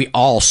 we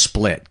all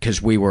split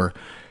because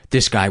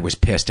this guy was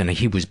pissed and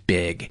he was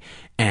big,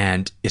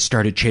 and it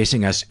started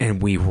chasing us,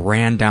 and we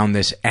ran down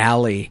this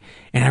alley.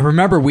 And I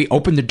remember we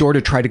opened the door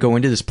to try to go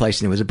into this place,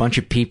 and there was a bunch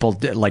of people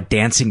like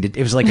dancing. It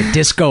was like a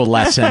disco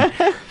lesson.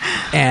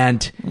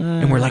 And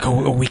we're like,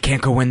 oh, we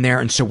can't go in there.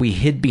 And so we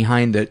hid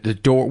behind the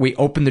door. We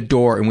opened the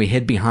door and we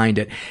hid behind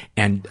it,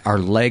 and our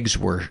legs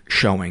were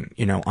showing,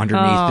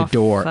 underneath the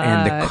door. Fuck.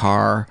 And the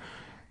car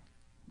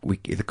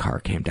the car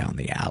came down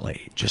the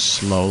alley, just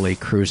slowly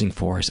cruising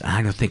for us.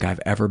 I don't think I've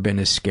ever been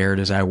as scared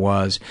as I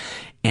was.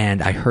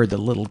 And I heard the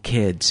little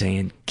kid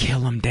saying,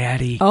 "Kill him,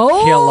 Daddy.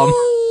 Kill him."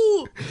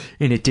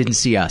 And it didn't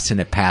see us, and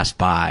it passed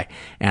by.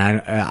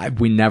 And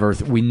we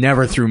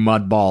never threw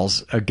mud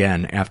balls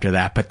again after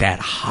that. But that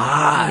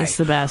high, it's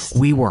the best.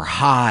 We were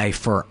high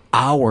for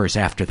hours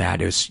after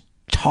that. It was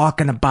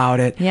talking about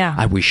it. Yeah.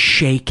 I was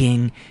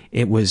shaking.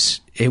 It was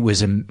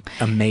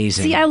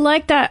amazing. See, I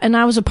like that, and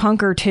I was a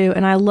punker too,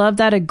 and I love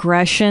that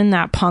aggression,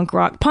 that punk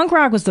rock. Punk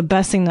rock was the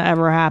best thing that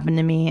ever happened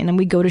to me. And then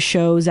we'd go to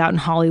shows out in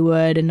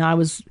Hollywood, and I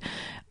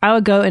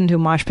would go into a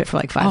mosh pit for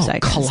like 5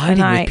 seconds.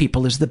 Colliding with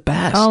people is the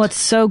best. Oh, it's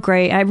so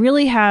great. I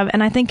really have,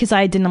 and I think because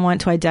I didn't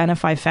want to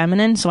identify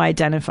feminine, so I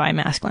identify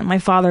masculine. My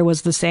father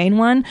was the sane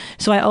one,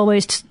 so I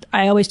always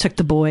took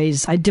the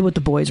boys. I did what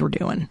the boys were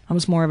doing. I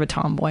was more of a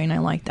tomboy, and I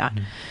like that.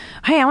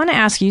 Hey, I want to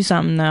ask you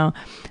something though.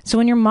 So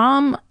when your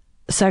mom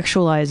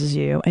sexualizes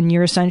you, and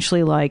you're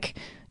essentially like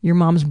your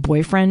mom's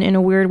boyfriend in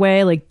a weird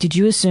way, like, did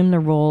you assume the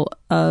role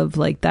of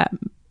like that?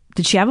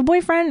 Did she have a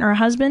boyfriend or a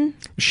husband?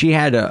 She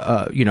had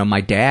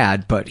my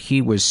dad, but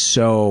he was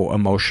so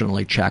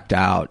emotionally checked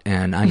out,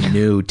 and I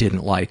knew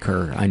didn't like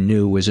her. I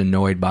knew was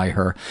annoyed by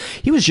her.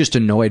 He was just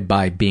annoyed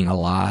by being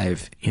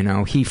alive.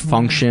 He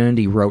functioned,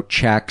 he wrote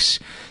checks,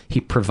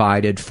 he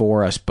provided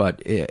for us,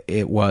 but he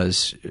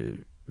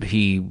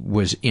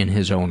was in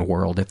his own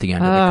world at the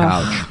end of the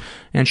couch.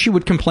 And she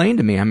would complain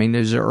to me,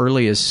 as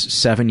early as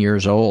 7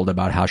 years old,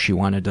 about how she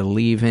wanted to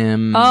leave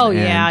him. Oh, and,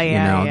 yeah.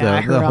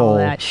 I heard all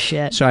that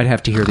shit. So I'd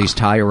have to hear these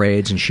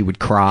tirades, and she would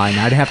cry, and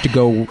I'd have to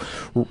go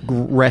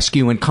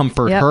rescue and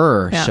comfort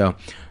her. Yep. So,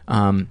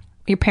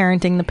 you're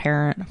parenting the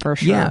parent, for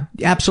sure. Yeah,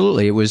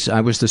 absolutely.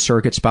 I was the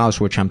surrogate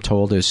spouse, which I'm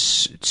told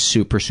is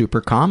super,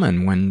 super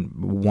common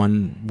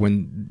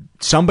when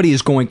somebody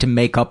is going to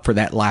make up for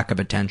that lack of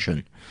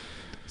attention.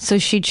 So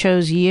she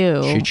chose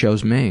you. She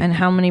chose me. And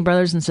how many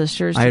brothers and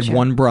sisters? I had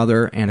one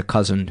brother and a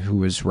cousin who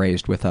was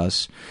raised with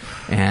us,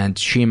 and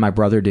she and my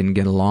brother didn't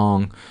get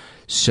along.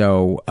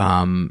 So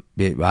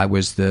I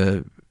was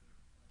it.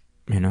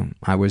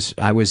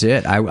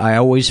 I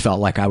always felt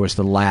like I was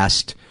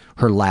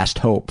her last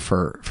hope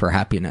for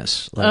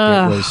happiness.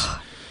 Like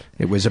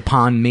it was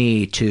upon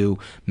me to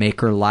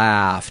make her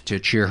laugh, to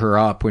cheer her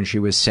up when she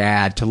was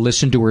sad, to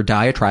listen to her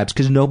diatribes,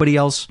 because nobody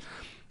else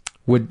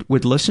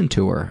would listen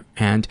to her.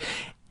 And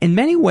in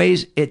many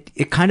ways,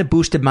 it kind of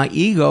boosted my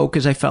ego,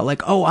 because I felt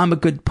like, oh, I'm a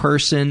good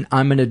person,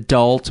 I'm an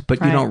adult, but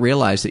you don't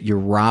realize that you're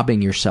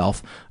robbing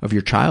yourself of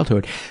your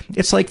childhood.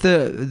 It's like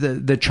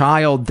the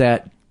child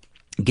that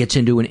gets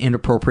into an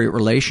inappropriate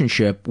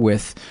relationship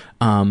with,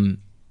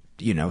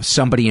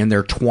 somebody in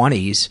their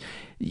 20s.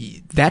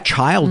 That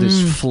child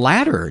is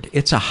flattered.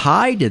 It's a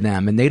high to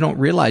them, and they don't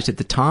realize at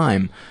the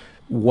time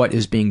what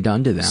is being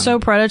done to them. So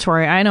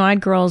predatory. I know I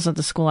had girls at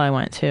the school I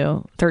went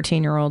to,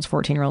 13-year-olds,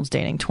 14-year-olds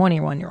dating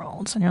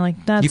 21-year-olds. And you're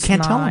like, that's you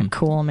can't not tell them.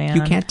 Cool, man.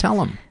 You can't tell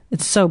them.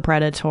 It's so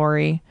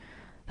predatory.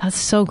 That's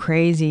so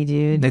crazy,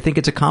 dude. They think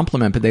it's a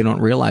compliment, but they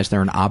don't realize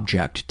they're an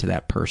object to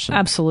that person.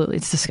 Absolutely.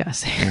 It's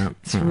disgusting. Yeah.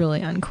 It's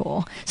really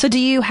uncool. So do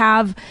you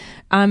have,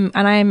 and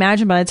I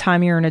imagine by the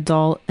time you're an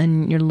adult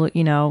and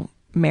you're,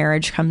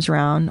 marriage comes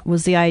around,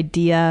 was the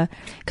idea,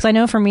 because I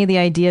know for me the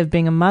idea of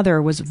being a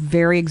mother was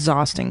very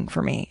exhausting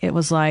for me. It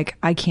was like,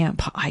 I can't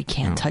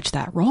touch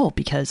that role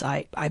because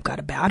I've got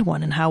a bad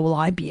one, and how will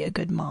I be a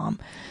good mom?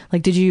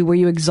 Like, were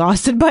you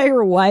exhausted by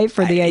your wife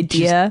for the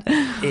idea?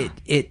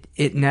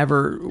 It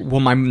never, well,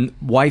 my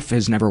wife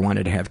has never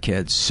wanted to have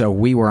kids, so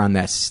we were on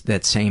that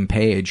same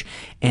page.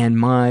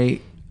 And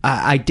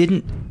I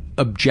didn't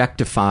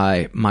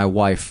objectify my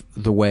wife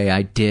the way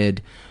I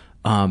did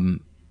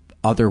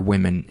other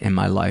women in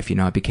my life.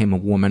 I became a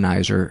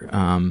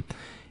womanizer.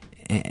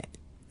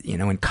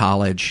 In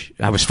college,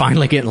 I was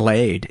finally getting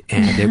laid,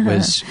 and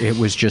it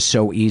was just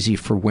so easy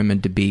for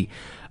women to be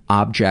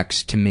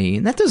objects to me.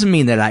 And that doesn't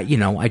mean that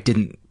I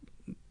didn't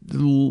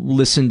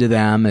listen to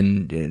them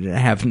and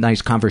have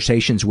nice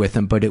conversations with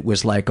them, but it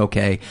was like,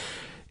 okay,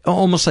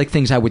 almost like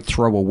things I would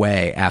throw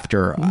away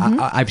after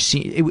I've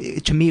seen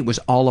it. To me, it was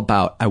all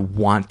about, I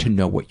want to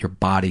know what your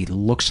body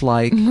looks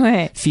like,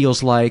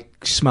 feels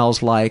like,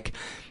 smells like.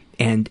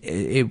 And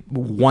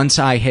once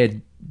I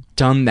had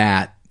done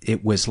that,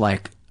 it was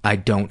like, I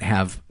don't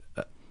have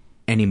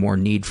any more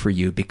need for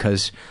you,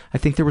 because I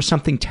think there was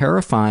something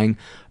terrifying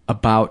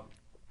about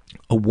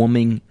a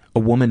woman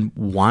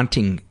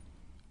wanting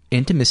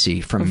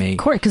intimacy from me. Of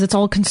course, because it's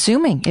all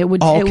consuming. It would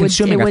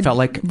consuming. I felt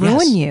like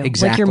ruin you.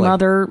 Exactly. Like your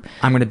mother.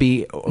 I'm going to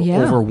be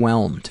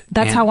overwhelmed.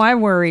 That's how I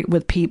worry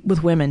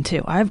with women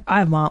too. I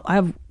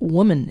have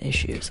woman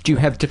issues. Do you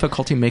have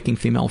difficulty making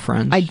female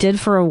friends? I did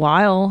for a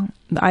while.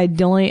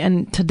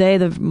 And today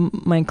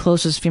my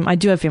closest female, I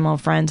do have female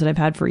friends that I've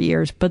had for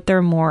years, but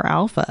they're more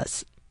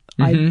alphas.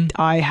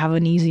 I have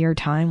an easier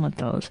time with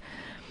those.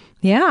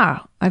 Yeah.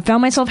 I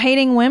found myself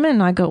hating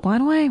women. I go, wait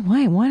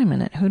a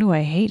minute. Who do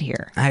I hate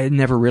here? I had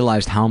never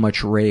realized how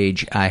much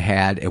rage I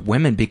had at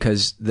women,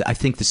 because I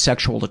think the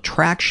sexual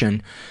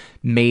attraction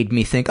made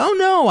me think, oh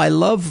no, I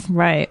love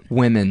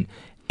women.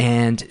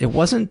 And it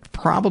wasn't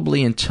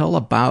probably until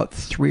about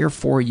 3 or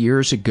 4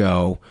 years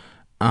ago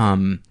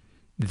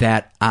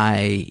that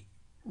I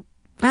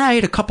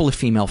had a couple of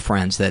female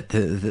friends that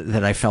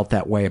I felt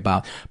that way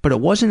about. But it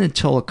wasn't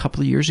until a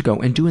couple of years ago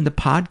and doing the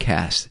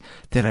podcast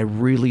that I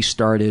really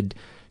started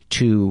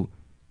to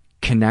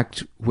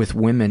connect with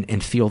women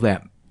and feel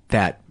that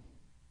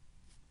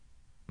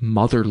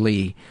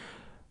motherly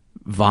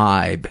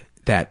vibe,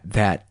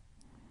 that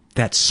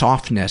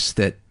softness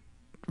that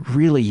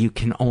really you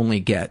can only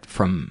get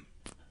from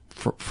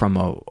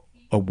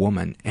a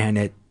woman.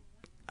 And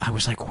I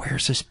was like,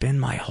 where's this been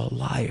my whole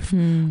life?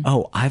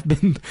 Oh,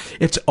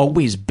 it's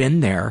always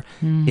been there.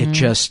 It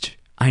just,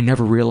 I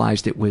never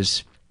realized it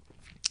was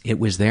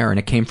there. And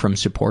it came from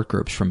support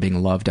groups, from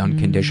being loved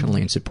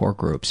unconditionally in support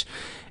groups.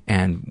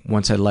 And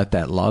once I let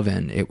that love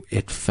in,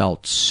 it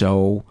felt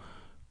so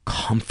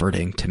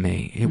comforting to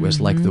me. It was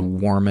like the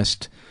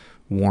warmest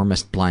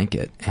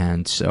blanket.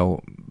 And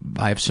so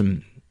I have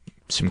some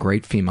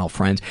great female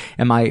friends.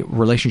 And my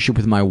relationship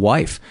with my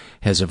wife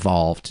has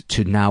evolved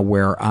to now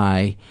where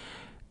I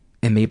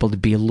am able to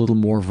be a little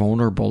more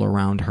vulnerable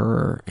around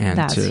her. And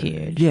that's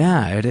huge.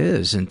 Yeah, it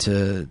is. And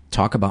to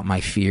talk about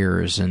my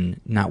fears and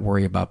not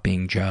worry about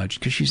being judged,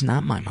 because she's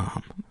not my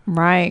mom.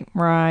 Right.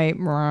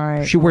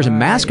 She wears a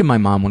mask in my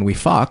mom when we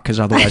fuck, because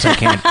otherwise I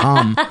can't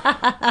come.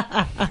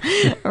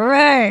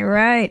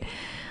 Right.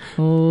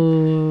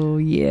 Oh,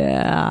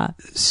 yeah.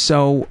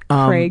 So,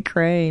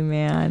 cray,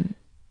 man.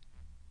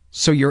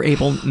 So you're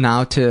able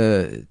now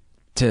to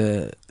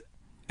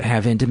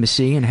have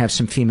intimacy and have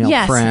some female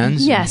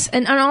friends. Yes.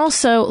 And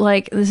also,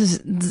 like,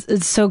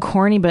 it's so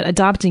corny, but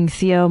adopting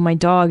Theo, my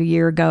dog, a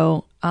year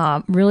ago,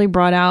 really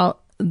brought out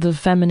the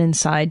feminine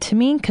side to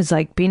me. Because,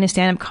 like, being a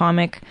stand-up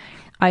comic,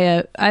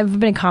 I've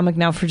been a comic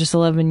now for just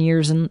 11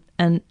 years, and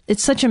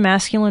it's such a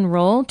masculine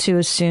role to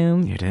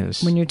assume. It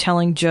is. When you're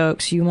telling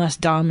jokes, you must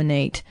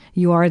dominate.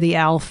 You are the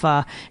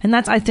alpha. And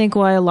that's, I think,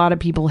 why a lot of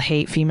people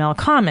hate female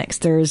comics.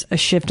 There's a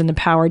shift in the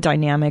power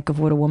dynamic of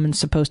what a woman's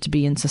supposed to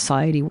be in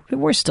society.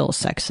 We're still a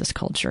sexist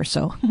culture,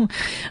 so...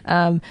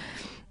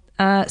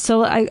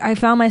 So I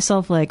found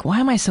myself like, why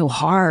am I so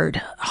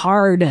hard,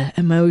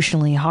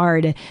 emotionally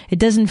hard? It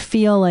doesn't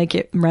feel like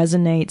it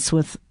resonates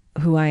with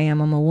who I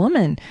am. I'm a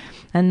woman.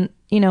 And,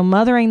 you know,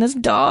 mothering this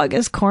dog,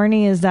 as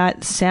corny as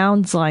that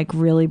sounds like,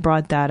 really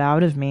brought that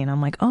out of me. And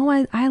I'm like, oh,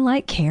 I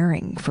like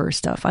caring for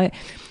stuff. I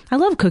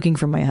love cooking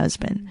for my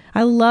husband.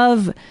 I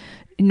love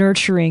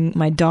nurturing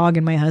my dog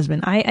and my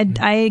husband.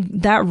 I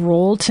that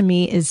role to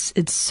me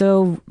it's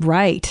so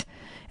right.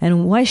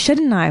 And why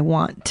shouldn't I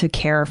want to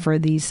care for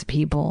these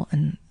people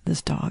and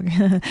this dog?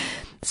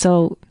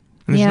 So,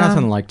 there's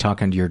nothing like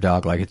talking to your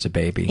dog like it's a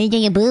baby. He's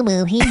a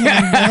boo-boo. He's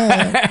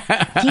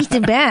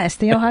the best.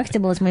 Theo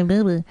Huxtable is my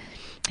boo-boo.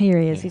 Here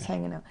he is. He's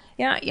hanging out.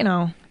 Yeah, you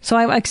know. So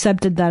I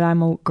accepted that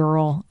I'm a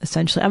girl,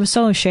 essentially. I was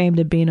so ashamed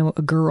of being a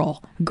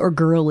girl or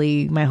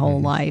girly my whole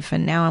life.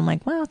 And now I'm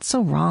like, well, it's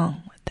so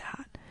wrong with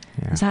that.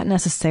 Yeah. Is that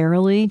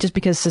necessarily? Just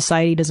because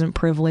society doesn't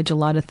privilege a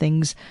lot of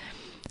things.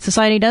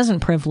 Society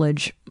doesn't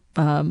privilege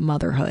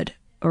motherhood,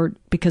 or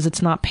because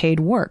it's not paid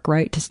work,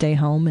 right? To stay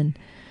home and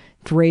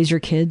to raise your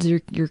kids,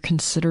 you're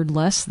considered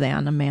less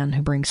than a man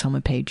who brings home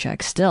a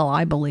paycheck. Still,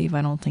 I believe.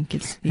 I don't think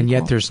it's equal. And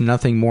yet there's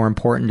nothing more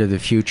important to the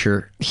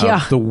future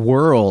of the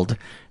world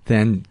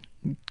than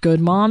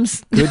good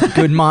moms.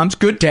 good moms,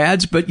 good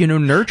dads, but, you know,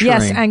 nurturing.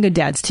 Yes, and good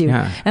dads too.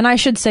 Yeah. And I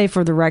should say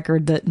for the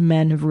record that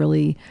men have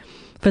really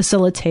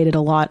facilitated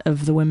a lot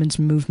of the women's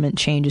movement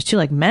changes too.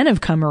 Like, men have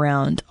come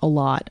around a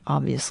lot,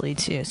 obviously,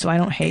 too. So I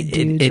don't hate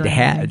dudes.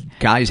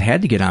 Guys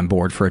had to get on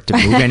board for it to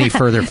move any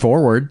further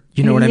forward.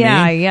 You know what I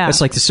mean? Yeah. It's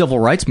like the civil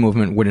rights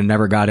movement would have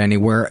never got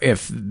anywhere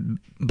if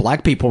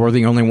black people were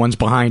the only ones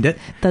behind it.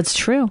 That's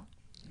true.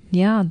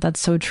 Yeah,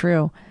 that's so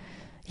true.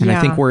 And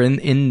I think we're in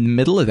the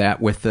middle of that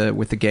with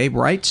the gay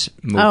rights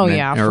movement. Oh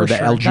yeah, or for the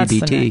sure. LGBT.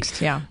 That's the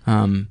next, yeah.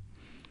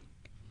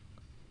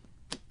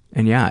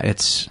 And yeah,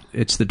 it's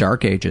the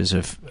dark ages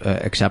of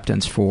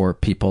acceptance for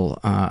people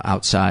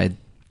outside,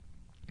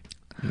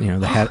 you know,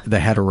 the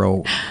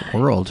hetero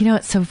world. You know,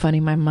 it's so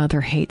funny. My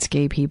mother hates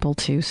gay people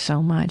too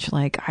so much.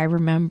 Like, I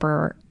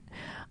remember,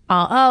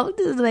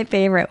 this is my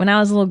favorite. When I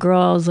was a little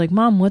girl, I was like,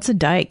 Mom, what's a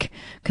dyke?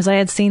 Because I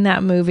had seen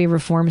that movie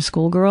Reformed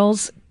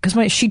Schoolgirls.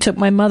 Because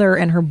my mother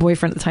and her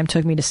boyfriend at the time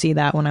took me to see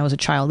that when I was a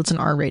child. It's an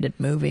R-rated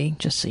movie,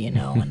 just so you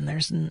know. And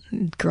there's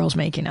girls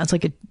making it. It's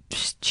like a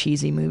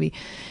cheesy movie.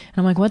 And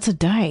I'm like, what's a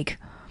dyke?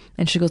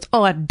 And she goes,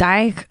 oh, a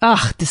dyke?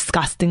 Ugh,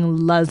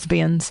 disgusting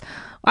lesbians.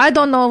 I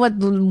don't know what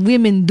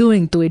women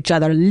doing to each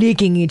other,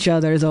 licking each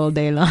other's all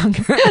day long.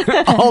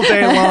 All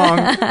day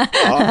long.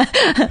 Oh.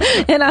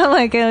 And I'm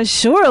like,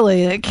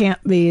 surely it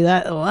can't be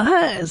that.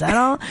 What? Is that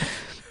all?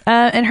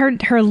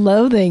 And her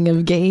loathing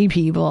of gay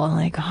people, I'm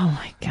like, oh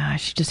my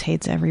gosh, she just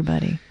hates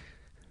everybody.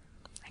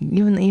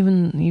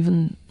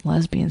 Even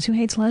lesbians. Who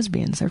hates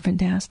lesbians? They're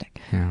fantastic.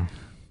 Yeah.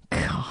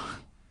 God.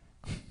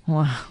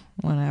 Wow.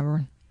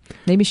 Whatever.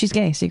 Maybe she's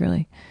gay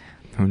secretly.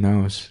 Who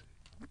knows?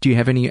 Do you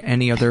have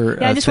any other?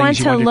 Yeah, I just wanted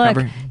to look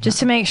just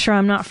to make sure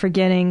I'm not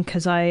forgetting,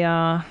 because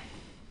I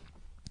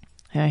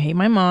I hate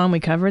my mom. We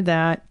covered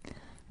that.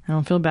 I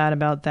don't feel bad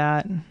about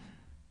that.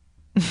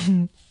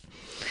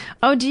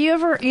 Oh, do you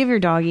have your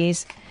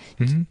doggies?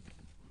 Mm-hmm.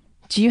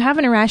 Do you have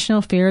an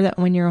irrational fear that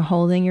when you're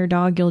holding your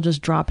dog, you'll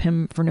just drop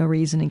him for no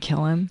reason and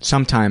kill him?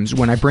 Sometimes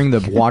when I bring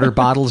the water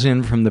bottles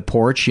in from the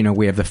porch,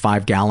 we have the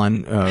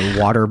 5-gallon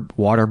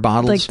water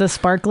bottles. Like the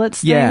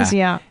sparklets things?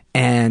 Yeah.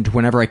 And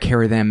whenever I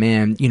carry them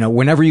in,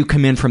 whenever you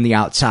come in from the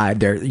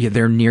outside,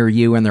 they're near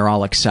you and they're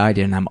all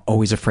excited. And I'm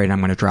always afraid I'm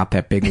going to drop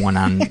that big one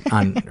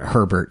on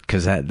Herbert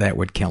because that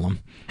would kill him.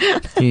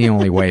 He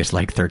only weighs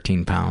like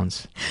 13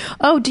 pounds.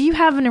 Oh, do you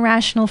have an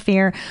irrational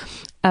fear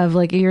of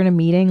like you're in a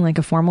meeting, like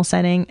a formal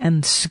setting,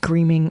 and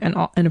screaming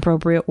an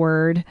inappropriate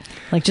word,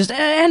 like just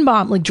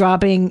N-bomb, like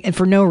dropping it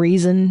for no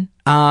reason?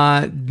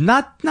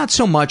 Not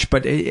so much,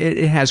 but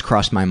it has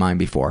crossed my mind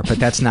before. But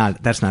that's not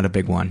a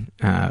big one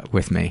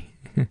with me.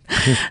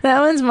 That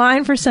one's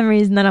mine for some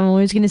reason. That I'm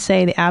always going to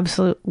say the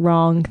absolute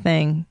wrong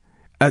thing.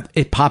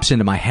 It pops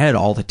into my head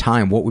all the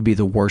time. What would be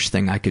the worst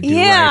thing I could do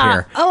right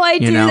here? Oh, I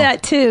do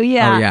that too.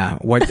 Yeah. Oh, yeah.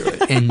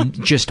 What? And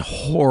just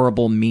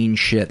horrible, mean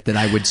shit that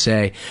I would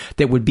say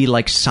that would be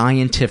like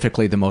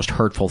scientifically the most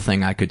hurtful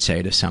thing I could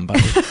say to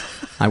somebody.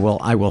 I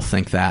will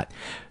think that.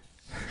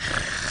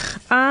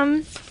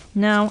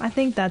 No, I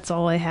think that's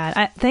all I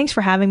had. Thanks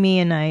for having me,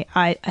 and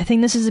I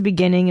think this is the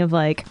beginning of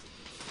like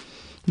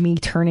me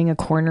turning a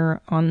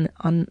corner on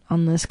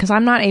this, because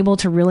I'm not able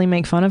to really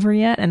make fun of her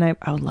yet, and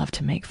I would love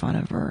to make fun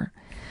of her.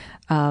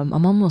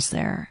 I'm almost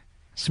there.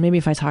 So maybe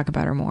if I talk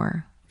about her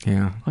more,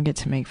 I'll get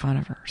to make fun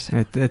of her.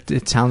 So.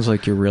 It sounds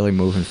like you're really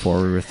moving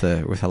forward with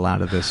a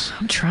lot of this.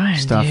 I'm trying,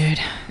 stuff. Dude.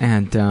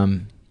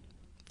 And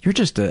you're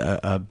just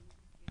a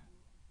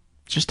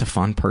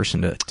fun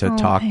person to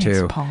talk thanks,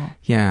 to. Paul.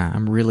 Yeah,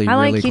 I'm really I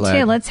like really you glad.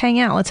 too. Let's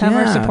hang out. Let's have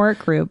our support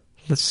group.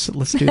 Let's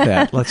do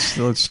that.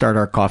 let's start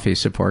our coffee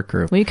support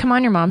group. Will you come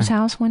on your mom's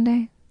house one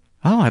day?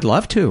 Oh, I'd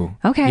love to.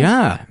 Okay.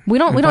 Yeah. We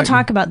don't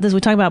talk about this. We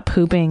talk about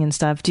pooping and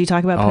stuff. Do you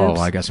talk about poops?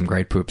 Oh, I got some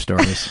great poop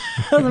stories.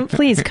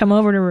 Please come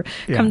over to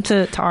come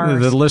to ours.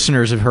 The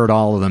listeners have heard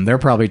all of them. They're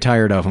probably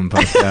tired of them,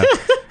 but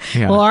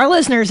well, our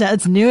listeners,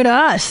 it's new to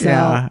us.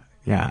 So.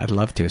 Yeah, I'd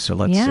love to. So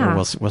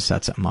let's we'll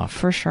set something up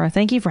for sure.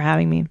 Thank you for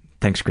having me.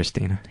 Thanks,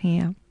 Christina.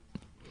 Yeah.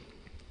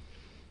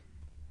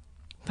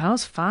 That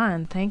was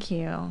fun. Thank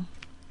you.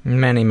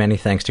 Many, many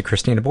thanks to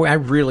Christina. Boy, I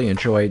really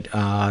enjoyed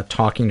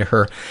talking to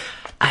her.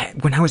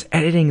 When I was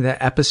editing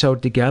the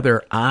episode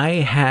together, I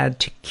had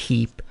to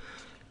keep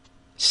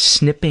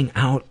snipping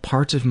out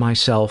parts of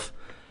myself.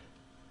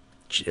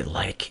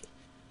 Like,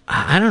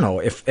 I don't know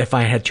if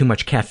I had too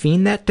much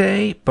caffeine that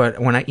day, but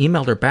when I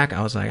emailed her back,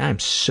 I was like, I'm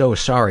so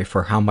sorry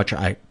for how much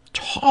I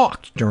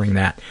talked during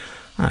that.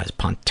 I was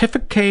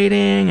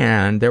pontificating,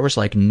 and there was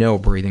like no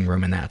breathing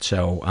room in that.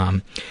 So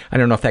I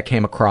don't know if that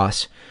came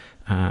across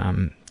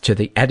to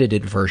the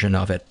edited version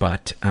of it,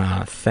 but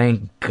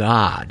thank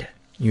God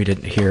you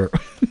didn't hear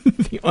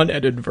the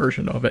unedited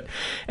version of it.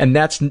 And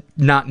that's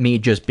not me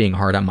just being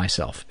hard on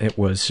myself. It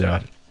was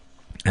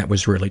that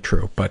was really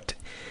true, but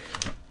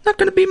not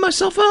going to beat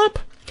myself up.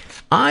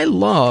 I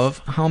love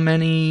how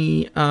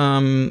many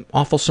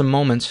awfulsome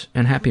moments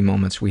and happy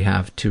moments we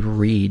have to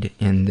read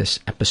in this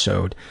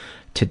episode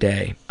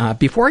today.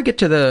 Before I get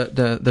to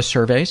the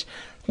surveys,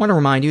 I want to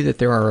remind you that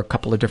there are a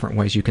couple of different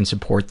ways you can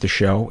support the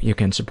show. You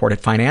can support it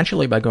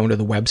financially by going to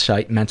the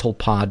website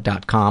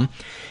mentalpod.com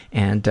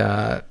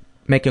and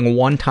making a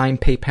one-time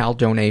PayPal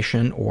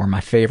donation, or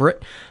my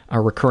favorite, a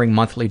recurring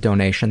monthly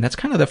donation. That's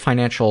kind of the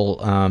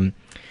financial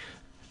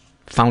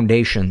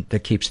foundation that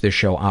keeps this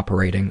show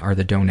operating, are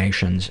the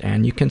donations.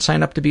 And you can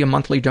sign up to be a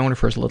monthly donor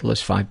for as little as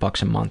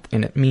 $5 a month,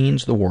 and it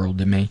means the world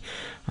to me.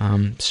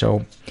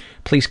 So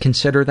please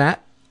consider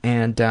that.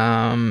 And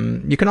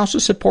you can also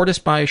support us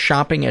by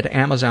shopping at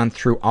Amazon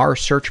through our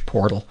search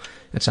portal.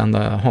 It's on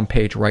the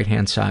homepage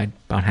right-hand side,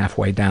 about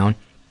halfway down.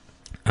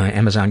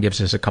 Amazon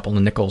gives us a couple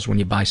of nickels when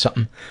you buy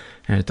something,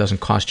 and it doesn't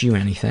cost you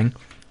anything.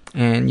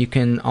 And you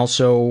can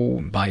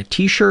also buy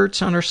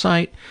t-shirts on our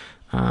site.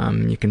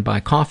 You can buy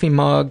coffee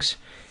mugs.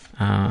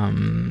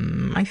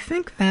 I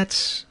think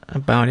that's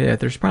about it.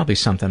 There's probably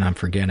something I'm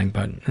forgetting,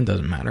 but it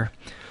doesn't matter.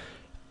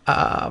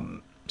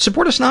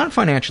 Support us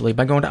non-financially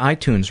by going to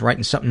iTunes,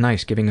 writing something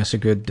nice, giving us a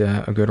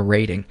good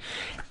rating.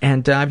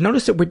 And I've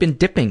noticed that we've been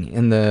dipping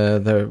in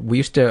we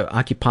used to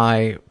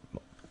occupy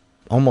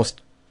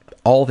almost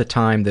all the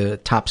time the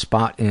top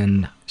spot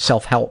in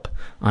self-help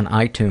on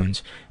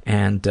iTunes,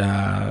 and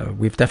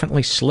we've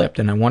definitely slipped.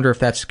 And I wonder if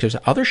that's because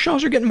other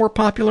shows are getting more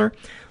popular,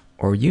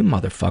 or you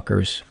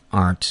motherfuckers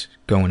aren't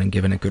going and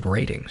giving it good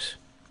ratings.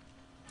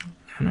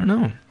 I don't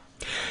know.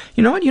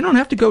 You know what? You don't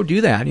have to go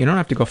do that. You don't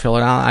have to go fill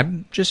it out.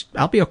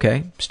 I'll be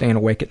okay staying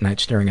awake at night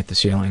staring at the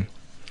ceiling.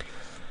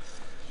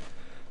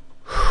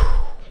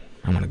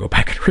 I'm going to go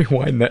back and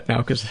rewind that now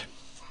because...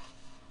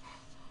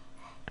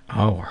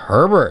 Oh,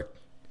 Herbert.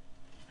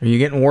 Are you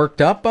getting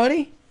worked up,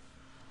 buddy?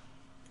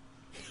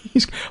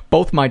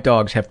 Both my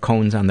dogs have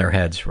cones on their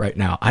heads right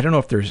now. I don't know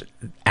if there's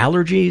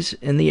allergies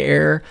in the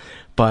air,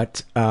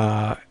 but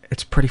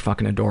it's pretty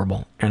fucking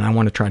adorable. And I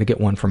want to try to get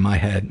one from my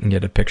head and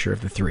get a picture of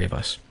the three of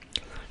us.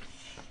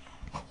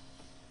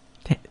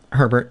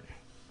 Herbert,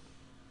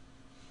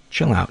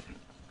 chill out.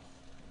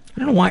 I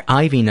don't know why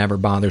Ivy never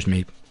bothers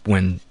me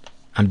when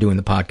I'm doing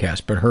the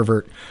podcast, but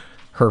Herbert,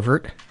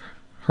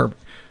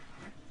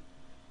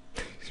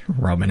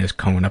 rubbing his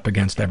cone up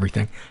against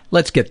everything.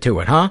 Let's get to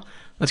it, huh?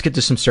 Let's get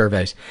to some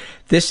surveys.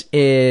 This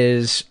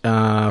is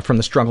from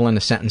the struggle in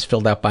a sentence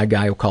filled out by a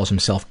guy who calls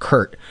himself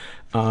Kurt.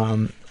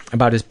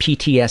 About his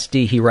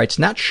PTSD, he writes,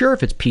 not sure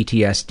if it's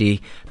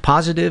PTSD,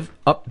 positive,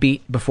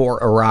 upbeat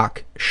before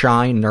Iraq,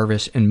 shy,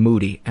 nervous, and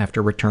moody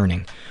after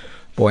returning.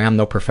 Boy, I'm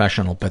no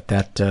professional, but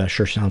that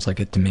sure sounds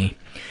like it to me.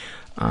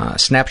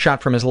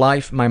 Snapshot from his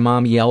life, my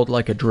mom yelled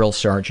like a drill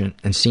sergeant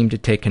and seemed to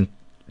take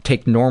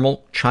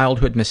normal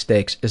childhood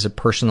mistakes as a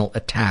personal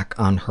attack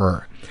on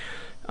her.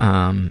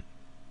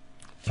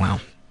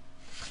 Wow.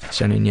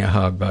 Sending you a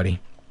hug,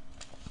 buddy.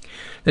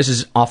 This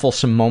is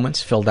Awfulsome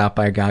Moments, filled out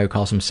by a guy who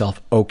calls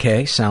himself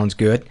Okay, sounds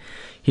good.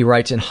 He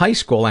writes, in high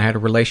school I had a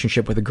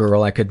relationship with a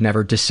girl I could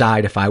never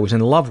decide if I was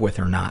in love with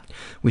or not.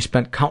 We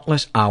spent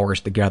countless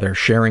hours together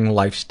sharing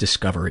life's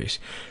discoveries.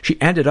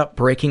 She ended up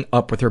breaking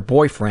up with her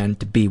boyfriend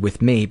to be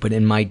with me, but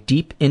in my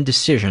deep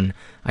indecision,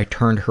 I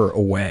turned her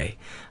away.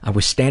 I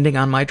was standing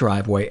on my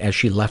driveway as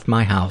she left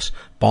my house,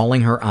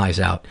 bawling her eyes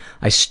out.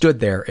 I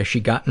stood there as she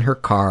got in her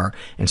car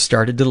and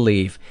started to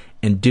leave,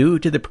 and due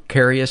to the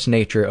precarious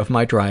nature of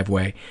my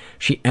driveway,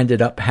 she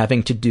ended up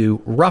having to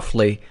do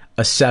roughly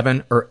a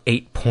 7 or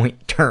 8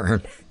 point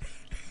turn.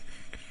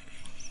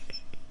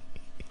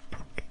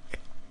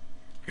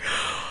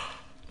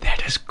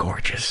 That is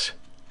gorgeous.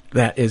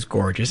 That is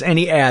gorgeous. And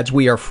he adds,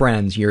 we are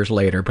friends years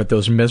later, but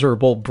those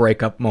miserable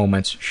breakup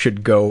moments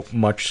should go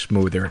much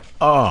smoother.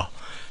 Oh,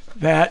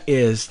 that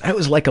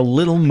was like a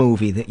little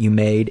movie that you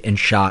made and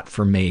shot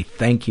for me.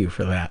 Thank you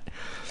for that.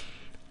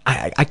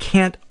 I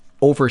can't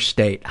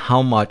overstate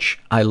how much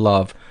I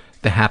love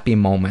the happy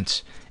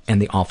moments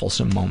and the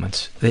awfulsome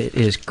moments. It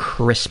is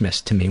Christmas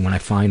to me when I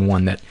find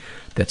one that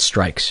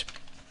strikes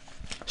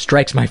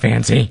my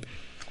fancy.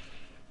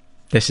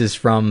 This is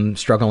from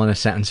Struggle in a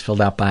Sentence,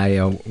 filled out by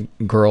a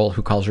girl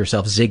who calls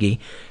herself Ziggy.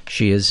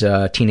 She is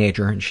a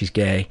teenager and she's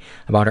gay.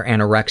 About her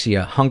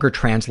anorexia, hunger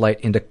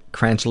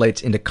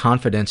translates into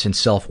confidence and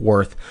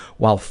self-worth,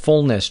 while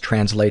fullness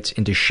translates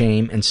into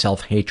shame and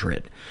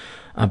self-hatred.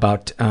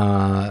 About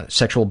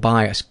sexual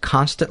bias,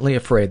 constantly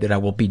afraid that I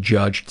will be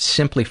judged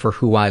simply for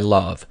who I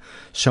love.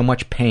 So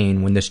much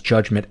pain when this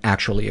judgment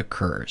actually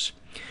occurs.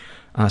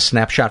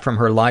 Snapshot from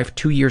her life.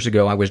 2 years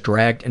ago, I was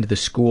dragged into the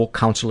school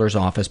counselor's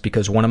office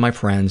because one of my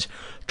friends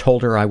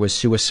told her I was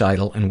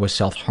suicidal and was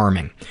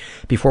self-harming.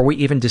 Before we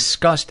even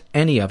discussed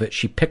any of it,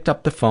 she picked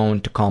up the phone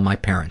to call my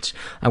parents.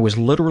 I was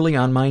literally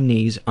on my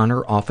knees on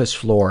her office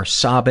floor,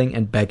 sobbing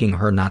and begging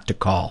her not to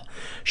call.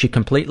 She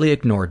completely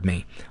ignored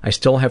me. I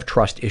still have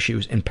trust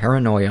issues and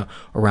paranoia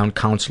around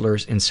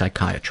counselors and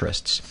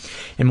psychiatrists.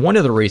 And one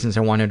of the reasons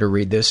I wanted to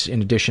read this,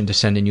 in addition to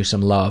sending you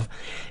some love,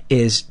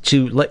 is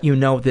to let you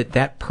know that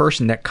that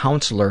person, that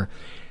counselor,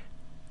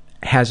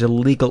 has a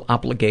legal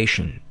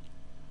obligation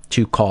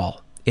to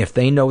call. If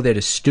they know that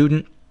a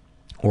student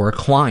or a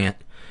client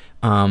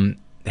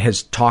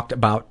has talked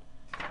about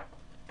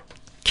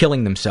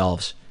killing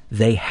themselves,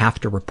 they have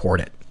to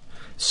report it.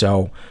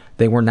 So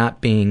they were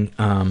not being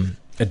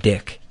a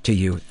dick to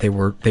you. They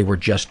were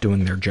just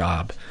doing their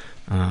job.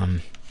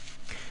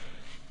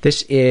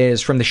 This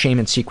is from the Shame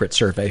and Secret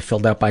survey,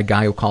 filled out by a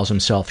guy who calls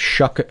himself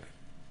Shtukazoo.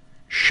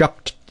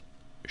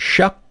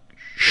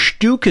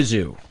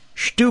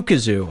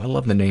 I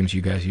love the names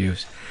you guys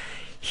use.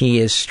 He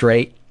is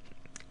straight,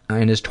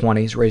 in his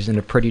 20s, raised in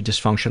a pretty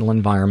dysfunctional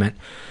environment.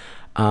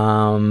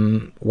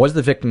 Was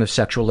the victim of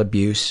sexual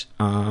abuse.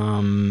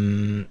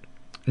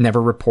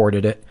 Never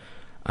reported it.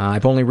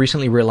 I've only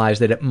recently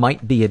realized that it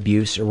might be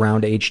abuse.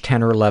 Around age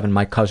 10 or 11,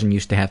 my cousin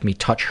used to have me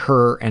touch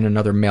her and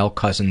another male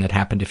cousin. That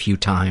happened a few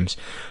times.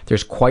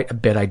 There's quite a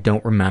bit I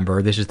don't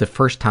remember. This is the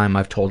first time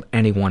I've told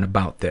anyone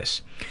about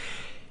this.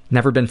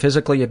 Never been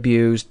physically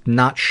abused.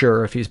 Not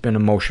sure if he's been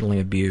emotionally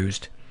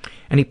abused.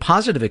 Any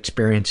positive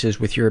experiences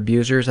with your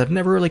abusers? I've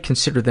never really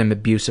considered them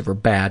abusive or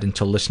bad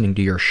until listening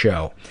to your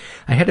show.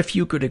 I had a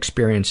few good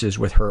experiences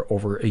with her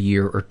over a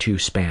year or two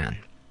span.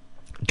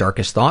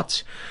 Darkest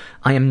thoughts?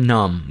 I am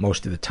numb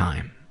most of the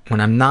time. When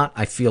I'm not,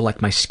 I feel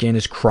like my skin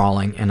is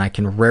crawling and I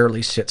can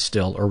rarely sit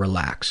still or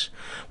relax.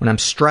 When I'm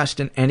stressed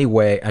in any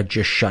way, I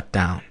just shut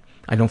down.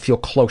 I don't feel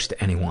close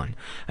to anyone.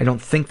 I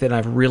don't think that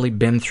I've really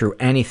been through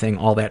anything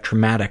all that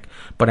traumatic,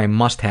 but I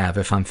must have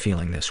if I'm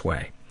feeling this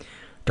way.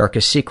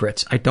 Darkest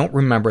secrets? I don't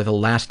remember the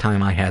last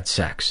time I had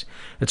sex.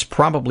 It's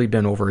probably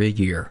been over a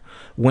year.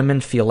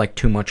 Women feel like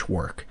too much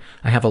work.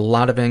 I have a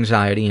lot of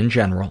anxiety in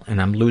general,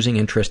 and I'm losing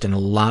interest in a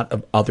lot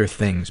of other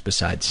things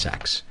besides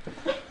sex.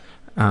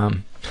 Fuck,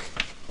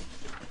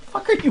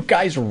 are you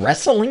guys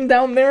wrestling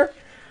down there?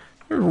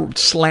 You're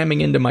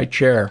slamming into my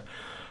chair.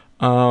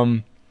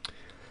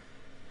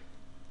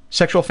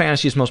 Sexual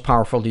fantasies most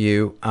powerful to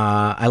you.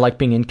 I like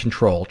being in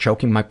control,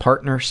 choking my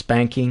partner,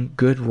 spanking,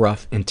 good,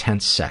 rough,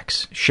 intense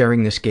sex.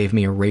 Sharing this gave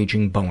me a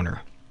raging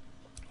boner.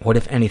 What,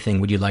 if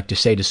anything, would you like to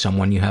say to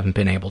someone you haven't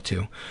been able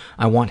to?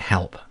 I want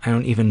help. I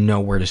don't even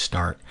know where to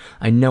start.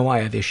 I know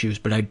I have issues,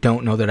 but I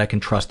don't know that I can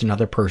trust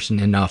another person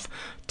enough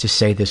to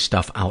say this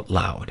stuff out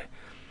loud.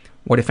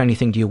 What, if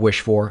anything, do you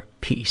wish for?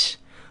 Peace.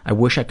 I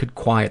wish I could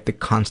quiet the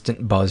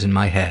constant buzz in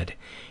my head.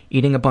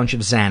 Eating a bunch of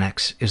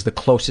Xanax is the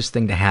closest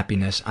thing to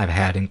happiness I've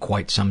had in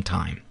quite some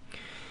time.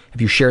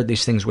 Have you shared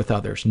these things with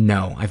others?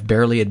 No. I've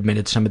barely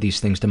admitted some of these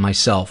things to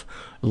myself,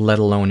 let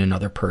alone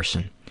another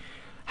person.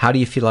 How do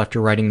you feel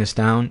after writing this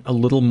down? A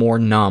little more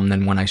numb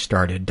than when I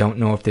started. Don't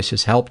know if this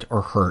has helped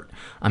or hurt.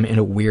 I'm in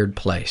a weird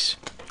place.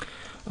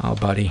 Oh,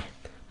 buddy,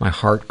 my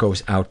heart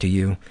goes out to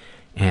you,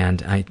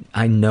 and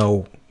I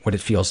know what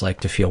it feels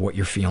like to feel what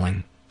you're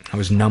feeling. I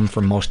was numb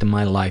for most of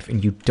my life,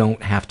 and you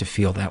don't have to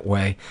feel that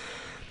way.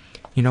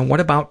 You know,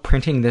 what about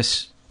printing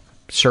this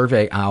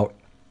survey out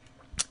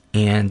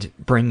and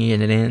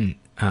bringing it in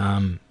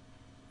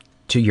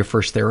to your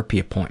first therapy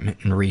appointment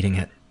and reading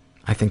it?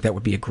 I think that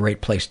would be a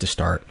great place to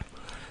start.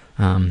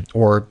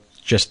 Or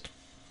just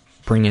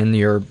bring in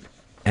your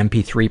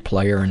MP3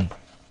 player and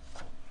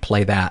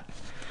play that.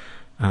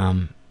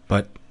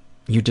 But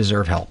you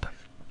deserve help.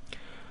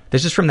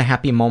 This is from the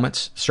Happy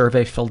Moments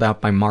survey filled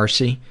out by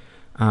Marcy.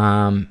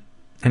 And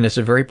it's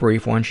a very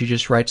brief one. She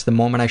just writes, the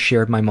moment I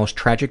shared my most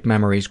tragic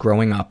memories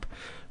growing up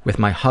with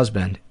my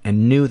husband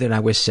and knew that I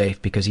was safe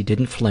because he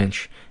didn't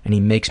flinch and he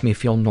makes me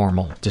feel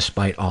normal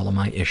despite all of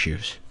my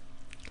issues.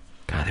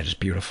 God, that is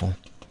beautiful.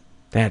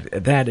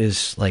 That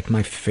is like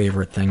my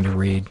favorite thing to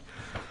read.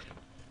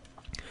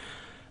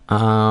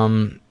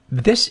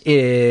 This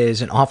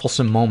is an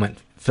awfulsome moment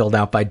filled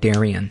out by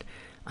Darian.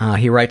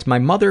 He writes, my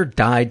mother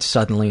died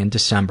suddenly in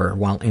December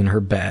while in her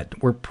bed.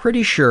 We're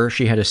pretty sure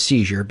she had a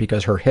seizure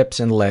because her hips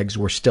and legs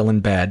were still in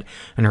bed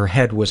and her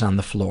head was on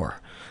the floor.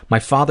 My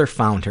father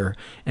found her,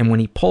 and when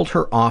he pulled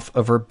her off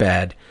of her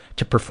bed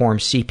to perform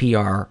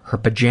CPR, her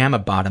pajama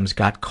bottoms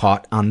got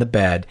caught on the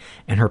bed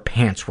and her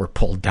pants were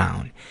pulled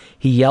down.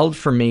 He yelled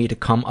for me to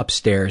come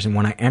upstairs, and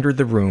when I entered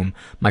the room,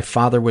 my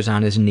father was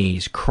on his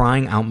knees,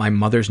 crying out my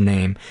mother's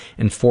name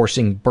and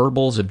forcing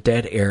burbles of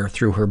dead air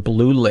through her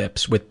blue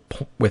lips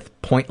with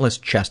pointless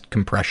chest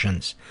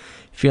compressions.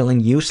 Feeling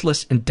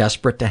useless and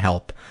desperate to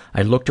help,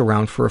 I looked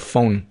around for a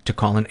phone to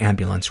call an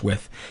ambulance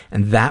with,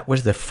 and that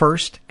was the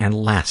first and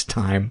last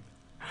time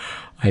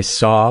I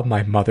saw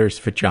my mother's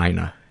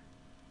vagina.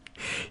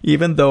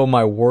 Even though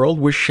my world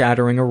was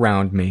shattering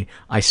around me,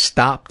 I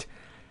stopped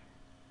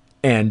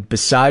and,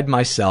 beside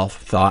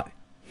myself, thought,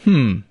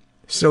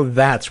 so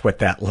that's what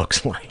that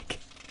looks like.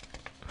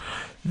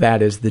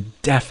 That is the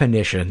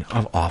definition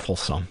of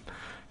awfulsome.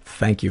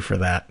 Thank you for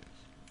that.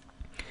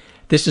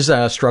 This is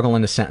a struggle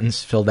in a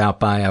sentence filled out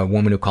by a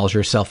woman who calls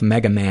herself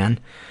Mega Man,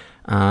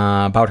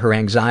 about her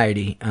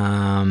anxiety.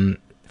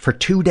 For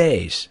 2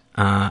 days,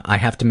 I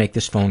have to make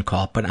this phone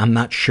call, but I'm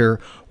not sure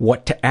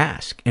what to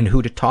ask and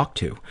who to talk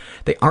to.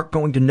 They aren't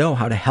going to know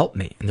how to help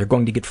me, and they're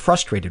going to get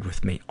frustrated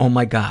with me. Oh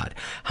my God,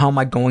 how am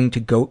I going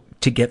to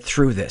get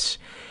through this?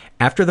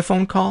 After the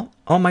phone call,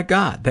 oh my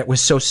God, that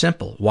was so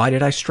simple. Why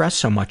did I stress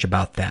so much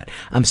about that?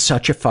 I'm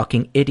such a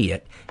fucking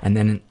idiot. And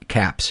then in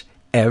caps,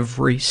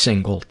 every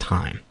single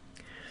time.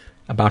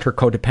 About her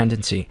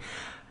codependency.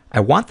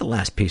 I want the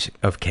last piece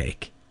of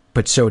cake,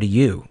 but so do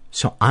you.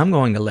 So I'm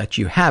going to let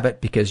you have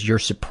it because your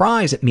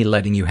surprise at me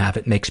letting you have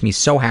it makes me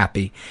so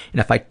happy.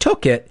 And if I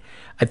took it,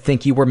 I'd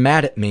think you were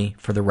mad at me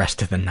for the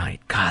rest of the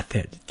night. God,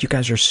 you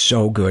guys are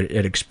so good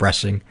at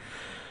expressing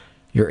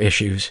your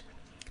issues.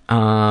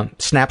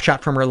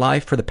 Snapshot from her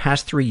life. For the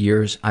past 3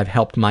 years, I've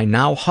helped my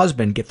now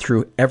husband get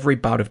through every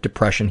bout of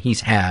depression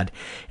he's had,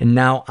 and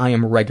now I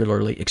am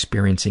regularly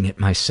experiencing it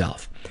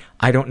myself.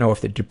 I don't know if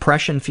the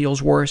depression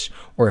feels worse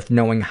or if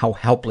knowing how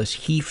helpless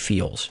he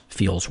feels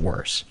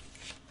worse.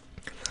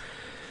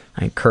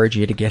 I encourage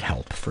you to get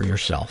help for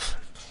yourself.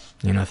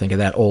 You know, think of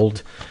that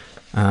old,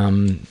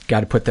 got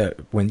to put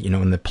when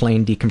the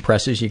plane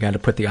decompresses, you got to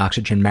put the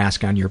oxygen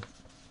mask on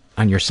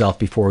yourself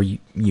before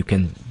you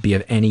can be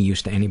of any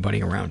use to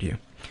anybody around you.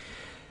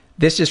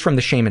 This is from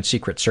the Shame and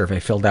Secret survey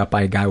filled out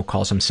by a guy who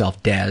calls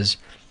himself Dez,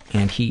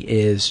 and he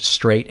is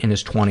straight in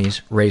his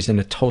 20s, raised in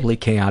a totally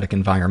chaotic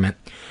environment.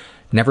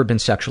 Never been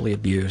sexually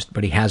abused,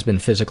 but he has been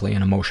physically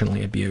and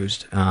emotionally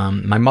abused.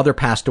 My mother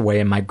passed away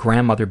and my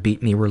grandmother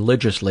beat me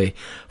religiously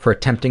for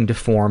attempting to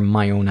form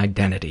my own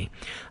identity.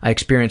 I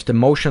experienced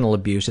emotional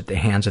abuse at the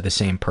hands of the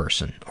same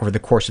person. Over the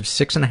course of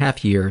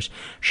 6.5 years,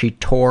 she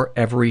tore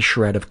every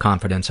shred of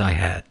confidence I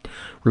had.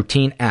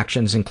 Routine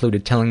actions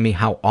included telling me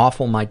how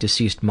awful my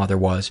deceased mother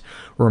was,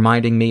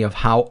 reminding me of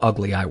how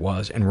ugly I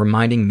was, and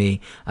reminding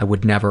me I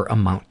would never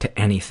amount to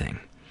anything.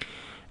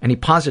 Any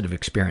positive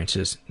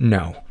experiences?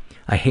 No.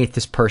 I hate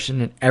this person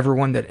and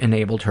everyone that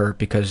enabled her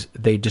because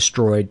they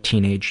destroyed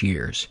teenage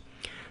years.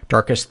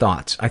 Darkest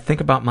thoughts. I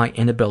think about my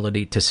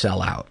inability to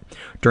sell out.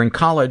 During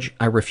college,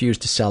 I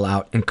refused to sell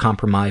out and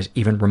compromise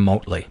even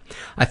remotely.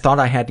 I thought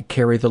I had to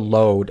carry the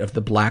load of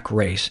the black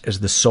race as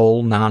the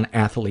sole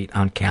non-athlete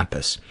on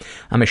campus.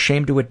 I'm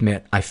ashamed to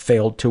admit I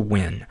failed to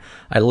win.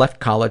 I left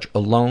college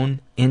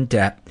alone, in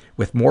debt,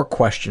 with more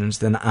questions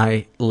than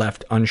I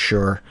left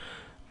unsure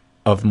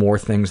of more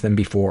things than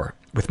before,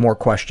 with more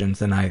questions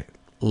than I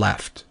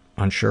left.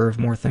 Unsure of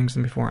more things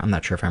than before? I'm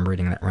not sure if I'm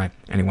reading that right.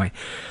 Anyway,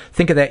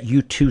 think of that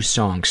U2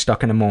 song,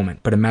 Stuck in a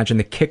Moment, but imagine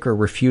the kicker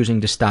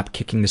refusing to stop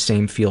kicking the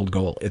same field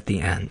goal at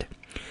the end.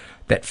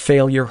 That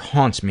failure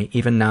haunts me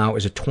even now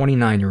as a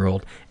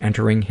 29-year-old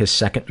entering his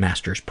second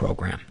master's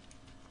program.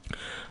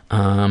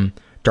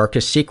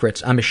 Darkest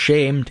secrets. I'm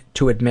ashamed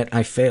to admit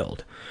I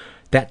failed.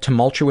 That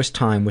tumultuous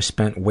time was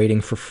spent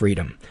waiting for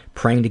freedom,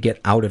 praying to get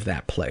out of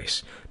that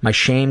place. My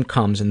shame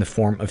comes in the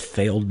form of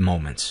failed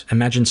moments.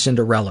 Imagine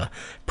Cinderella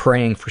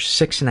praying for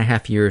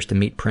 6.5 years to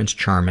meet Prince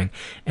Charming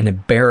and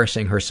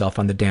embarrassing herself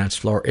on the dance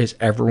floor as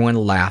everyone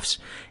laughs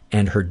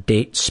and her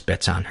date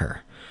spits on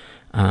her.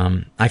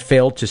 I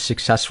failed to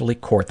successfully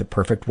court the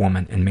perfect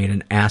woman and made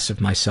an ass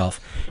of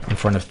myself in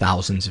front of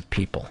thousands of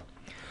people.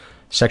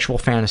 Sexual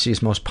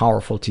fantasies most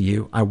powerful to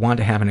you. I want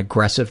to have an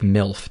aggressive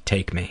MILF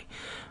take me.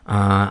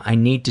 I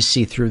need to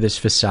see through this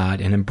facade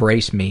and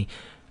embrace me.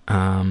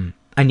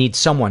 I need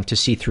someone to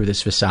see through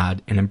this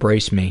facade and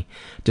embrace me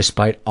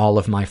despite all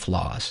of my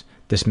flaws.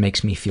 This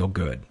makes me feel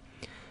good.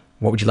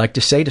 What would you like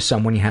to say to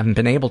someone you haven't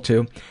been able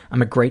to?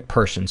 I'm a great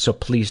person, so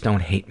please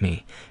don't hate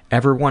me.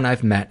 Everyone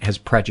I've met has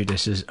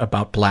prejudices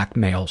about black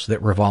males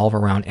that revolve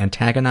around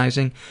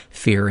antagonizing,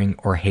 fearing,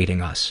 or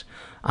hating us.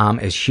 I'm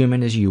as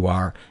human as you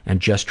are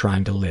and just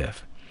trying to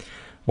live.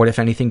 What, if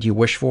anything, do you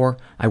wish for?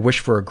 I wish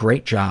for a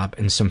great job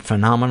and some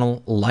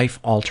phenomenal,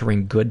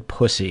 life-altering good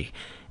pussy.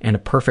 In a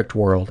perfect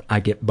world, I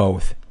get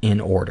both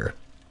in order.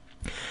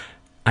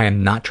 I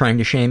am not trying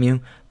to shame you,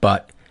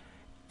 but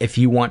if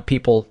you want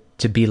people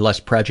to be less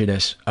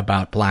prejudiced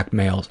about black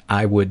males,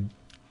 I would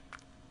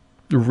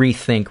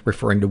rethink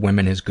referring to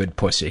women as good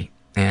pussy.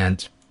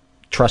 And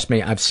trust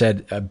me, I've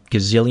said a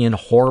gazillion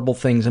horrible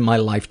things in my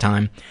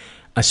lifetime,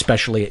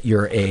 especially at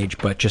your age,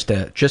 but just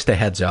a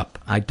heads up.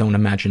 I don't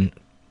imagine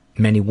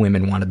many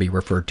women want to be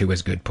referred to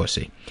as good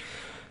pussy.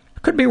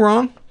 Could be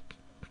wrong.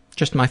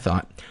 Just my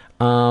thought.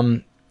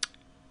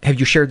 Have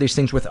you shared these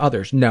things with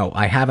others? No,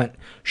 I haven't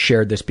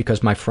shared this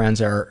because my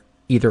friends are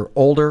either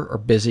older or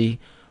busy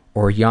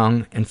or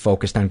young and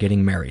focused on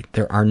getting married.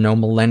 There are no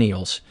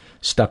millennials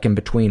stuck in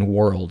between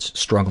worlds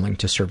struggling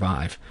to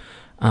survive.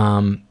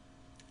 I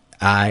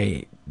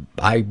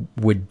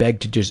would beg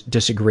to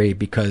disagree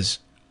because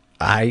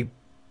I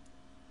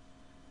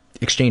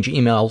exchange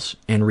emails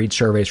and read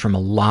surveys from a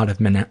lot of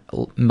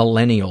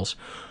millennials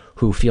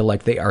who feel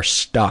like they are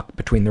stuck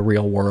between the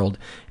real world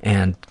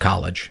and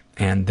college,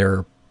 and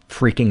they're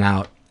freaking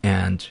out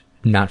and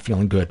not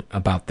feeling good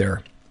about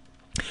their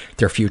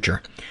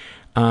future.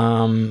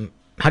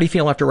 How do you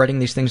feel after writing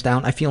these things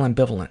down? I feel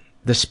ambivalent.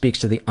 This speaks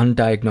to the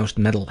undiagnosed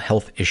mental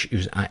health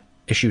issues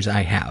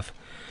I have.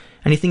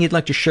 Anything you'd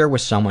like to share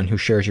with someone who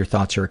shares your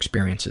thoughts or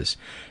experiences?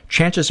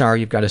 Chances are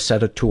you've got a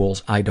set of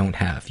tools I don't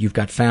have. You've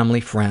got family,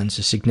 friends,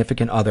 a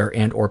significant other,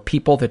 and or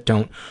people that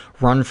don't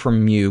run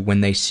from you when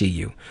they see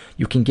you.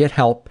 You can get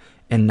help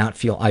and not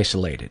feel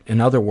isolated.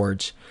 In other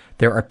words,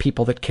 there are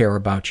people that care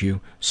about you,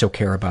 so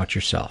care about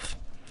yourself.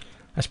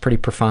 That's pretty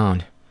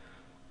profound.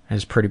 That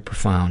is pretty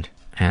profound.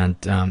 And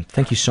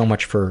thank you so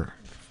much for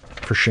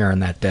sharing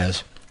that,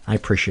 Des. I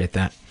appreciate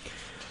that.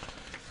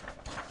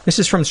 This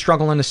is from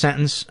Struggle in a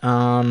Sentence,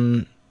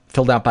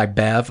 filled out by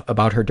Bev,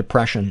 about her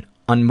depression.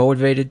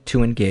 Unmotivated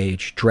to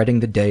engage,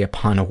 dreading the day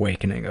upon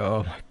awakening.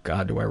 Oh my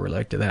God, do I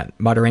relate to that.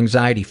 About her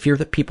anxiety, fear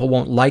that people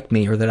won't like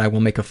me or that I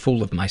will make a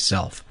fool of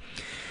myself.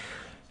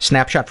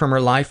 Snapshot from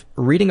her life,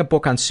 reading a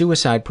book on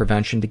suicide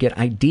prevention to get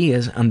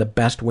ideas on the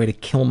best way to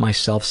kill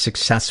myself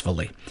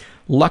successfully.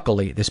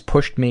 Luckily, this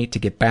pushed me to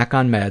get back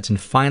on meds and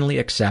finally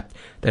accept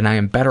that I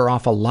am better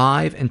off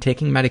alive and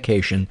taking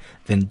medication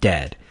than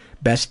dead.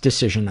 Best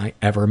decision I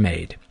ever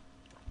made.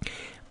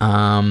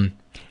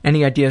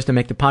 Any ideas to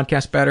make the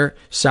podcast better?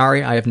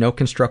 Sorry, I have no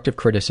constructive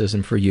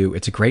criticism for you.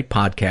 It's a great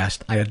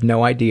podcast. I had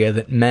no idea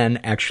that men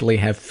actually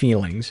have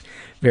feelings.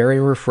 Very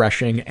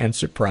refreshing and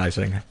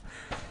surprising.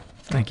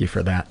 Thank you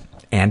for that.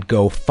 And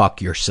go fuck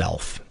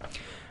yourself.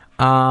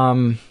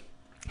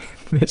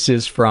 This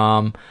is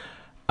from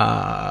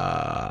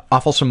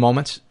Awfulsome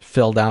Moments,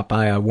 filled out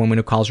by a woman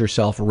who calls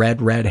herself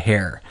Red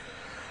Hair.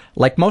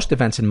 Like most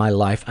events in my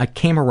life, I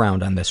came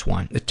around on this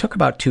one. It took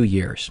about 2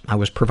 years. I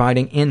was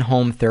providing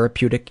in-home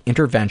therapeutic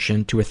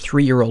intervention to a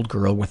 3-year-old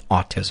girl with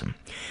autism.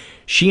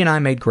 She and I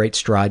made great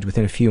strides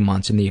within a few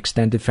months, and the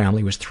extended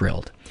family was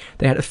thrilled.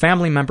 They had a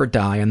family member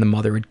die, and the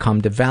mother had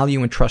come to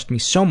value and trust me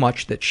so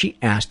much that she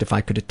asked if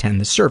I could attend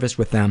the service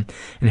with them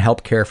and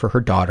help care for her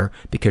daughter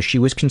because she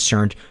was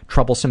concerned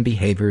troublesome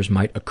behaviors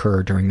might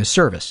occur during the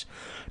service.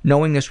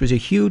 Knowing this was a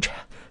huge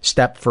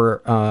step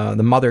for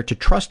the mother to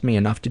trust me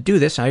enough to do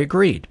this, I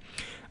agreed.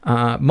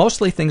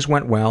 Mostly things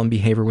went well and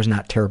behavior was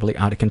not terribly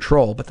out of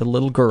control, but the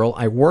little girl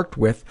I worked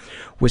with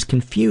was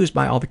confused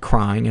by all the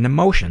crying and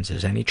emotions,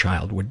 as any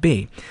child would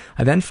be.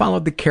 I then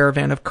followed the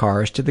caravan of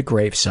cars to the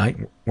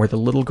gravesite where the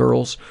little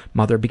girl's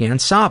mother began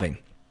sobbing.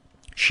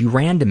 She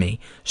ran to me,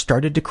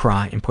 started to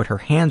cry, and put her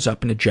hands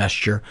up in a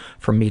gesture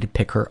for me to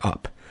pick her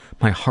up.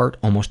 My heart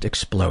almost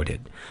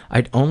exploded.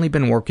 I'd only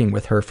been working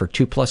with her for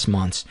 2+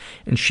 months,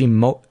 and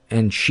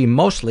she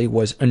mostly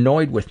was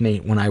annoyed with me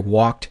when I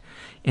walked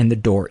in the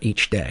door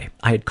each day.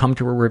 I had come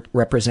to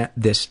represent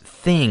this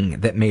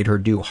thing that made her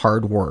do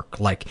hard work,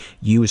 like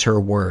use her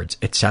words,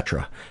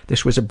 etc.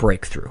 This was a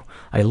breakthrough.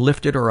 I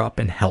lifted her up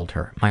and held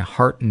her, my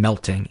heart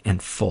melting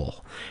and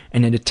full.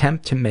 In an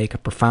attempt to make a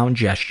profound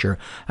gesture,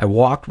 I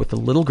walked with the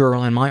little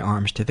girl in my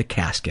arms to the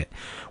casket.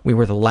 We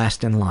were the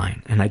last in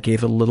line, and I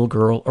gave the little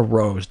girl a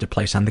rose to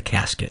place on the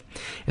casket.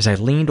 As I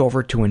leaned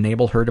over to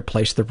enable her to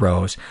place the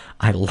rose,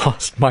 I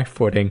lost my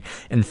footing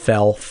and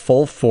fell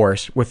full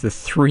force with the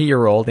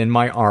 3-year-old in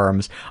my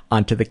arms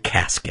onto the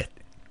casket.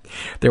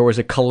 There was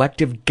a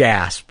collective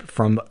gasp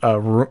from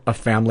a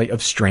family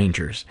of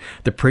strangers.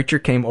 The preacher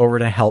came over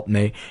to help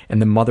me,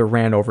 and the mother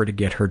ran over to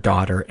get her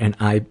daughter,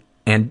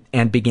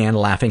 and began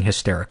laughing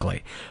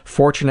hysterically.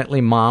 Fortunately,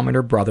 Mom and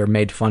her brother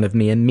made fun of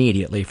me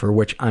immediately, for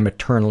which I'm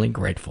eternally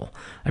grateful.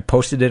 I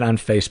posted it on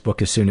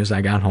Facebook as soon as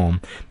I got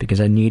home,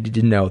 because I needed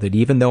to know that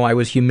even though I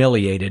was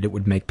humiliated, it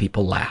would make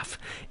people laugh.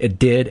 It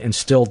did and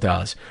still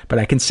does, but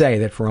I can say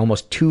that for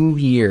almost 2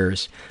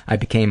 years, I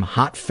became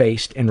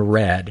hot-faced and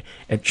red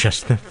at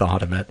just the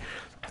thought of it.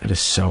 It is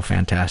so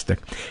fantastic.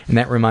 And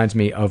that reminds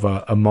me of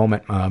a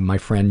moment my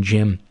friend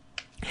Jim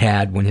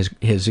had when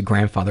his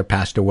grandfather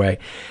passed away.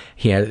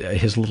 He had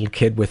his little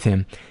kid with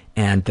him,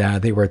 and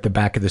they were at the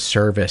back of the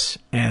service,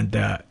 and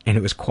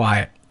it was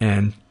quiet,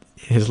 and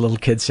his little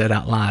kid said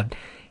out loud,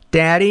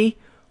 "Daddy,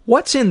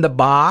 what's in the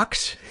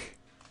box?"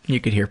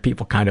 You could hear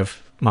people kind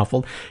of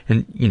muffled,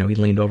 and he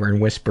leaned over and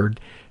whispered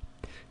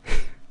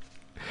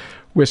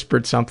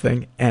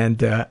something, and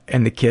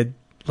the kid,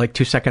 like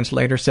 2 seconds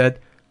later, said,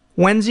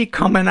 "When's he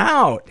coming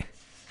out?"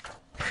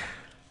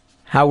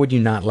 How would you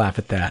not laugh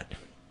at that?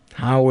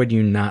 How would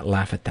you not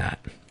laugh at that?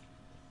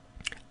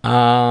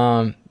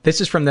 This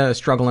is from the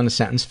Struggle in a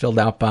Sentence, filled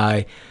out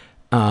by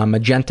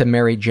Magenta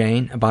Mary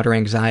Jane, about her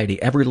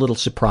anxiety. Every little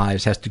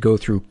surprise has to go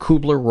through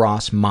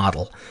Kubler-Ross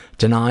model.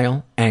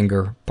 Denial,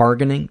 anger,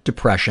 bargaining,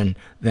 depression,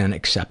 then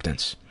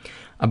acceptance.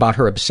 About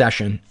her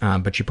obsession,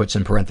 but she puts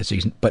in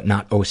parentheses, but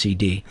not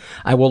OCD.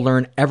 I will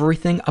learn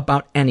everything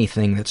about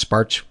anything that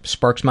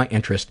sparks my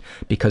interest,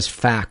 because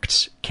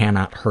facts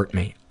cannot hurt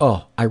me.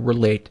 Oh, I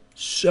relate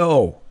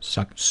so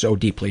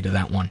deeply to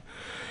that one.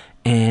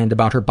 And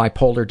about her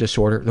bipolar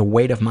disorder, the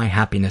weight of my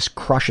happiness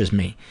crushes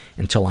me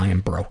until I am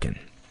broken.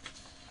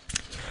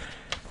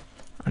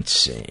 Let's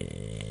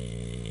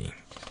see.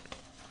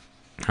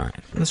 All right,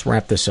 let's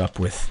wrap this up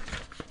with...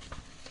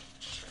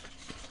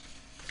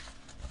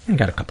 I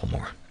got a couple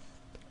more.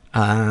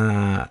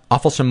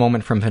 Awfulsome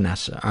moment from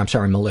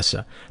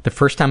Melissa. The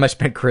first time I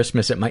spent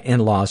Christmas at my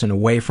in-laws and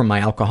away from my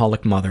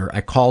alcoholic mother,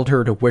 I called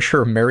her to wish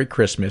her a Merry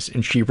Christmas,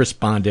 and she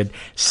responded,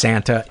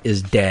 "Santa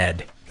is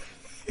dead."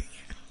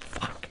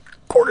 Fuck.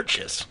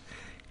 Gorgeous.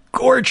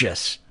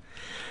 Gorgeous.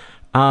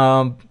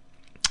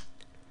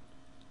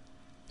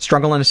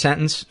 Struggle in a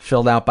Sentence,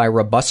 filled out by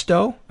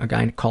Robusto, a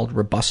guy called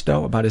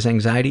Robusto, about his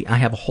anxiety. I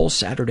have a whole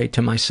Saturday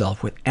to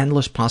myself with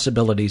endless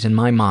possibilities in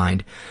my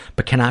mind,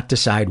 but cannot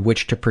decide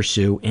which to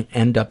pursue, and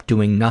end up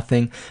doing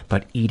nothing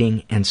but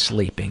eating and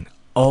sleeping.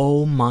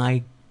 Oh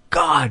my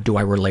God, do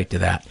I relate to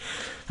that.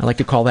 I like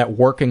to call that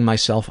working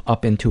myself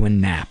up into a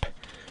nap.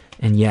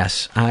 And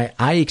yes,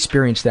 I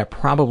experience that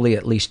probably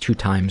at least 2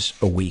 times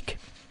a week.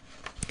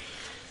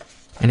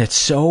 And it's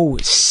so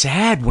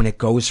sad when it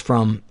goes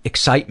from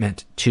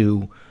excitement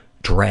to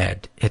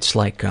dread. It's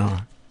like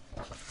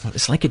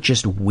it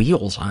just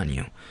wheels on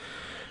you.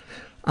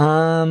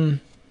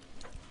 I'm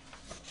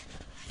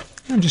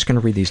just going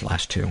to read these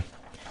last 2.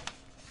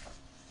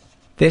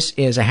 This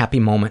is a happy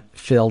moment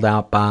filled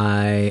out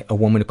by a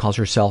woman who calls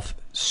herself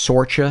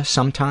Sorcha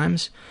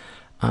sometimes.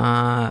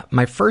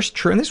 My first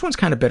true, and this one's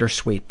kind of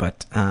bittersweet,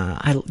 but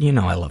I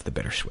love the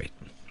bittersweet.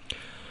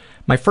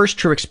 My first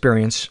true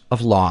experience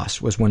of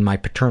loss was when my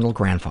paternal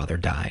grandfather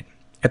died.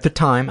 At the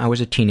time, I was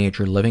a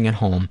teenager living at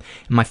home,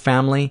 and my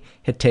family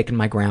had taken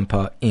my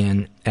grandpa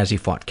in as he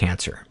fought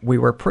cancer. We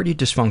were a pretty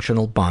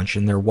dysfunctional bunch,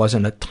 and there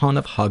wasn't a ton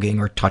of hugging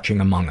or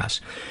touching among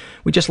us.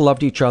 We just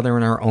loved each other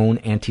in our own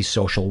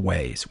antisocial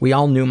ways. We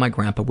all knew my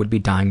grandpa would be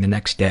dying the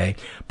next day,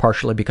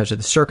 partially because of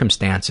the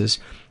circumstances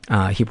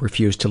he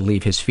refused to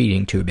leave his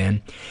feeding tube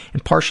in,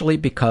 and partially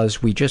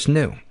because we just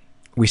knew.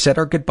 We said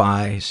our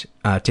goodbyes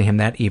to him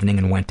that evening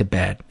and went to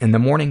bed. In the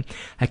morning,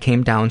 I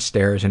came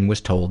downstairs and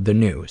was told the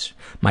news.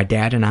 My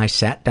dad and I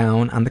sat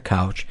down on the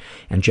couch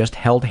and just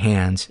held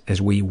hands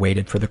as we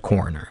waited for the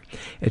coroner.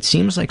 It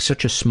seems like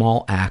such a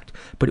small act,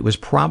 but it was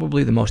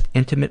probably the most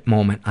intimate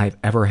moment I've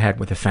ever had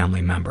with a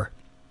family member.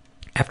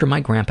 After my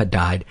grandpa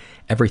died,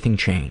 everything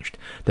changed.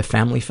 The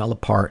family fell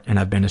apart, and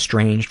I've been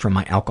estranged from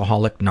my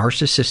alcoholic,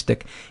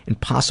 narcissistic, and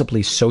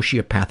possibly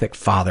sociopathic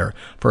father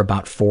for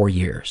about 4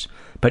 years.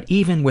 But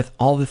even with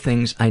all the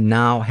things I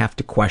now have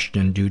to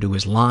question due to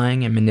his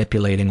lying and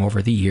manipulating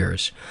over the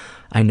years,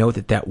 I know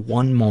that that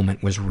one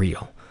moment was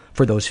real.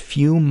 For those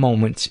few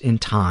moments in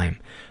time,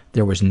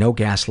 there was no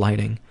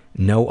gaslighting,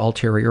 no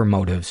ulterior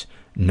motives,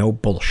 no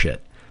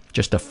bullshit.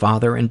 Just a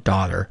father and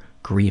daughter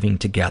grieving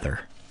together.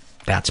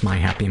 That's my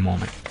happy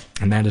moment.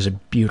 And that is a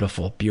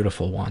beautiful,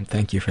 beautiful one.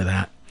 Thank you for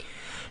that.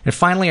 And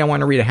finally, I want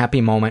to read a happy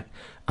moment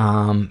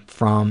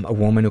from a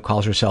woman who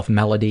calls herself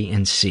Melody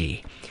in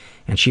C.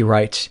 And she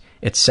writes,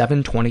 "It's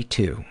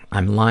 7:22.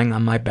 I'm lying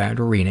on my bed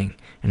reading,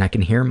 and I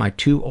can hear my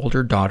 2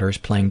 older daughters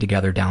playing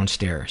together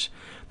downstairs.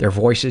 Their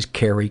voices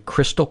carry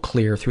crystal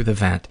clear through the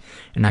vent,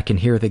 and I can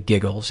hear the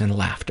giggles and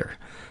laughter.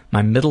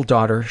 My middle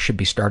daughter should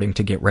be starting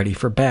to get ready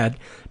for bed,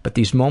 but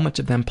these moments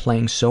of them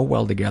playing so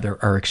well together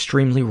are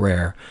extremely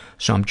rare,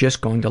 so I'm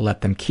just going to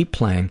let them keep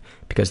playing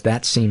because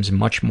that seems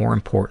much more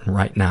important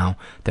right now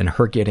than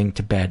her getting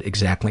to bed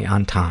exactly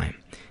on time.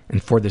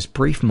 And for this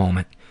brief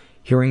moment,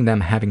 hearing them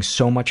having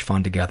so much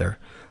fun together,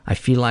 I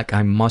feel like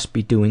I must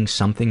be doing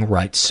something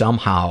right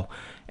somehow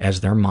as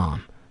their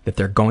mom, that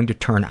they're going to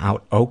turn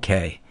out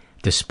okay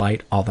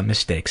despite all the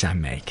mistakes I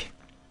make."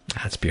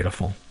 That's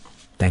beautiful.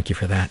 Thank you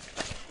for that.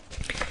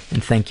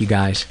 And thank you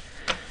guys.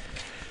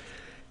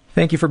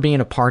 Thank you for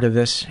being a part of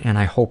this, and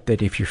I hope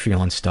that if you're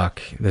feeling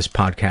stuck, this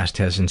podcast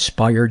has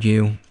inspired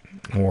you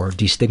or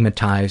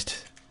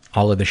destigmatized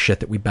all of the shit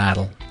that we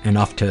battle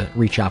enough to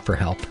reach out for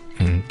help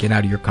and get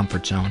out of your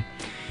comfort zone.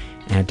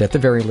 And at the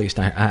very least,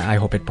 I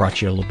hope it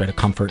brought you a little bit of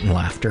comfort and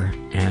laughter,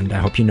 and I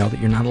hope you know that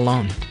you're not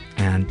alone.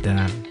 And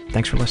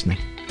thanks for listening.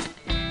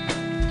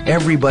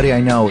 Everybody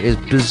I know is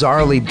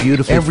bizarrely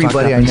beautifully Everybody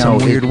fucked up I in know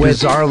some weird way.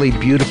 bizarrely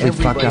beautifully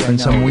Everybody fucked up I in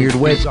know some weird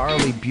way.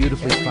 Bizarrely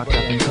beautifully fucked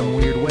up in some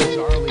weird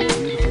way.